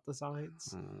current belt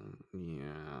designs.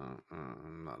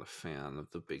 I'm not a fan of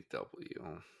the big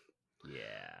W.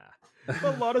 Yeah.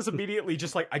 But Lana's immediately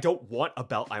just like, I don't want a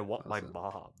belt, I want my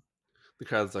mom. The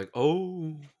crowd's like,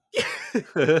 oh.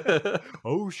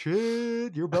 Oh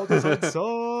shit, your belt design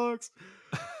sucks.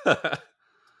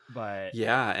 But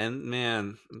yeah, and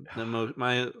man,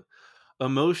 my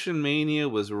emotion mania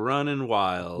was running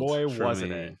wild. Boy,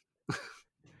 wasn't it.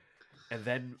 And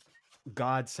then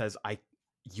God says,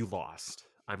 you lost.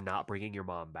 I'm not bringing your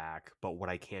mom back, but what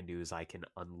I can do is I can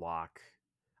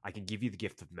give you the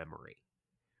gift of memory,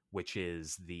 which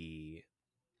is the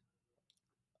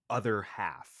other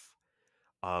half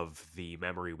of the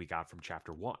memory we got from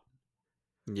chapter 1.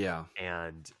 Yeah.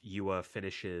 And Yua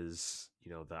finishes,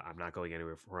 I'm not going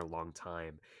anywhere for a long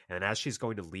time. And as she's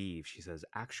going to leave, she says,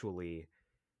 actually,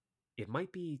 it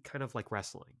might be kind of like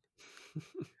wrestling.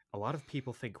 A lot of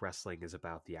people think wrestling is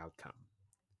about the outcome,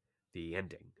 the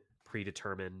ending,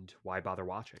 predetermined, why bother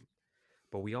watching?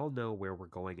 But we all know where we're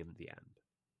going in the end.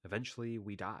 Eventually,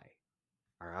 we die.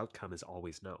 Our outcome is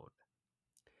always known.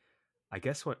 I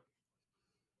guess what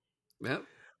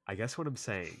I'm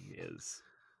saying is,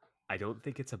 I don't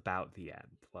think it's about the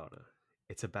end, Lona.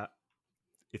 It's about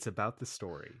the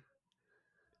story.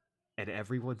 And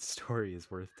everyone's story is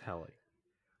worth telling,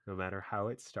 no matter how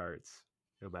it starts,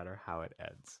 no matter how it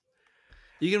ends.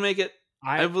 You can make it.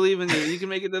 I believe in you. You can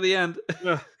make it to the end.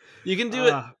 You can do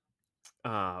it.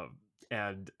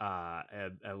 And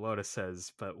Lona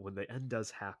says, but when the end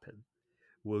does happen,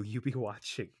 will you be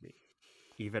watching me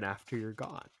even after you're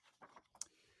gone?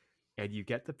 And you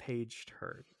get the page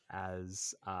turn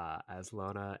as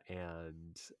Lona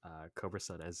and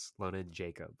Cobra-san, as Lona and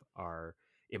Jacob are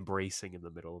embracing in the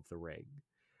middle of the ring,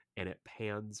 and it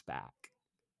pans back,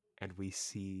 and we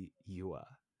see Yua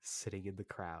sitting in the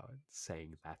crowd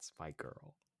saying, "That's my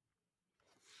girl."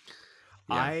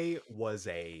 Yeah. I was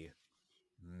a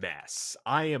mess.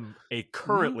 I am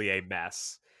currently a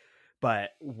mess.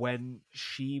 But when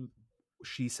she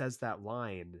says that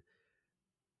line,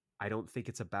 I don't think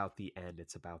it's about the end.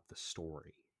 It's about the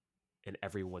story. And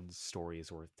everyone's story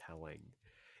is worth telling.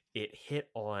 It hit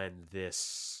on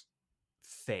this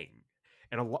thing.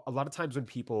 And a lot of times when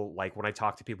people, like when I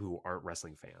talk to people who aren't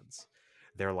wrestling fans,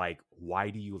 they're like, why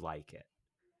do you like it?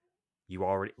 You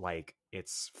already, like,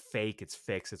 it's fake, it's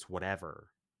fixed, it's whatever.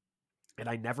 And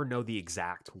I never know the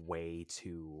exact way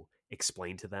to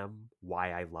explain to them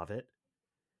why I love it.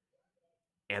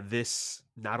 And this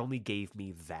not only gave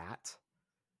me that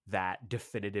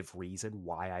definitive reason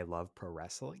why I love pro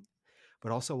wrestling,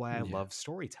 but also why I love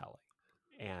storytelling.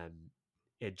 And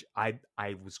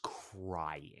I was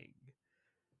crying.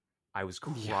 I was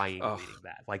crying reading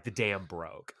that. Like, the dam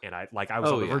broke. And I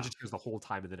was on the verge of tears the whole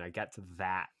time, and then I get to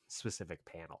that specific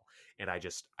panel, and I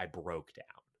broke down.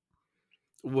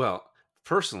 Well,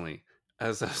 personally,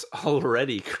 as I was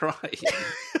already crying,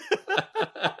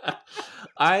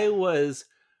 I was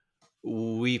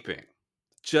weeping.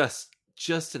 Just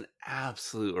an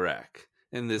absolute wreck.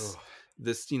 And this,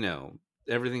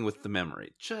 everything with the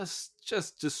memory, just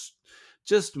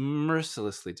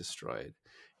mercilessly destroyed.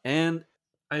 And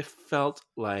I felt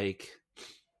like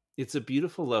it's a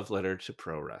beautiful love letter to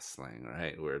pro wrestling,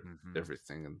 right? Where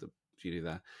everything and the beauty of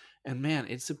that. And man,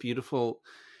 it's a beautiful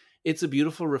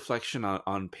reflection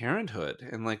on parenthood.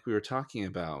 And like we were talking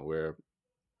about, where,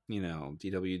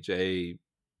 DWJ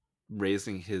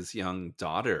raising his young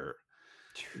daughter,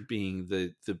 being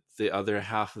the other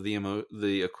half of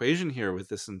the equation here with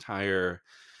this entire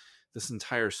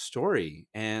story.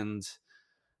 And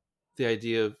the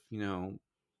idea of,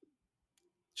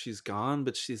 she's gone,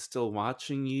 but she's still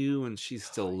watching you, and she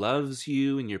still loves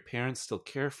you, and your parents still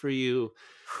care for you.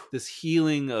 This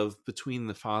healing of between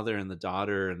the father and the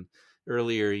daughter. And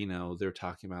earlier, they're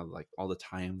talking about like all the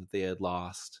time that they had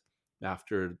lost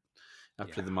after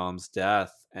the mom's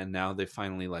death, and now they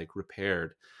finally like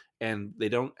repaired, and they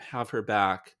don't have her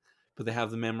back, but they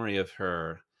have the memory of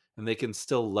her, and they can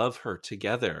still love her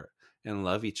together and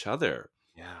love each other.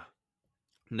 Yeah.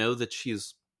 Know that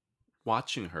she's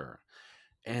watching her.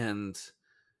 And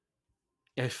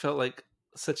I felt like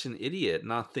such an idiot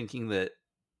not thinking that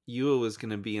Yua was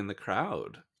going to be in the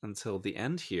crowd until the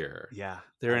end here. Yeah.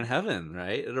 They're in heaven,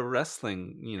 right? At a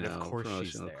wrestling, of course promotion.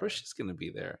 she's there. Of course she's going to be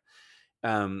there.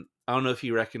 I don't know if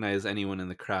you recognize anyone in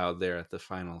the crowd there at the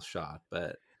final shot,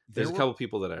 but there's a couple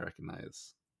people that I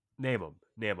recognize. Name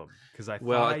them, because I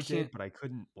Well, thought I I can't. did, but I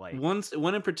couldn't. Like, One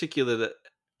in particular that.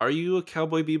 Are you a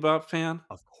Cowboy Bebop fan?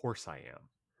 of course I am.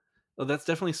 Oh, that's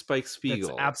definitely Spike That's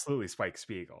Spiegel. absolutely Spike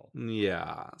Spiegel.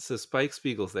 Yeah, so Spike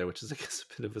Spiegel's there, which is, I guess,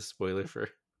 a bit of a spoiler for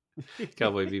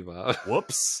Cowboy Bebop.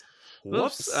 Whoops.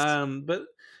 Whoops. But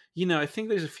I think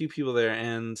there's a few people there,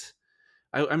 and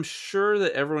I'm sure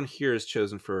that everyone here is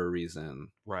chosen for a reason.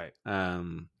 Right.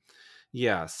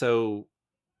 Yeah. So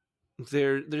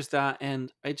there's that,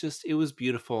 and it was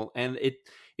beautiful, and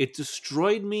it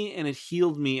destroyed me and it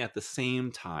healed me at the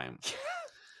same time.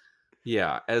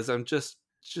 Yeah, as I'm just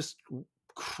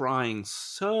crying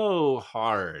so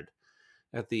hard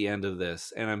at the end of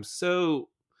this, and I'm so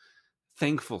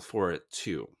thankful for it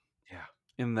too. Yeah.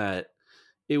 In that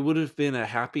it would have been a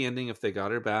happy ending if they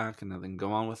got her back and then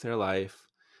go on with their life,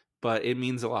 but it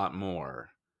means a lot more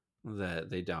that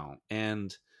they don't.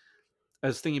 And I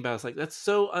was thinking about, it's like, that's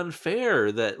so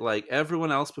unfair that like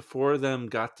everyone else before them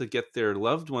got to get their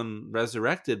loved one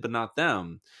resurrected, but not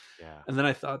them. Yeah. And then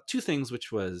I thought two things,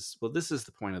 which was, well, this is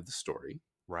the point of the story.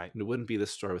 Right. And it wouldn't be the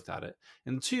story without it.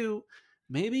 And two,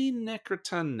 maybe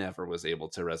Necroton never was able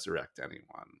to resurrect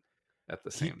anyone at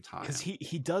the same time. Because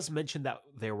he does mention that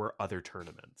there were other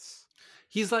tournaments.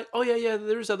 He's like, oh yeah,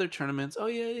 there's other tournaments. Oh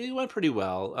yeah, it went pretty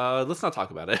well. Let's not talk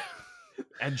about it.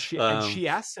 And she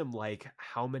asks him like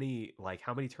how many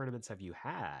tournaments have you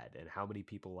had, and how many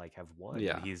people like have won?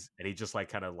 Yeah. And he just like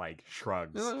kind of like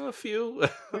shrugs. A few.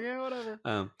 Okay,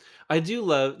 whatever. I do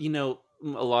love, a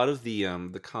lot of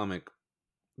the comic,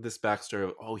 this backstory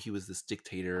of, oh, he was this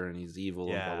dictator and he's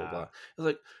evil and blah blah blah. It's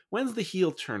like, when's the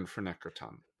heel turn for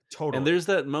Necroton? Totally. And there's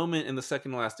that moment in the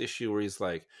second to last issue where he's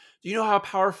like, do you know how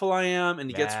powerful I am? And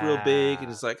he gets real big and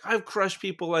he's like, I've crushed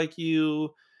people like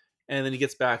you. And then he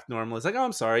gets back normal. He's like, oh,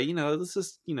 I'm sorry. Let's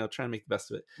just, try to make the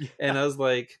best of it. Yeah. And I was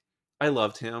like, I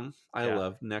loved him. I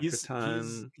loved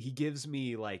Necroton. He gives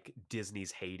me like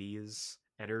Disney's Hades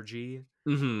energy.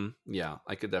 Mm-hmm. Yeah,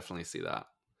 I could definitely see that.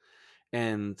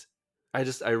 And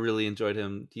I really enjoyed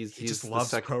him. He just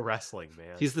loves pro wrestling,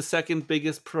 man. He's the second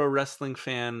biggest pro wrestling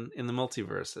fan in the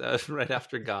multiverse, right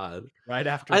after God. Right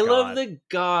after I God. love that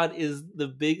God is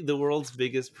the world's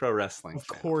biggest pro wrestling fan.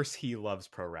 Of course he loves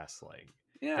pro wrestling.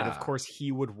 Yeah. And of course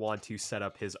he would want to set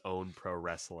up his own pro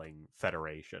wrestling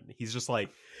federation. He's just like,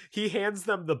 he hands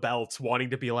them the belts wanting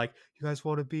to be like, you guys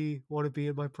want to be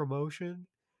in my promotion?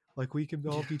 Like, we can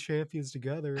all be champions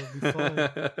together. It'll be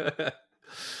fun.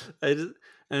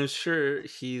 I'm sure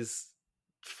he's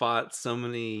fought so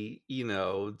many,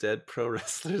 dead pro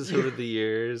wrestlers over the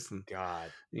years. And,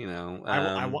 God.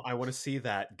 I want to see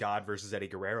that God versus Eddie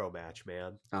Guerrero match,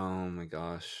 man. Oh my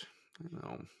gosh. I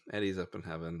know. Eddie's up in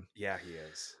heaven. Yeah, he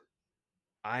is.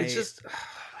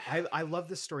 I love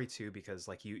this story too, because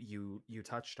like you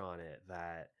touched on it,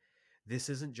 that this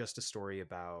isn't just a story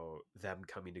about them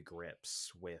coming to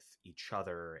grips with each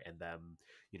other and them,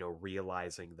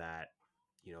 realizing that,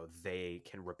 they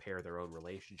can repair their own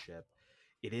relationship.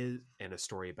 It is a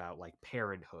story about like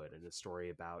parenthood, and a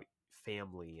story about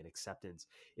family and acceptance.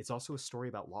 It's also a story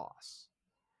about loss.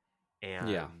 And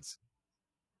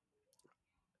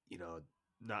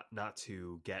not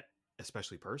to get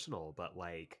especially personal, but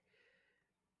like,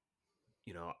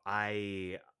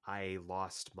 I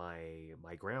lost my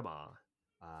grandma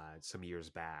some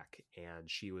years back, and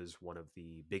she was one of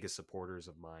the biggest supporters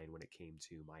of mine when it came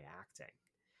to my acting.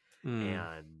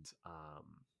 And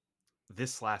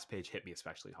this last page hit me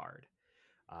especially hard,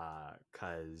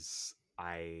 because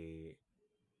it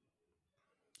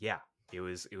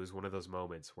was one of those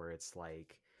moments where it's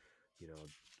like,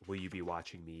 will you be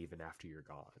watching me even after you're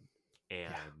gone?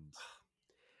 And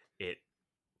it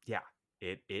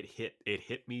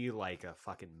hit me like a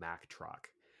fucking Mack truck.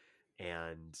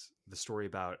 And the story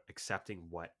about accepting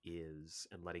what is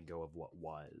and letting go of what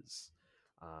was,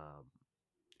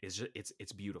 is just,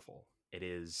 it's beautiful. It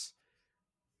is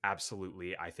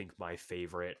absolutely, I think, my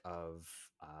favorite of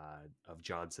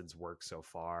Johnson's work so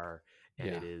far. And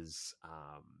it is,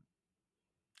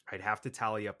 I'd have to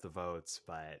tally up the votes,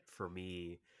 but for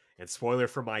me, and spoiler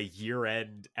for my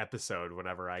year-end episode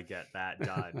whenever I get that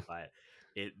done, but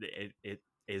it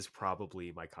is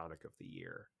probably my comic of the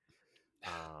year.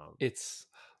 It's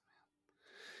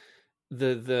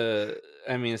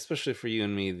I mean, especially for you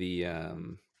and me,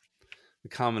 the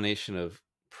combination of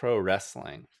pro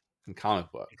wrestling and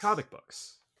comic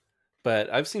books.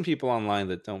 But I've seen people online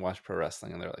that don't watch pro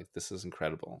wrestling, and they're like, this is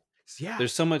incredible. Yeah,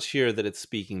 there's so much here that it's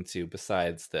speaking to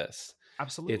besides this.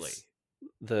 Absolutely.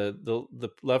 the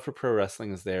love for pro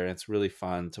wrestling is there, and it's really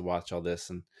fun to watch all this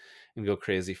and go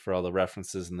crazy for all the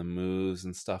references and the moves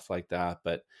and stuff like that.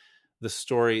 But the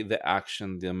story, the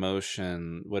action, the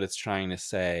emotion, what it's trying to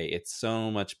say, it's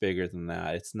so much bigger than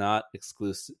that. It's not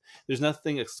exclusive. There's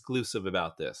nothing exclusive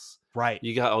about this. Right.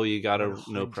 You got to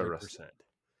know pro 100%.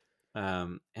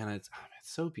 wrestling. And it's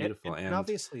so beautiful. And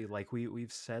obviously, like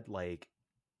we've said, like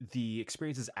the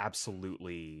experience is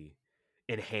absolutely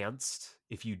enhanced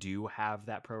if you do have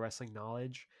that pro wrestling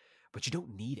knowledge, but you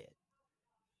don't need it.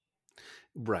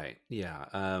 Right. Yeah.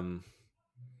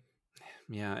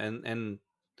 Yeah. And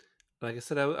like I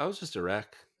said, I was just a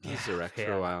wreck. I was a wreck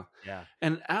for a while. Yeah.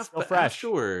 And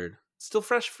afterward, still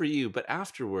fresh for you, but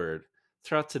afterward,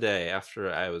 throughout today,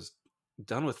 after I was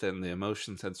done with it and the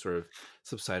emotions had sort of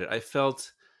subsided, I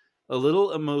felt a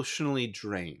little emotionally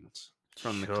drained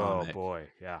from the comic. Oh boy,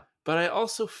 yeah. But I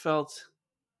also felt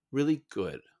really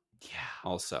good. Yeah.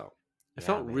 Also, I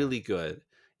felt really good.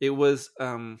 It was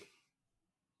kind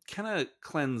of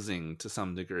cleansing to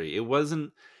some degree. It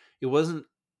wasn't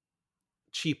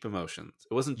cheap emotions.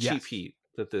 It wasn't cheap heat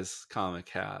that this comic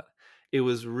had. It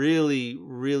was really,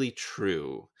 really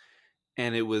true.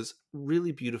 And it was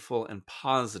really beautiful and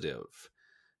positive.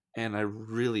 And I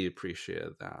really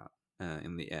appreciated that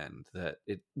in the end, that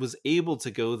it was able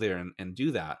to go there and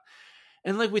do that.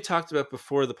 And like we talked about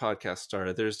before the podcast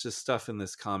started, there's just stuff in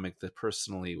this comic that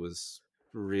personally was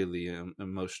really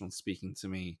emotional speaking to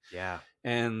me. Yeah.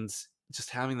 And just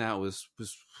having that was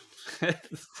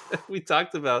we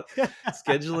talked about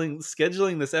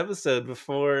scheduling this episode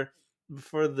before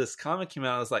this comic came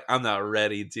out. I was like, I'm not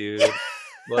ready, dude.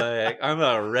 Like, I'm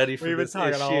not ready for this issue.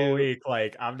 We've been talking all week.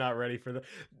 Like, I'm not ready for the.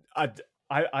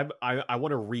 I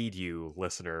want to read you,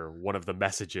 listener, one of the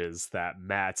messages that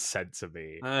Matt sent to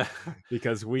me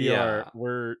because we're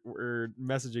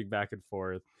messaging back and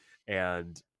forth,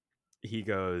 and he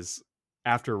goes,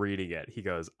 after reading it, he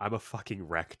goes, I'm a fucking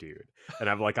wreck, dude. And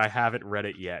I'm like, I haven't read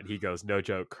it yet. He goes, no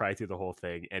joke, cry through the whole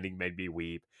thing. Ending made me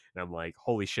weep. And I'm like,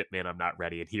 holy shit, man, I'm not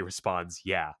ready. And he responds,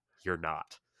 yeah, you're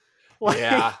not. Like,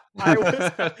 yeah.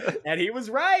 And he was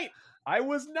right. I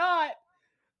was not.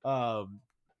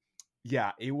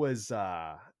 Yeah, it was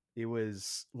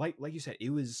like you said,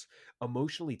 it was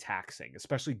emotionally taxing,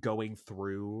 especially going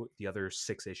through the other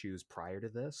 6 issues prior to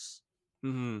this.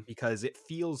 Mm-hmm. Because it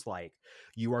feels like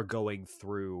you are going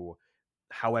through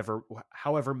however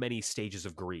many stages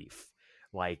of grief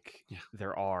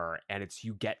there are, and it's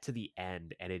you get to the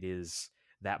end and it is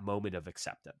that moment of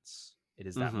acceptance. It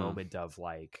is that moment of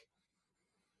like,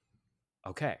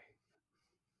 okay,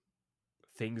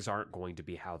 things aren't going to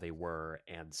be how they were,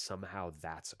 and somehow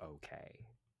that's okay.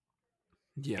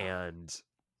 Yeah. And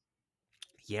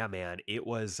yeah, man, it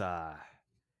was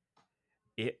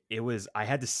it was, I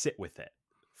had to sit with it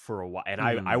for a while, and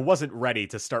I wasn't ready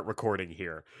to start recording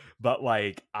here, but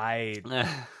like I'm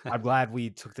glad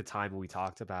we took the time and we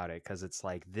talked about it, because it's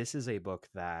like, this is a book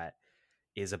that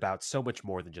is about so much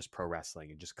more than just pro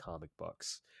wrestling and just comic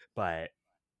books, but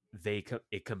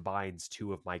it combines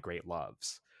 2 of my great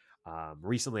loves.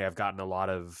 Recently I've gotten a lot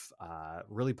of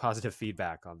really positive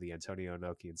feedback on the Antonio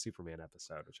Inoki and Superman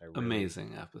episode, which I really,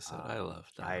 amazing episode. I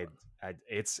loved that.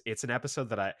 It's an episode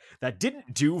that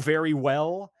didn't do very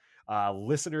well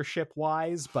listenership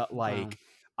wise, but like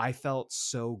I felt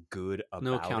so good about it.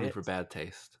 No accounting for bad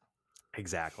taste.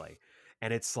 Exactly.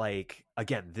 And it's like,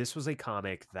 again, this was a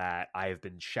comic that I have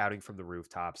been shouting from the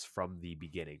rooftops from the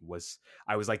beginning.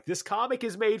 I was like, this comic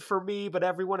is made for me, but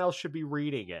everyone else should be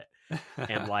reading it.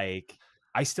 And like,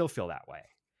 I still feel that way.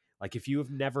 Like, if you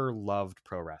have never loved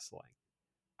pro wrestling,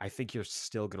 I think you're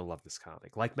still going to love this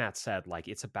comic. Like Matt said, like,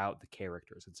 it's about the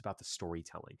characters. It's about the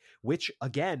storytelling, which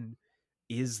again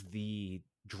is the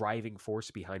driving force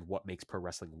behind what makes pro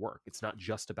wrestling work. It's not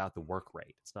just about the work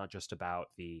rate. It's not just about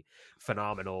the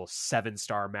phenomenal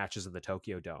 7-star matches in the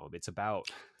Tokyo Dome. It's about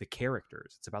the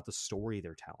characters. It's about the story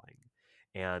they're telling.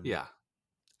 And yeah,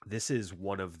 this is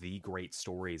one of the great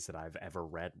stories that I've ever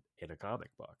read in a comic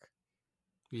book.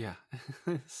 Yeah.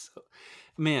 So,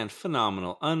 man,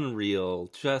 phenomenal,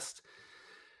 unreal, just,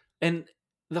 and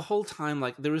the whole time,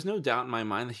 like, there was no doubt in my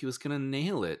mind that he was going to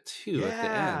nail it too at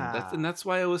the end. That's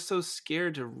why I was so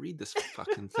scared to read this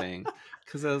fucking thing,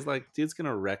 because I was like, dude's going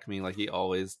to wreck me like he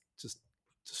always just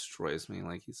destroys me.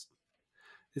 Like, it's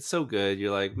so good.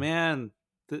 You're like, man,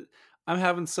 I'm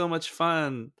having so much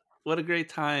fun. What a great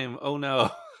time. Oh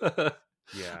no.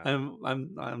 Yeah.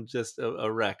 I'm just a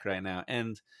wreck right now.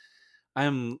 And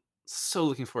I'm so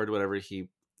looking forward to whatever he's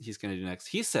going to do next.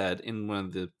 He said in one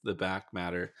of the back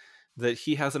matter that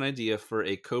he has an idea for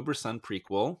a Cobra Sun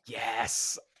prequel.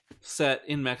 Yes. Set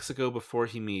in Mexico before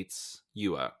he meets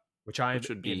Yua. Which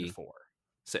would be in for.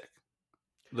 Sick.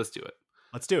 Let's do it.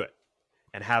 Let's do it.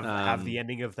 And have the Um,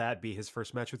 ending of that be his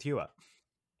first match with Hua.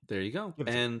 There you go. Give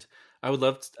it to me. And I would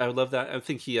love that. I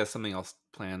think he has something else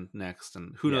planned next,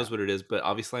 and who knows what it is. But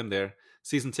obviously, I'm there.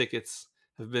 Season tickets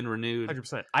have been renewed.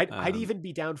 100%. I'd even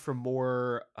be down for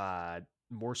more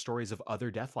stories of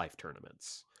other Deathlife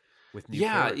tournaments with new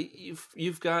characters.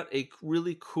 You've got a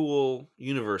really cool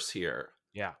universe here.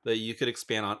 Yeah, that you could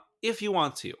expand on if you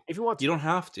want to. if you want to. You don't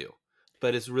have to,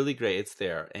 but it's really great. It's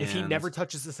there. And if he never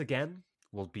touches this again,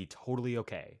 we'll be totally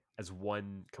okay as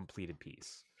one completed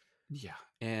piece. Yeah,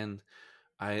 and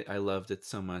I loved it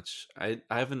so much. I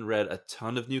haven't read a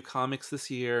ton of new comics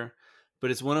this year, but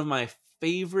it's one of my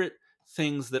favorite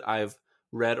things that I've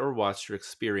read or watched or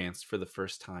experienced for the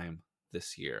first time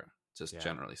this year, just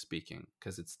generally speaking,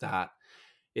 because it's that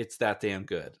damn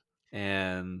good.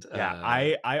 And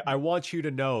I want you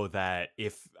to know that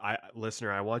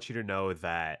listener, I want you to know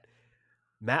that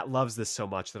Matt loves this so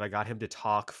much that I got him to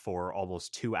talk for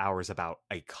almost 2 hours about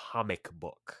a comic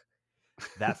book.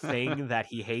 That thing that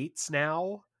he hates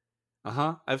now.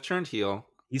 I've turned heel.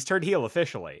 He's turned heel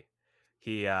officially.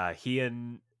 He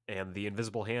and the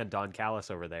Invisible Hand, Don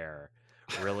Callis over there,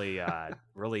 really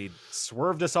really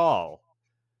swerved us all.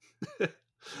 One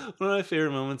of my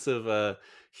favorite moments of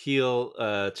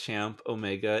heel champ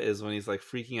Omega is when he's like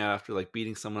freaking out after like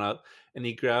beating someone up, and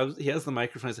he has the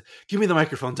microphone. He's like, "Give me the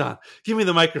microphone, Don. Give me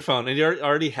the microphone." And he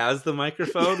already has the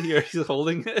microphone. He's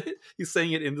holding it. He's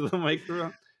saying it into the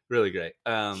microphone. Really great.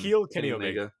 Heel Kenny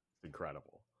Omega,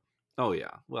 incredible. Oh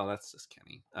yeah. Well, that's just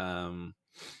Kenny. What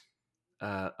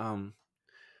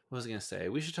was I gonna say?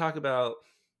 We should talk about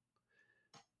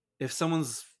if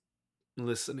someone's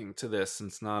listening to this and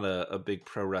it's not a big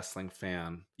pro wrestling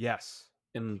fan. Yes.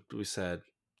 And we said,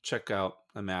 check out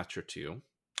a match or two.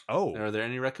 Oh. Are there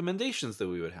any recommendations that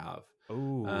we would have?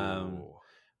 Oh.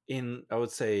 I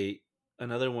would say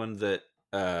another one that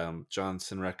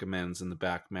Johnson recommends in the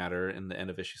back matter in the end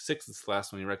of issue 6, it's the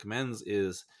last one he recommends,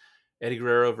 is Eddie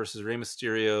Guerrero versus Rey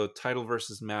Mysterio title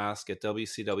versus mask at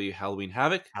WCW Halloween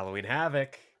Havoc. Halloween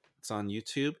Havoc. It's on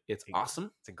YouTube. It's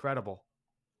awesome. It's incredible.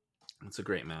 It's a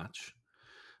great match.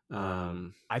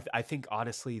 I think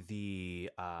honestly the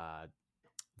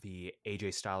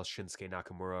AJ Styles Shinsuke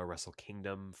Nakamura Wrestle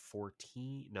Kingdom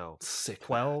 14 no sick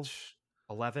 12 match.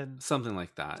 11 something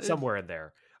like that, somewhere in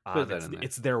there.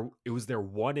 It's there. It was their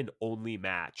one and only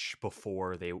match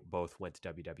before they both went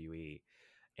to WWE,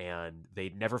 and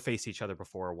they'd never faced each other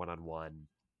before one-on-one.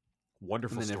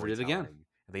 Wonderful. And they never did again. And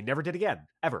they never did again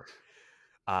ever.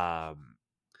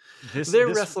 This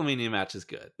WrestleMania match is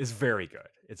good. It's very good.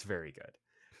 It's very good.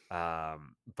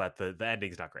 But the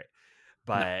ending's not great.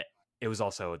 But it was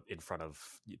also in front of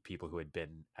people who had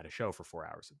been at a show for 4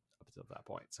 hours up until that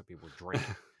point, so people were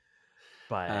drinking.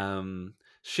 But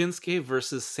Shinsuke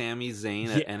versus Sami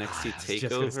Zayn at NXT Takeover. Just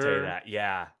gonna say that.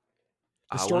 Yeah.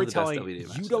 The storytelling,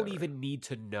 you don't even need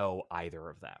to know either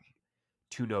of them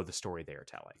to know the story they are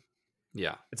telling.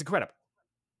 Yeah. It's incredible.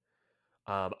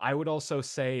 I would also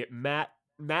say Matt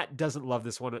doesn't love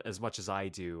this one as much as I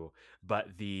do,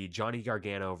 but the Johnny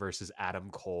Gargano versus Adam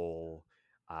Cole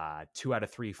 2 out of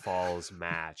 3 falls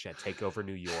match at TakeOver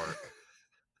New York.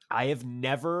 I have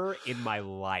never in my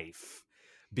life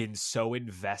been so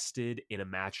invested in a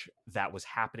match that was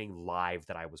happening live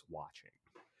that I was watching.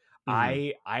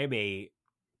 I am a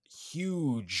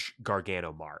huge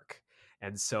Gargano mark.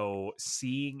 And so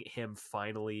seeing him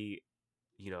finally,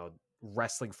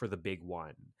 wrestling for the big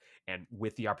one, and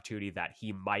with the opportunity that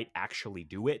he might actually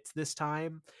do it this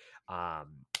time, I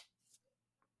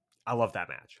love that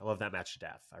match. I love that match to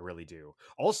death. I really do.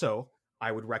 Also,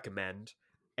 I would recommend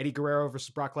Eddie Guerrero versus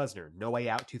Brock Lesnar, No Way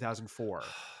Out 2004.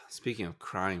 Speaking of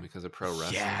crying because of pro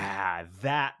wrestling. Yeah,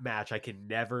 that match I can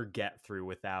never get through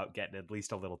without getting at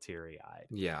least a little teary-eyed.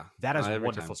 Yeah. That is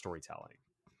wonderful storytelling.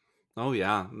 Oh,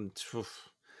 yeah.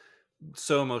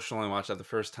 So emotional. I watched that the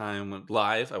first time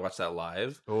live. I watched that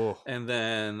live. Oh. And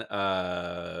then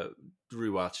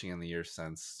rewatching in the years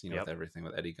since, with everything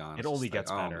with Eddie gone. It only gets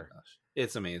better. My gosh.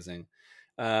 It's amazing.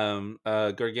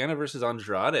 Gargano versus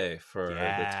Andrade for the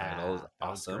title is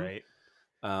awesome. Great.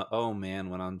 Oh man,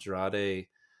 when Andrade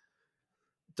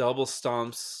double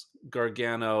stomps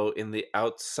Gargano in the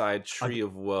outside tree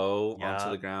of woe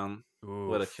onto the ground. Oof.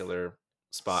 What a killer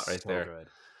spot right there.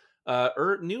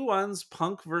 Good. New ones,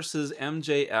 Punk versus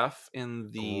MJF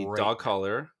in the dog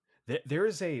collar.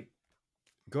 There's a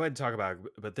go ahead and talk about it,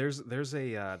 but there's a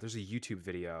YouTube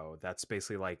video that's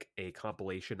basically like a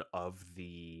compilation of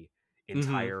the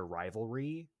entire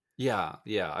rivalry. Yeah,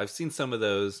 I've seen some of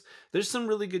those. There's some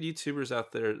really good YouTubers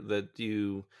out there that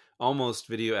do almost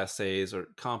video essays or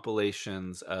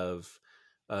compilations of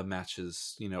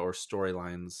matches, or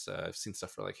storylines. I've seen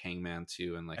stuff for like Hangman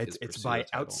too, and like It's pursuit by of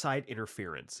the title. Outside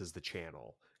Interference is the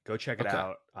channel. Go check it Okay.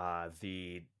 out.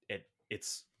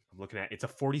 It's I'm looking at it's a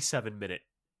 47-minute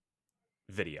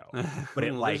video, but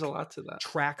it Well, like there's a lot to that.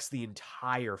 tracks the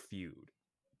entire feud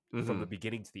from the Mhm.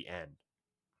 beginning to the end.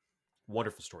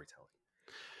 Wonderful storytelling.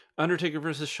 Undertaker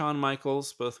versus Shawn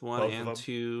Michaels, both 1 Both of and them.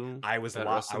 2. I was at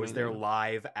I was there WrestleMania.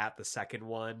 live at the second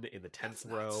one in the 10th That's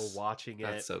row, nuts. watching it,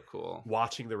 That's so cool.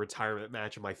 watching the retirement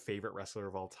match of my favorite wrestler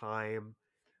of all time.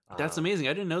 That's amazing.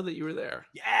 I didn't know that you were there.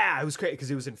 Yeah, it was great because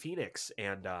it was in Phoenix,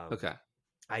 and Okay.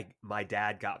 my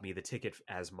dad got me the ticket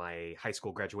as my high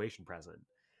school graduation present.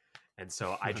 And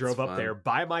so I That's drove up fun. there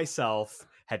by myself,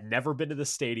 had never been to the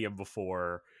stadium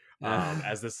before,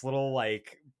 as this little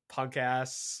like punk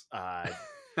ass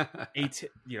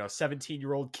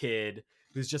 17-year-old kid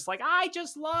who's just like, I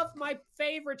just love my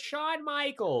favorite Shawn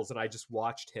Michaels, and I just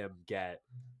watched him get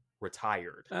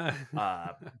retired.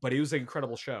 But it was an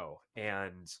incredible show,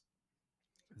 and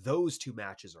those two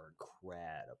matches are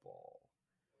incredible.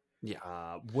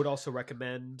 Yeah. Would also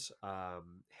recommend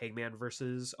Hangman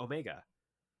versus Omega.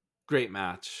 Great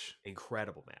match.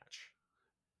 Incredible match.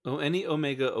 Oh, any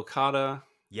Omega Okada,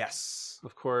 Yes.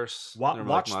 of course. Wa- They're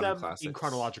watch like modern them classics. in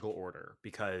chronological order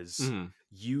because Mhm.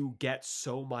 you get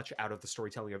so much out of the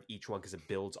storytelling of each one because it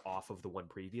builds off of the one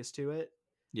previous to it.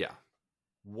 Yeah.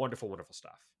 Wonderful, wonderful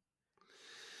stuff.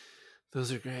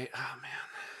 Those are great. Oh man.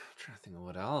 I'm trying to think of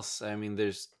what else. I mean,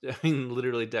 there's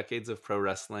literally decades of pro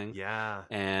wrestling. Yeah.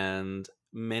 And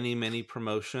many, many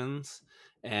promotions.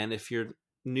 And if you're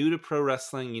new to pro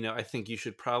wrestling, I think you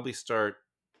should probably start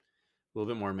a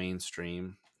little bit more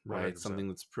mainstream, right? 100%. Something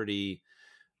that's pretty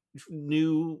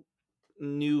new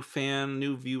fan,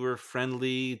 new viewer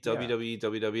friendly. WWE,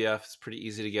 WWF is pretty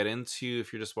easy to get into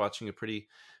if you're just watching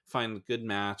find a good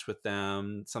match with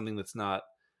them. Something that's not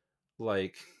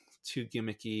like too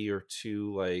gimmicky or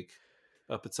too like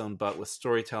up its own butt with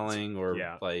storytelling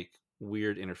or like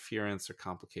weird interference or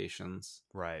complications.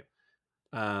 Right.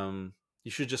 You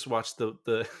should just watch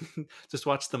the just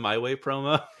watch the My Way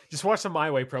promo. Just watch the My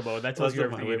Way promo, and that tells Watch you the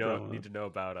everything My you Way promo. need to know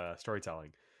about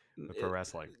storytelling of pro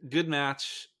wrestling. Good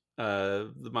match.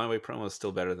 The My Way promo is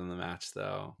still better than the match,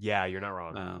 though. Yeah, you're not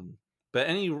wrong. But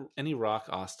any Rock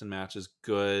Austin match is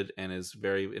good and is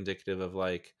very indicative of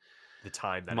like the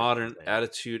time that modern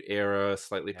Attitude Era,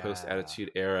 slightly post Yeah. Attitude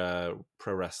Era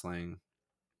pro wrestling.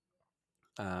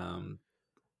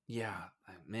 Yeah,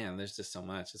 man, there's just so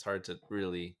much. It's hard to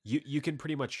really. You can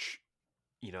pretty much,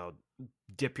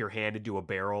 dip your hand into a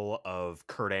barrel of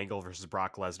Kurt Angle versus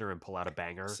Brock Lesnar and pull out a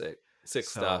banger. Sick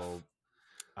stuff.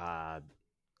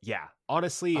 Yeah,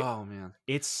 honestly, Oh man,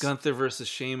 it's Gunther versus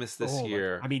Sheamus this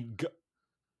year. I mean,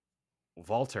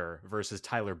 Walter versus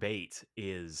Tyler Bate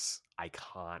is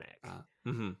iconic.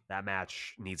 That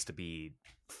match needs to be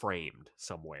framed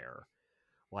somewhere.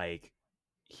 Like,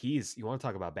 you want to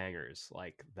talk about bangers,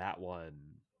 like that one,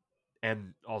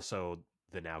 and also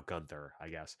the now Gunther, I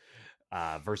guess,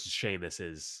 versus Sheamus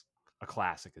is a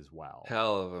classic as well.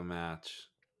 Hell of a match.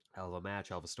 Hell of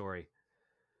a story.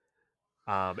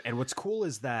 And what's cool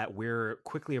is that we're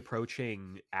quickly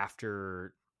approaching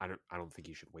after. I don't think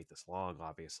you should wait this long,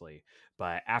 obviously,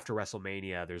 but after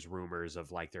WrestleMania, there's rumors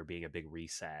of like there being a big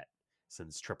reset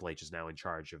since Triple H is now in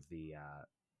charge of the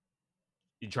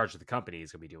company.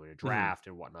 He's going to be doing a draft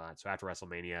and whatnot. So after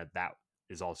WrestleMania, that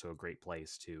is also a great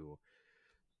place to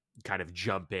kind of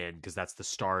jump in because that's the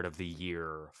start of the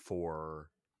year for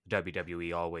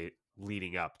WWE, always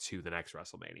leading up to the next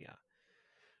WrestleMania.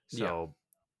 So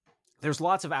there's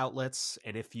lots of outlets,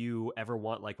 and if you ever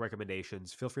want like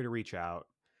recommendations, feel free to reach out.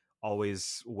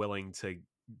 Always willing to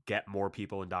get more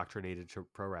people indoctrinated to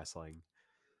pro wrestling.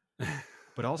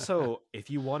 But also, if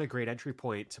you want a great entry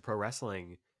point to pro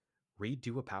wrestling, read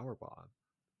Do a Powerbomb.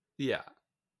 Yeah,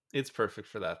 it's perfect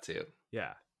for that too.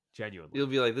 Yeah, genuinely. You'll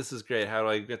be like, this is great. How do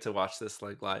I get to watch this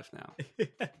like live now?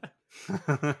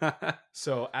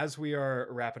 So as we are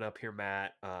wrapping up here,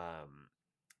 Matt,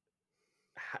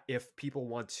 if people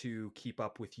want to keep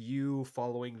up with you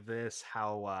following this,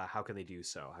 how can they do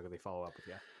so? How can they follow up with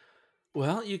you?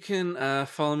 Well, you can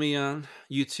follow me on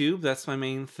YouTube. That's my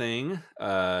main thing.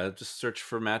 Just search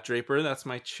for Matt Draper. That's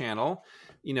my channel.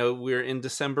 We're in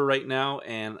December right now,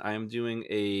 and I'm doing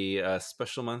a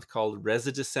special month called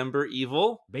December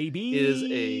Evil. Baby! It is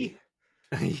a...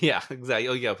 Yeah, exactly.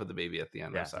 Oh, you gotta put the baby at the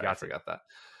end. Yeah, I'm sorry, I forgot that.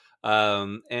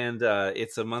 And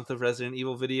it's a month of Resident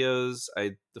Evil videos.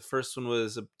 The first one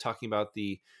was talking about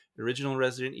the original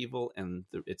Resident Evil and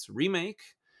its remake.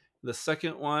 The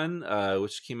second one,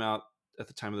 which came out at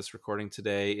the time of this recording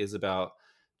today, is about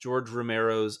George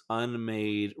Romero's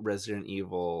unmade Resident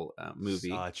Evil movie.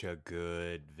 Such a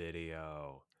good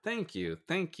video. Thank you.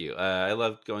 I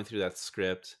loved going through that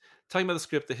script, talking about the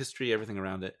script, the history, everything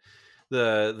around it.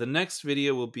 The next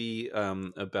video will be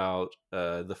about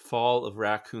the fall of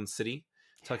Raccoon City,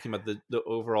 talking about the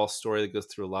overall story that goes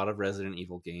through a lot of Resident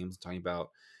Evil games, talking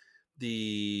about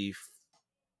the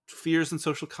fears and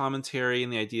social commentary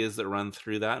and the ideas that run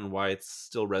through that and why it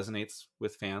still resonates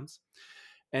with fans.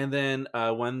 And then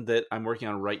one that I'm working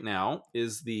on right now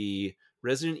is the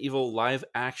Resident Evil live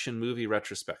action movie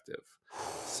retrospective.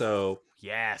 So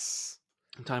yes,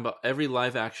 I'm talking about every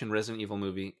live action Resident Evil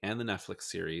movie and the Netflix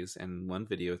series in one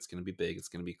video. It's going to be big. It's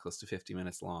going to be close to 50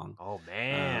 minutes long. Oh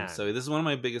man. So this is one of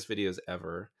my biggest videos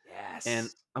ever. Yes. And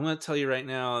I'm going to tell you right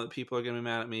now that people are going to be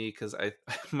mad at me because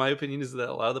my opinion is that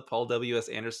a lot of the Paul W.S.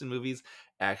 Anderson movies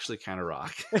actually kind of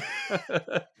rock.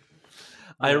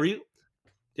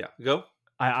 Go.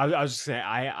 I was just saying,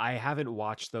 I haven't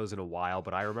watched those in a while,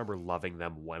 but I remember loving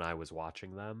them when I was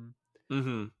watching them.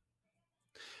 Mm-hmm.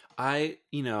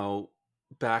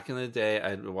 Back in the day,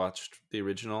 I watched the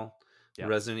original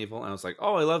Resident Evil, and I was like,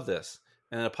 oh, I love this.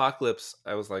 And Apocalypse,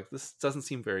 I was like, this doesn't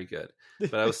seem very good.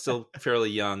 But I was still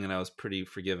fairly young, and I was pretty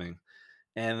forgiving.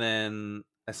 And then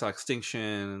I saw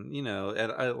Extinction,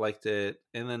 and I liked it.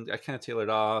 And then I kind of tailored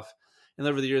off. And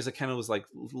over the years, I kind of was like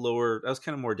lower. I was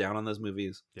kind of more down on those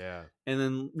movies. Yeah. And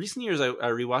then recent years, I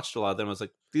rewatched a lot of them. I was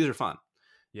like, these are fun.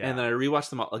 Yeah. And then I rewatched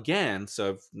them all again.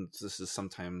 So this is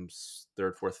sometimes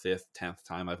third, fourth, fifth, 10th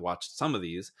time I've watched some of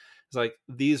these. It's like,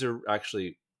 these are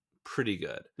actually pretty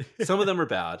good. Some of them are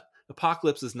bad.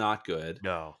 Apocalypse is not good.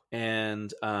 No.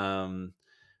 And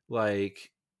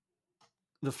like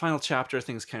the final chapter I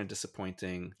think is kind of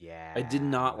disappointing. Yeah. I did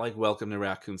not like Welcome to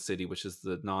Raccoon City, which is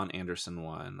the non-Anderson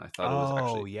one. I thought it was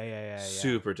actually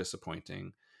super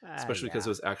disappointing. Especially because it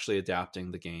was actually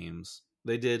adapting the games.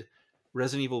 They did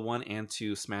Resident Evil 1 and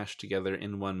 2 smashed together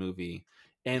in one movie.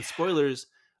 And spoilers,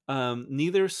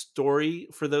 neither story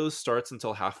for those starts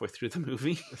until halfway through the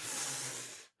movie.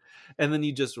 And then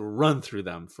you just run through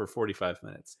them for 45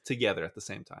 minutes together at the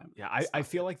same time. Yeah, I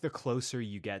feel like the closer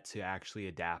you get to actually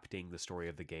adapting the story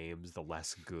of the games, the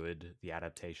less good the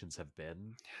adaptations have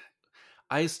been.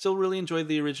 I still really enjoyed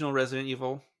the original Resident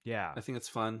Evil. Yeah. I think it's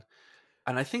fun.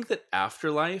 And I think that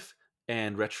Afterlife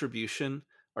and Retribution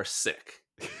are sick.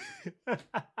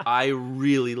 I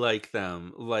really like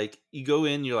them. Like, you go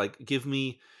in, you're like, give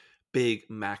me big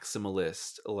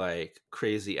maximalist, like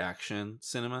crazy action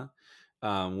cinema.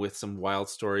 With some wild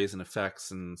stories and effects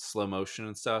and slow motion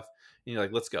and stuff. And you're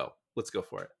like, let's go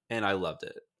for it. And I loved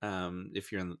it.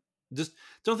 If you're just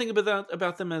don't think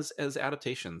about them as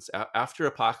adaptations. After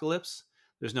Apocalypse,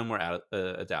 there's no more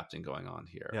adapting going on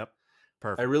here. Yep.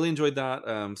 Perfect. I really enjoyed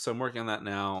that. So I'm working on that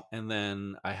now. And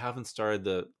then I haven't started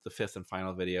the fifth and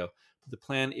final video. But the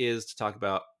plan is to talk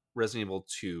about Resident Evil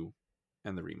 2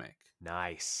 and the remake.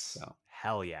 Nice. So,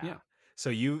 hell yeah. Yeah. So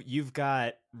you've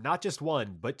got not just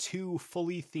one, but two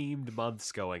fully themed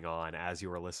months going on as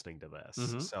you were listening to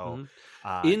this. So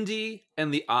indie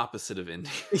and the opposite of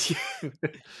indie.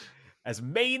 As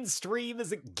mainstream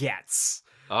as it gets.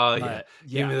 Oh yeah.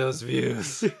 Give me those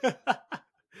views.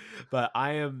 But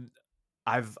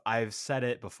I've said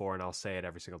it before and I'll say it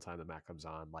every single time that Matt comes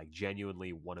on, like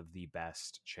genuinely one of the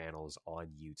best channels on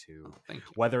YouTube. Thank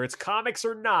you. Whether it's comics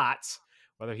or not.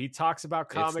 Whether he talks about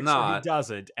comics or he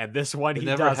doesn't, and this one he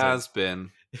never doesn't. has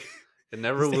been. It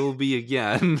never will be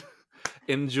again.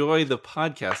 Enjoy the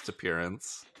podcast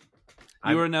appearance.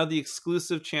 You are now the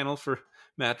exclusive channel for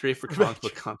Matt Dre for comic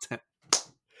book content.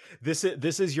 This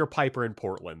is your Piper in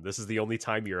Portland. This is the only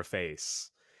time you're a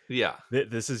face. Yeah.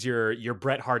 This is your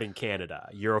Bret Hart in Canada.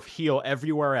 You're a heel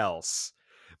everywhere else,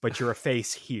 but you're a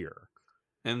face here.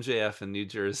 MJF in New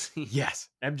Jersey. Yes,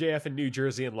 MJF in New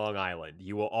Jersey and Long Island.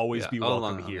 You will always be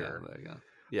welcome here.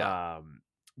 Yeah.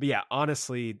 But yeah,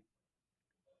 honestly,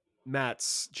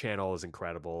 Matt's channel is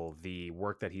incredible. The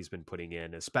work that he's been putting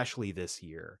in, especially this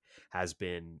year, has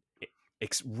been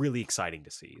really exciting to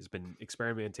see. He's been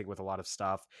experimenting with a lot of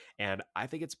stuff, and I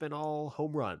think it's been all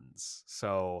home runs.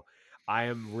 So I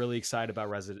am really excited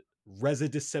about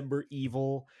December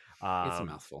Evil. It's a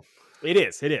mouthful. It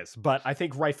is, but I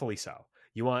think rightfully so.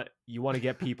 You want to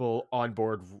get people on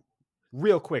board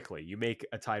real quickly. You make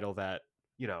a title that,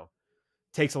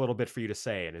 takes a little bit for you to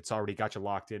say, and it's already got you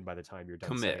locked in by the time you're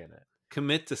done saying it.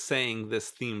 Commit to saying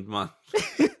this themed month.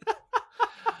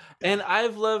 And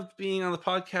I've loved being on the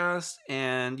podcast,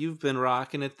 and you've been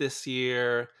rocking it this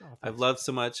year. I've loved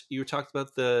so much. You talked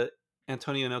about the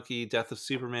Antonio Inoki Death of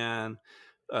Superman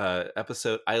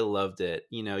episode. I loved it.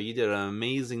 You did an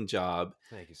amazing job.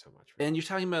 Thank you so much. And you're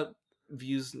talking about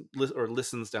views or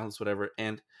listens, downloads, whatever.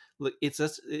 And look,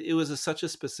 it was such a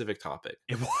specific topic.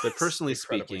 It was, but personally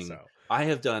incredibly speaking, so. I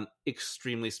have done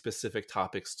extremely specific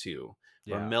topics too,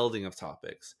 or melding of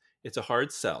topics. It's a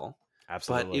hard sell.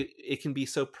 Absolutely. But it can be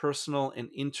so personal and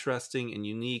interesting and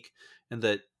unique, and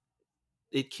that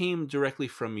it came directly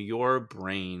from your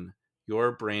brain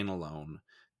alone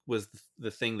was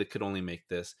the thing that could only make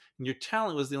this. And your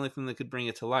talent was the only thing that could bring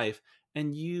it to life.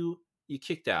 And you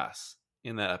kicked ass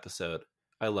in that episode.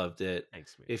 I loved it.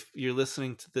 Thanks, man. If you're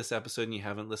listening to this episode and you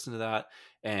haven't listened to that,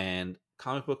 and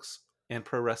comic books and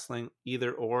pro wrestling,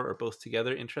 either or both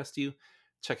together, interest you,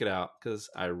 check it out, because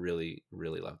I really,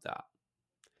 really love that.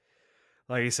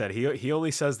 Like you said, he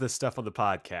only says this stuff on the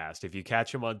podcast. If you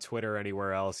catch him on Twitter or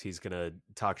anywhere else, he's gonna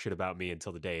talk shit about me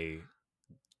until the day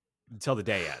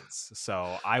ends.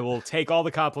 So I will take all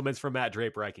the compliments from Matt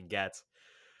Draper I can get.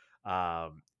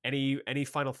 Any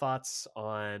final thoughts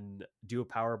on Do a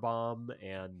Powerbomb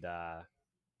and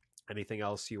anything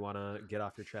else you want to get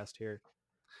off your chest here?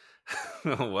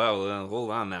 Well,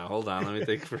 hold on. Let me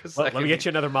think for a second. Let me get you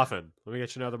another muffin.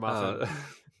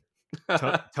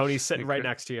 Tony's sitting right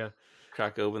next to you.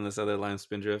 Crack open this other lime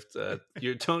spindrift.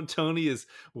 Your Tony is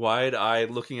wide-eyed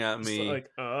looking at me. Like,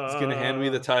 he's gonna hand me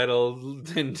the title,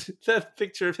 and that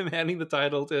picture of him handing the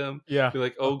title to him. Yeah, be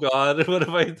like, oh God, what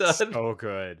have I done? So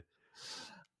good.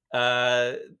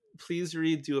 Please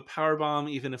read Do a Powerbomb,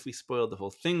 even if we spoiled the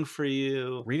whole thing for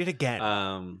you. Read it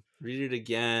again. Read it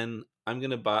again. I'm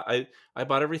gonna buy. I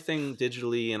bought everything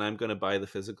digitally, and I'm gonna buy the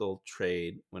physical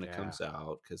trade when it comes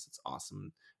out, because it's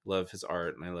awesome. Love his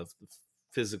art, and I love the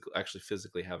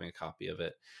physically having a copy of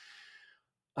it.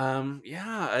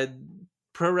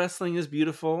 Pro wrestling is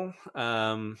beautiful.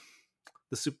 A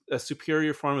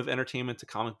superior form of entertainment to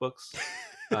comic books.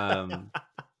 And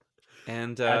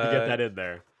had to get that in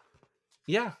there.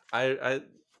 Yeah, I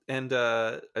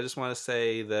just want to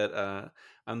say that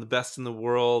I'm the best in the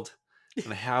world,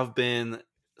 and I have been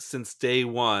since day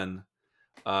one.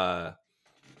 On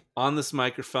this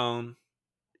microphone,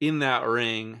 in that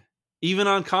ring, even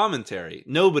on commentary,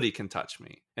 nobody can touch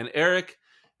me. And Eric,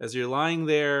 as you're lying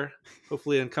there,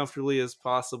 hopefully uncomfortably as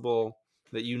possible,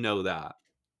 that you know that.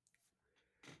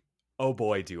 Oh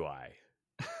boy, do I.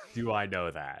 Do I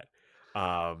know that.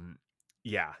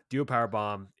 Yeah, Do a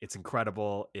Powerbomb. It's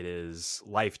incredible. It is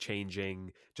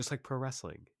life-changing, just like pro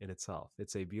wrestling in itself.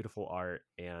 It's a beautiful art,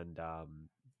 and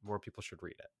more people should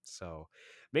read it. So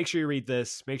make sure you read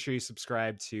this. Make sure you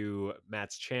subscribe to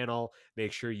Matt's channel.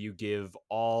 Make sure you give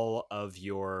all of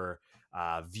your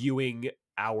viewing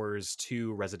hours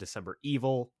to Reza December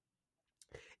Evil.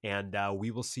 And we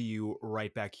will see you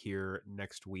right back here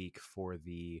next week for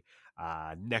the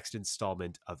next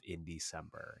installment of In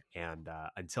December. And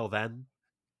until then,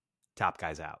 Top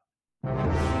Guys out.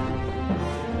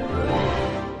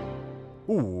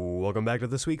 Ooh, welcome back to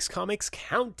this week's Comics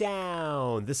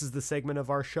Countdown. This is the segment of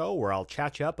our show where I'll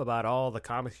chat you up about all the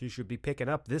comics you should be picking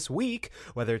up this week,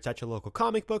 whether it's at your local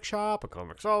comic book shop, a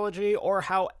Comixology, or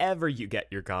however you get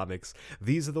your comics.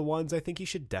 These are the ones I think you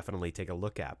should definitely take a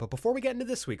look at. But before we get into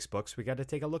this week's books, we got to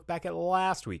take a look back at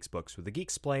last week's books with the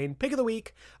Geeksplain Pick of the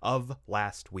Week of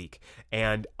last week.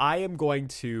 And I am going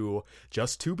to,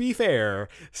 just to be fair,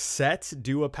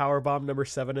 Do a Powerbomb number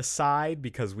 7 aside,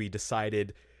 because we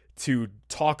decided to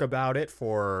talk about it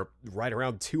for right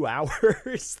around 2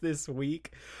 hours this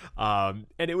week. And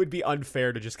it would be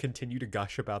unfair to just continue to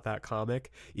gush about that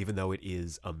comic, even though it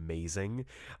is amazing.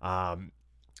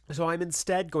 So I'm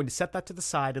instead going to set that to the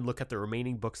side and look at the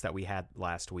remaining books that we had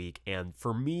last week. And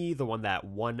for me, the one that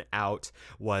won out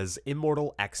was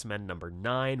Immortal X-Men number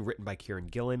 9, written by Kieran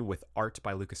Gillen with art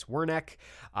by Lucas Werneck.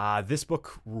 This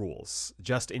book rules.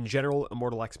 Just in general,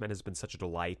 Immortal X-Men has been such a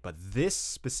delight, but this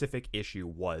specific issue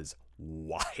was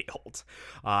wild.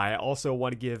 I also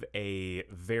want to give a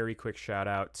very quick shout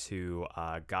out to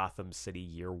Gotham City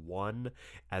Year 1,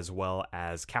 as well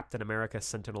as Captain America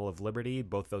Sentinel of Liberty.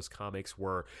 Both those comics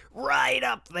were right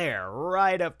up there,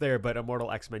 but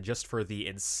Immortal X-Men, just for the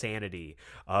insanity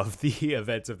of the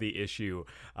events of the issue,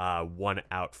 won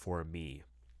out for me.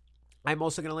 I'm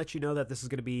also going to let you know that this is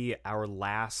going to be our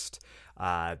last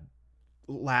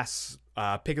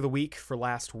pick of the week for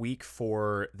last week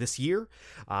for this year.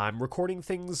 I'm recording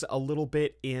things a little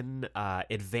bit in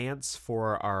advance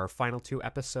for our final 2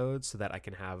 episodes so that I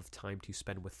can have time to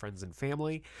spend with friends and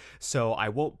family. So I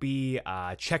won't be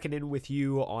checking in with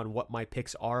you on what my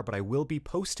picks are, but I will be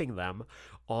posting them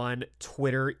on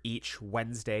Twitter each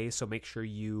Wednesday. So make sure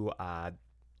you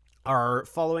are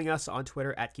following us on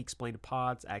Twitter at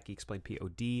GeekSplainedPods, at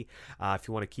GeekSplainedPod. If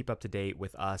you want to keep up to date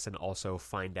with us and also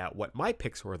find out what my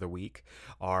picks for the week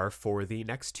are for the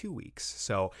next 2 weeks.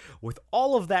 So with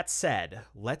all of that said,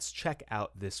 let's check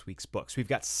out this week's books. We've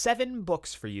got 7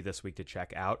 books for you this week to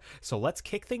check out. So let's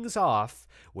kick things off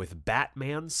with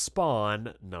Batman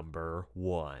Spawn number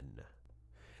 1.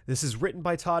 This is written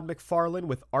by Todd McFarlane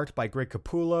with art by Greg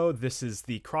Capullo. This is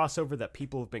the crossover that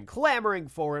people have been clamoring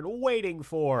for and waiting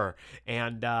for,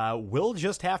 and we'll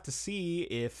just have to see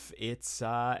if it's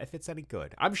any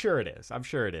good. I'm sure it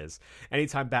is.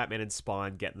 Anytime Batman and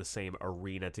Spawn get in the same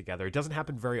arena together, it doesn't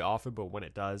happen very often, but when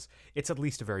it does, it's at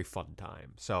least a very fun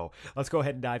time. So let's go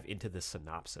ahead and dive into the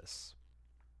synopsis.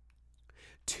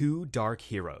 2 dark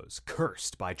heroes,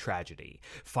 cursed by tragedy,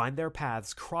 find their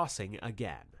paths crossing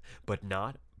again, but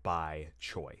not by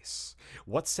choice.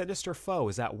 What sinister foe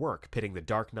is at work pitting the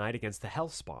Dark Knight against the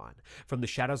Hellspawn? From the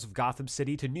shadows of Gotham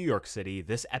City to New York City,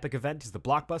 this epic event is the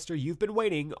blockbuster you've been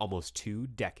waiting almost 2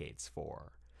 decades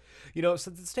for. You know,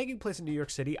 since it's taking place in New York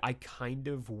City, I kind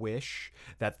of wish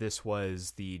that this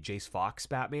was the Jace Fox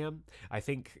Batman. I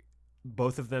think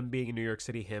both of them being in New York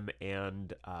City, him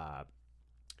and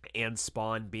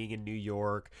Spawn being in New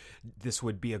York, this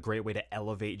would be a great way to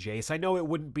elevate Jace. I know it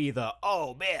wouldn't be the,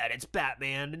 oh man, it's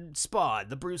Batman and Spawn,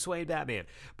 the Bruce Wayne Batman,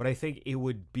 but I think it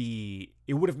would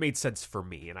have made sense for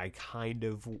me, and I kind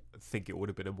of think it would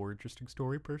have been a more interesting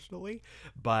story personally.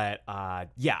 But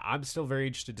yeah, I'm still very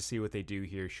interested to see what they do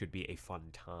here. Should be a fun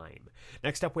time.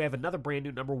 Next up, we have another brand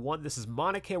new number 1. This is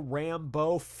Monica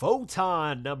Rambeau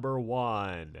Photon number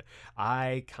 1.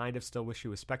 I kind of still wish it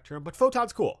was Spectrum, but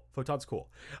Photon's cool.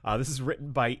 This is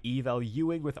written by Eve L.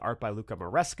 Ewing with art by Luca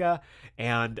Maresca,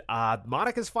 and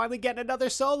Monica's finally getting another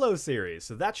solo series,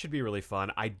 so that should be really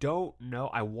fun. I don't know.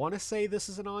 I want to say this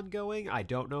is an ongoing. I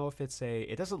don't know if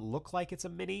it doesn't look like it's a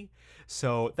mini,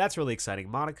 so that's really exciting.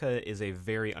 Monica is a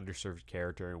very underserved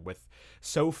character, and with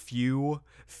so few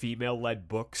female-led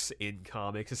books in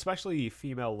comics, especially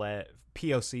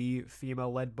POC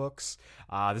female-led books,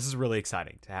 this is really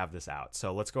exciting to have this out.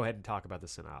 So let's go ahead and talk about the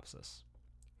synopsis.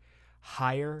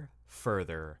 Higher,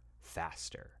 further,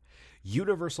 faster.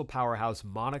 Universal powerhouse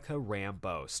Monica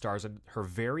Rambeau stars in her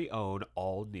very own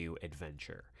all-new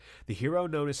adventure. The hero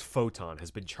known as Photon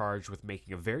has been charged with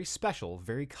making a very special,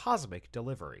 very cosmic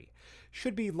delivery.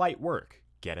 Should be light work,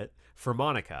 get it? For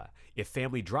Monica, if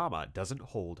family drama doesn't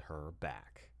hold her back.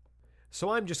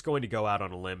 So I'm just going to go out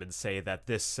on a limb and say that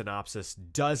this synopsis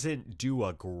doesn't do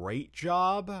a great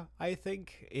job, I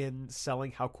think, in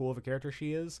selling how cool of a character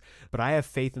she is. But I have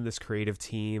faith in this creative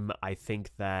team. I think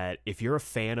that if you're a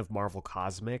fan of Marvel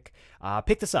Cosmic,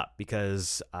 pick this up,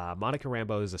 because Monica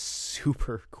Rambeau is a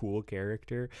super cool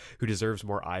character who deserves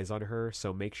more eyes on her.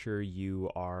 So make sure you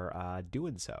are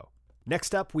doing so.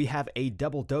 Next up, we have a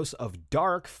double dose of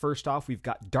Dark. First off, we've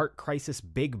got Dark Crisis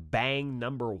Big Bang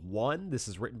number 1. This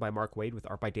is written by Mark Waid with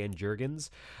art by Dan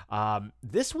Jurgens.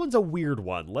 This one's a weird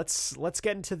one. Let's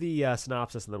get into the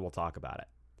synopsis and then we'll talk about it.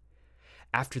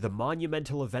 After the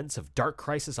monumental events of Dark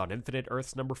Crisis on Infinite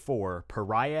Earths number 4,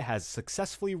 Pariah has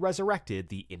successfully resurrected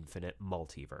the infinite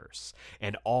multiverse,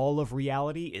 and all of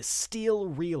reality is still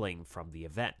reeling from the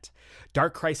event.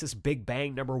 Dark Crisis Big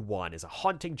Bang number 1 is a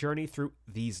haunting journey through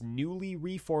these newly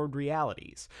reformed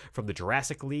realities, from the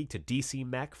Jurassic League to DC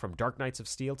Mech, from Dark Knights of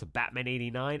Steel to Batman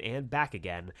 89 and back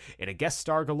again, in a guest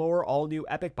star galore all-new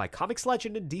epic by comics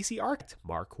legend and DC architect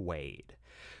Mark Waid.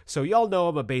 So y'all know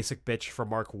I'm a basic bitch for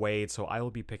Mark Waid, so I will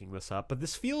be picking this up. But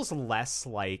this feels less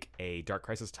like a Dark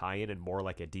Crisis tie-in and more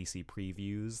like a DC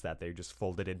Previews that they just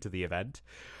folded into the event.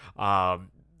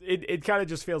 It kind of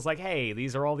just feels like, hey,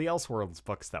 these are all the Elseworlds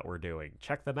books that we're doing.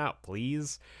 Check them out,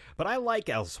 please. But I like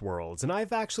Elseworlds, and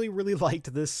I've actually really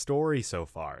liked this story so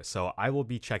far, so I will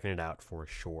be checking it out for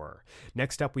sure.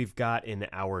 Next up, we've got in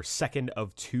our second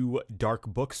of 2 dark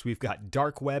books, we've got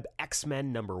Dark Web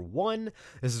X-Men number 1.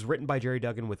 This is written by Jerry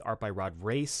Duggan with art by Rod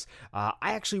Race. I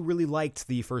actually really liked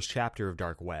the first chapter of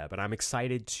Dark Web, and I'm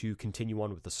excited to continue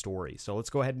on with the story. So let's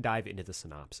go ahead and dive into the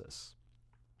synopsis.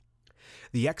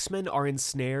 The X-Men are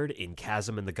ensnared in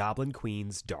Chasm and the Goblin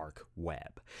Queen's dark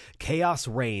web. Chaos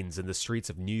reigns in the streets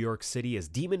of New York City as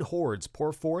demon hordes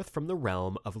pour forth from the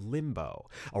realm of Limbo,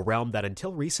 a realm that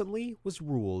until recently was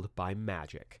ruled by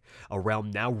magic. A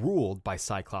realm now ruled by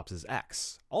Cyclops'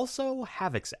 X, also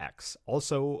Havoc's X,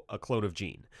 also a clone of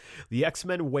Jean. The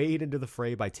X-Men wade into the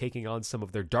fray by taking on some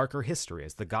of their darker history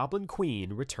as the Goblin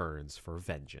Queen returns for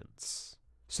vengeance.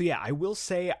 So yeah, I will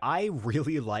say I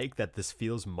really like that this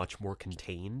feels much more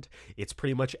contained. It's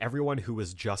pretty much everyone who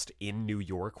was just in New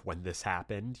York when this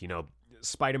happened. You know,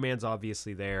 Spider-Man's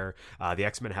obviously there. The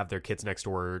X-Men have their Kids Next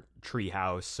Door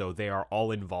treehouse, so they are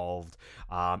all involved.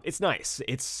 It's nice.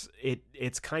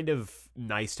 It's kind of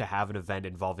nice to have an event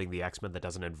involving the X-Men that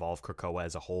doesn't involve Krakoa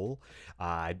as a whole.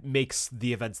 It makes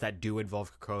the events that do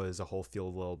involve Krakoa as a whole feel a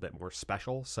little bit more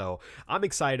special. So I'm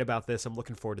excited about this. I'm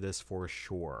looking forward to this for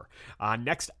sure.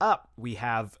 Next up, we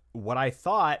have what I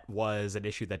thought was an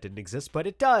issue that didn't exist, but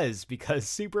it does, because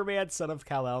Superman Son of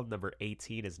Kal-El number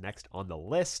 18 is next on the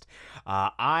list.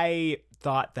 I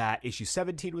thought that issue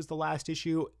 17 was the last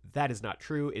issue. That is not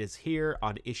true. It is here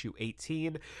on issue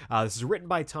 18. This is written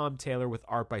by Tom Taylor with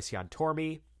art by Cian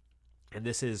Tormey. And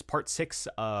this is part 6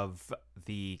 of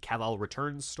the Kal-El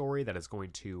Returns story that is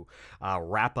going to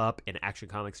wrap up in Action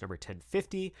Comics number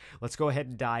 1050. Let's go ahead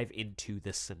and dive into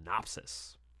the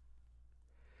synopsis.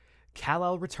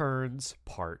 Kal-El Returns,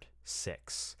 Part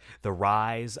 6, The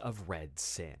Rise of Red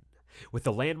Sin. With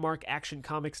the landmark Action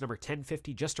Comics number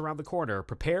 1050 just around the corner,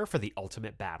 prepare for the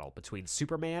ultimate battle between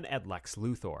Superman and Lex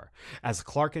Luthor, as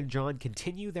Clark and John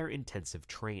continue their intensive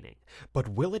training. But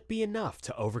will it be enough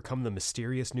to overcome the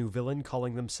mysterious new villain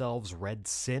calling themselves Red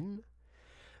Sin?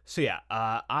 So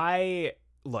yeah,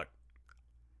 look,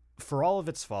 for all of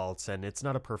its faults, and it's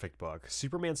not a perfect book,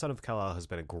 Superman Son of Kal-El has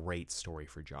been a great story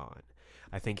for John.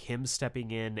 I think him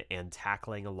stepping in and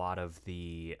tackling a lot of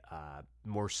the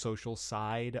more social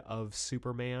side of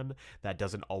Superman that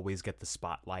doesn't always get the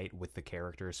spotlight with the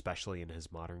character, especially in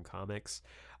his modern comics,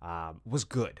 was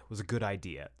good. Was a good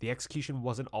idea. The execution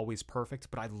wasn't always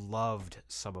perfect, but I loved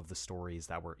some of the stories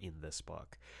that were in this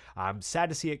book. I'm sad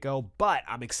to see it go, but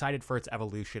I'm excited for its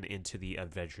evolution into the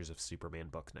Adventures of Superman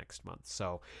book next month.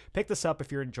 So pick this up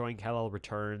if you're enjoying Kal-El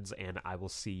Returns, and I will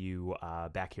see you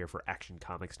back here for Action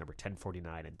Comics number 1049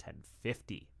 and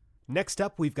 1050. Next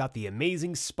up, we've got The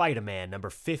Amazing Spider-Man number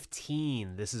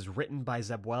 15. This is written by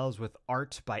Zeb Wells with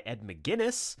art by Ed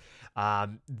McGuinness.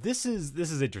 This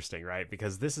is interesting, right?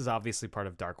 Because this is obviously part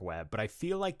of Dark Web, but I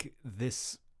feel like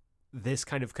this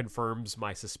kind of confirms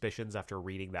my suspicions after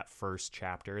reading that first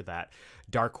chapter that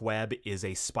Dark Web is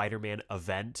a Spider-Man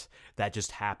event that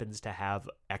just happens to have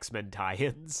X-Men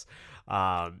tie-ins.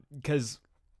 Because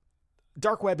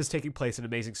Dark Web is taking place in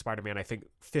Amazing Spider-Man, I think,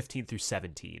 15 through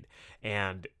 17.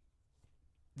 And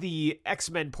the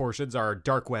X-Men portions are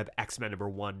Dark Web X-Men number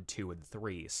 1, 2, and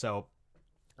 3. So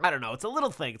I don't know. It's a little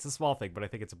thing. It's a small thing, but I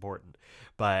think it's important.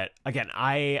 But again,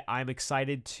 I'm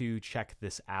excited to check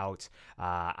this out.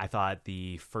 I thought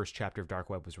the first chapter of Dark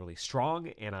Web was really strong,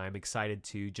 and I'm excited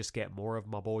to just get more of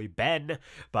my boy Ben.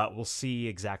 But we'll see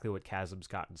exactly what Chasm's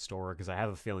got in store, because I have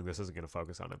a feeling this isn't going to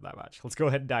focus on him that much. Let's go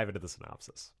ahead and dive into the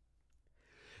synopsis.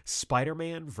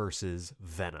 Spider-Man versus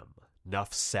Venom.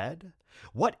 Nuff said?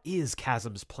 What is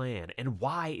Chasm's plan, and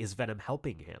why is Venom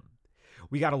helping him?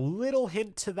 We got a little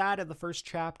hint to that in the first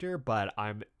chapter, but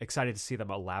I'm excited to see them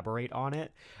elaborate on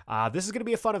it. This is going to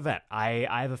be a fun event. I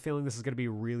have a feeling this is going to be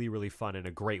really, really fun and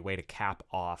a great way to cap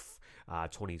off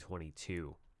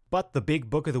 2022. But the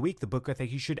big book of the week, the book I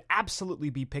think you should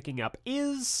absolutely be picking up,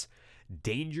 is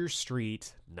Danger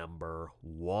Street number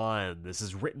 1. This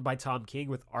is written by Tom King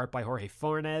with art by Jorge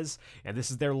Fornes, and this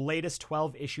is their latest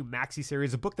 12-issue maxi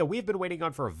series, a book that we've been waiting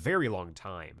on for a very long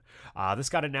time. This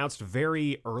got announced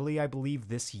very early, I believe,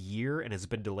 this year, and has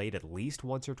been delayed at least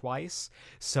once or twice.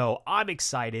 So I'm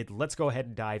excited. Let's go ahead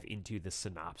and dive into the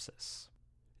synopsis.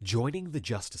 Joining the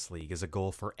Justice League is a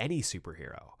goal for any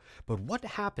superhero, but what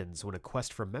happens when a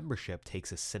quest for membership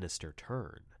takes a sinister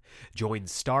turn? Join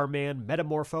Starman,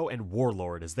 Metamorpho, and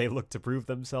Warlord as they look to prove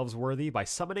themselves worthy by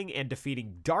summoning and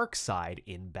defeating Darkseid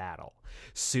in battle.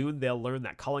 Soon they'll learn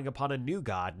that calling upon a new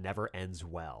god never ends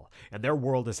well, and their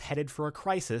world is headed for a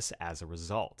crisis as a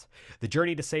result. The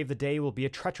journey to save the day will be a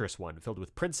treacherous one filled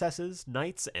with princesses,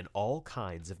 knights, and all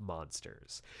kinds of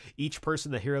monsters. Each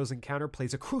person the heroes encounter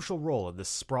plays a crucial role in this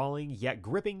sprawling yet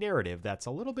gripping narrative that's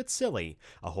a little bit silly,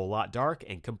 a whole lot dark,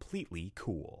 and completely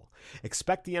cool.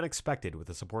 Expect the unexpected with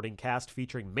a supporting cast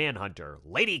featuring Manhunter,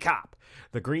 Lady Cop,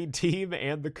 the Green Team,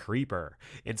 and the Creeper.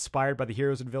 Inspired by the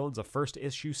heroes and villains of first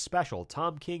issue special,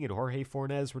 Tom King and Jorge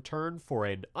Fornes return for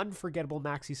an unforgettable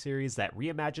maxi series that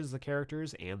reimagines the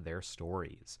characters and their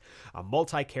stories. A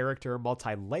multi-character,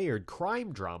 multi-layered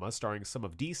crime drama starring some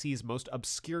of DC's most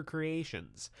obscure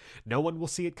creations. No one will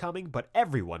see it coming, but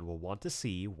everyone will want to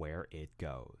see where it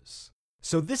goes.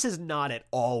 So this is not at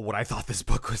all what I thought this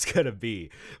book was going to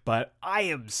be, but I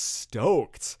am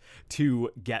stoked to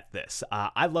get this.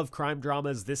 I love crime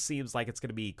dramas. This seems like it's going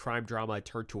to be crime drama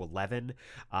turned to 11.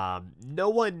 No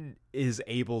one is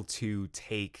able to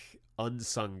take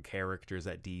unsung characters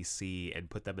at DC and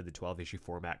put them in the 12-issue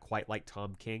format quite like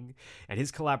Tom King, and his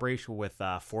collaboration with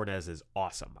Fornes is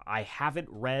awesome. I haven't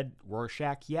read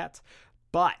Rorschach yet,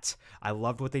 But I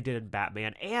loved what they did in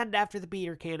Batman, and after the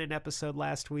Peter Cannon episode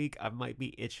last week, I might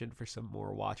be itching for some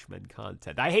more Watchmen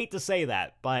content. I hate to say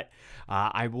that, but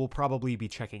I will probably be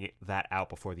checking that out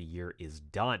before the year is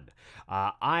done.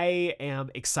 I am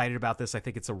excited about this. I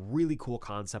think it's a really cool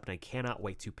concept, and I cannot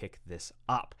wait to pick this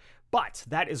up. But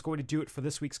that is going to do it for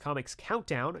this week's Comics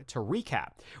Countdown. To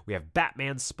recap, we have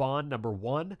Batman Spawn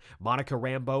 #1, Monica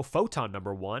Rambeau Photon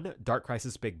 #1, Dark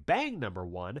Crisis Big Bang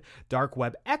 #1, Dark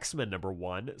Web X-Men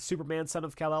 #1, Superman Son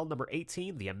of Kal-El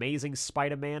 #18, The Amazing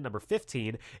Spider-Man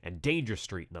 #15, and Danger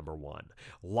Street #1.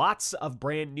 Lots of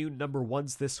brand new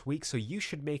 #1s this week, so you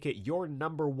should make it your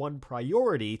 #1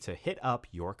 priority to hit up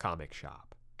your comic shop.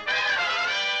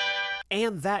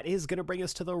 And that is going to bring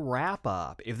us to the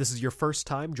wrap-up. If this is your first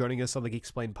time joining us on the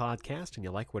Geeksplained podcast and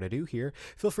you like what I do here,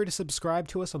 feel free to subscribe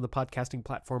to us on the podcasting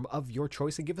platform of your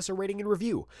choice and give us a rating and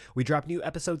review. We drop new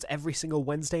episodes every single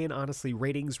Wednesday, and honestly,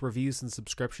 ratings, reviews, and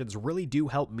subscriptions really do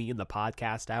help me and the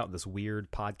podcast out in this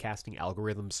weird podcasting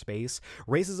algorithm space,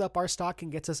 raises up our stock,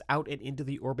 and gets us out and into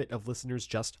the orbit of listeners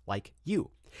just like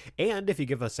you. And if you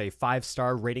give us a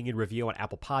 5-star rating and review on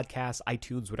Apple Podcasts,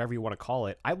 iTunes, whatever you want to call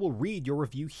it, I will read your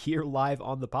review here live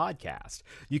on the podcast.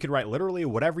 You can write literally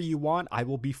whatever you want. I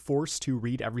will be forced to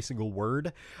read every single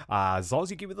word. As long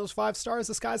as you give me those 5 stars,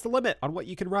 the sky's the limit on what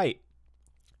you can write.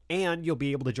 And you'll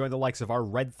be able to join the likes of our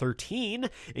Red 13,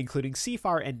 including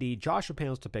Seafar ND, Joshua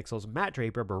Panels to Pixels, Matt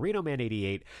Draper, Burrito Man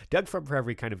 88, Doug from For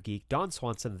Every Kind of Geek, Don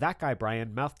Swanson, That Guy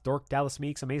Brian, Mouth Dork, Dallas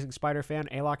Meeks, Amazing Spider Fan,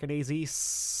 Alok and AZ,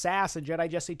 Sass, and Jedi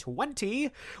Jesse 20.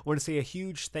 I want to say a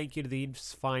huge thank you to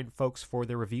these fine folks for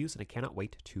their reviews, and I cannot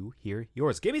wait to hear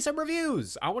yours. Give me some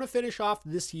reviews. I want to finish off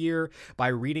this year by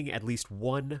reading at least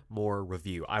one more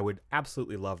review. I would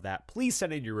absolutely love that. Please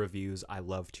send in your reviews. I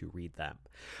love to read them.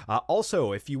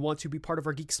 Also, if you want to be part of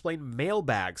our Geeksplained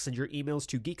mailbag, send your emails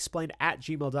to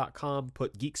geeksplained@gmail.com,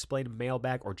 put Geeksplained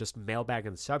mailbag or just mailbag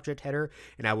in the subject header,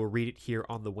 and I will read it here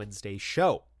on the Wednesday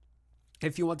show.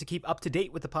 If you want to keep up to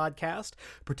date with the podcast,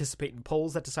 participate in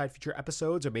polls that decide future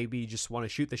episodes, or maybe you just want to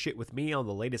shoot the shit with me on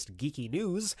the latest geeky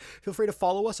news, feel free to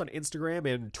follow us on Instagram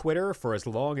and Twitter for as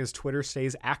long as Twitter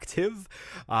stays active,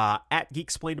 at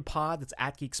GeekSplainedPod. That's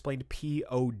at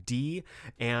GeekSplainedPod.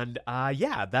 And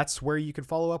yeah, that's where you can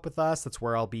follow up with us. That's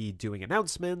where I'll be doing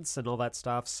announcements and all that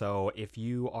stuff. So if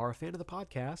you are a fan of the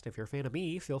podcast, if you're a fan of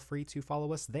me, feel free to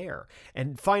follow us there.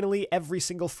 And finally, every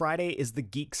single Friday is the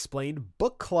Geeksplained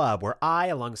Book Club, where I,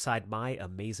 alongside my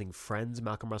amazing friends,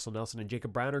 Malcolm Russell Nelson and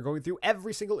Jacob Brown, are going through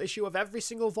every single issue of every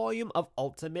single volume of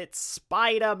Ultimate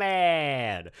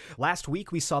Spider-Man. Last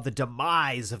week, we saw the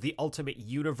demise of the Ultimate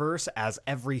Universe as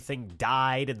everything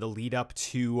died in the lead up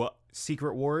to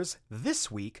Secret Wars. This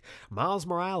week, Miles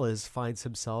Morales finds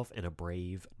himself in a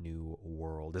brave new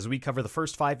world as we cover the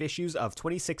first 5 issues of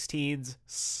 2016's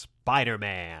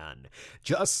Spider-Man.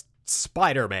 Just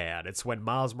Spider-Man. It's when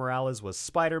Miles Morales was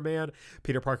Spider-Man,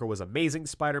 Peter Parker was Amazing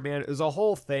Spider-Man. It was a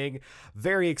whole thing.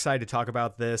 Very excited to talk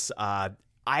about this.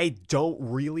 I don't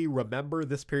really remember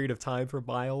this period of time for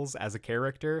Miles as a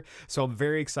character, so I'm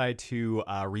very excited to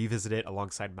revisit it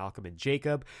alongside Malcolm and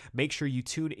Jacob. Make sure you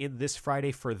tune in this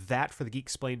Friday for that, for the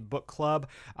Geeksplained Book Club.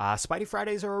 Spidey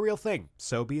Fridays are a real thing,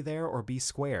 so be there or be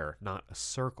square, not a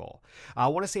circle. I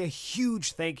want to say a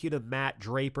huge thank you to Matt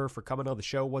Draper for coming on the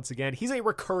show once again. He's a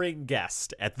recurring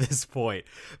guest at this point,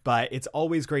 but it's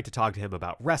always great to talk to him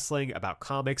about wrestling, about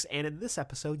comics, and in this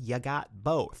episode, you got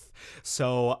both.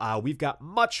 So we've got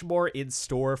much more in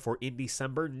store for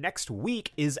In-December. Next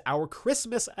week is our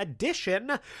Christmas edition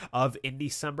of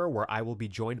In-December, where I will be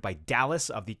joined by Dallas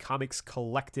of the Comics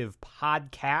Collective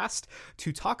podcast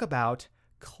to talk about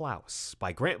Klaus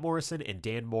by Grant Morrison and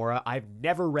Dan Mora. I've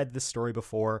never read this story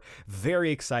before. Very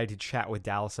excited to chat with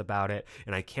Dallas about it,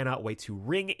 and I cannot wait to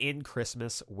ring in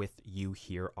Christmas with you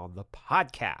here on the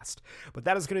podcast. But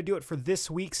that is going to do it for this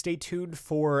week. Stay tuned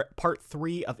for part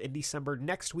 3 of In-December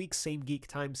next week. Same geek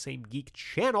time, same geek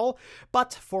channel.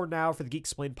 But for now, for the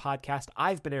Geeksplained podcast,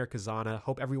 I've been Eric Kazana.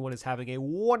 Hope everyone is having a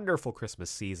wonderful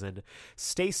Christmas season.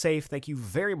 Stay safe. Thank you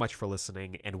very much for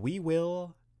listening, and we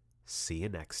will see you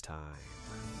next time.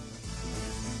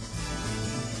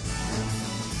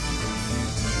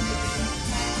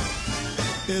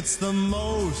 It's the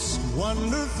most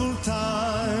wonderful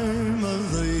time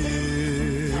of the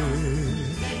year,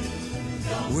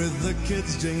 with the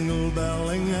kids jingle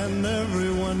belling and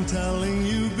everyone telling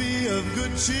you be of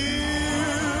good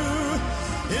cheer.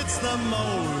 It's the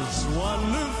most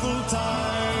wonderful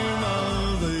time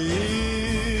of the year.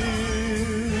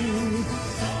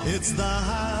 It's the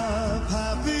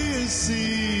happiest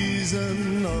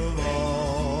season of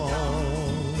all.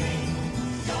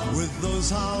 with those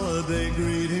holiday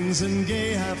greetings and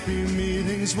gay happy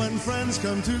meetings when friends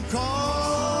come to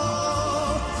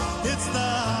call. It's the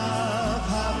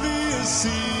happiest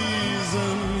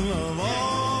season of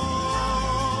all.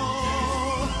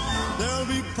 There'll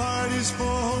be parties for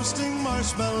hosting,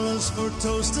 marshmallows for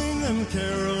toasting, and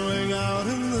caroling out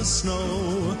in the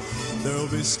snow. There'll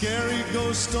be scary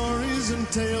ghost stories and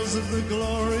tales of the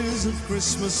glories of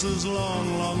Christmases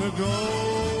long, long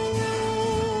ago.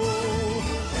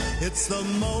 It's the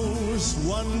most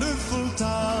wonderful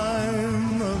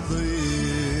time of the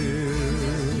year.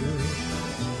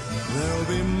 There'll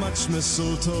be much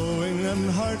mistletoeing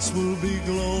and hearts will be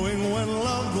glowing when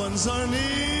loved ones are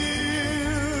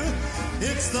near.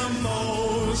 It's the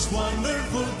most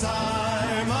wonderful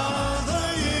time of the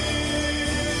year.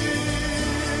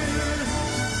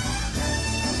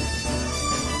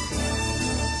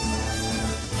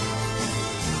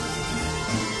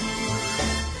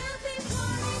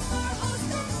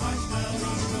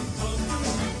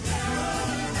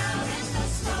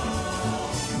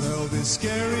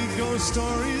 Scary ghost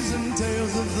stories and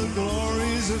tales of the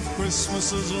glories of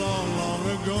Christmases long, long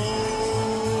ago.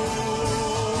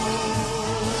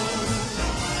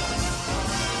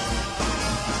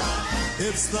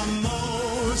 It's the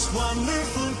most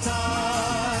wonderful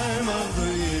time of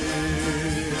the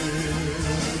year.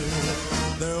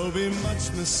 There'll be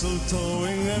much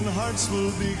mistletoeing and hearts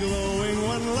will be glowing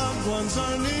when loved ones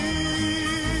are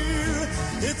near.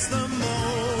 It's the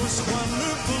most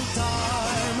wonderful time.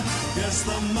 Yes,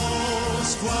 the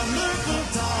most wonderful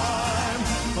time.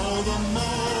 Oh, the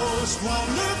most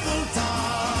wonderful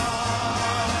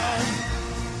time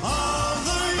of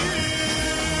the year.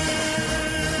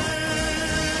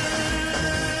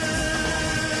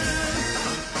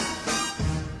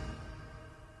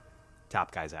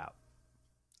 Top Guy's out.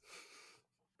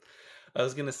 I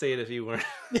was going to say it if you weren't.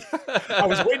 I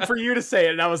was waiting for you to say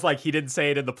it, and I was like, he didn't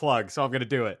say it in the plug, so I'm going to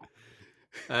do it.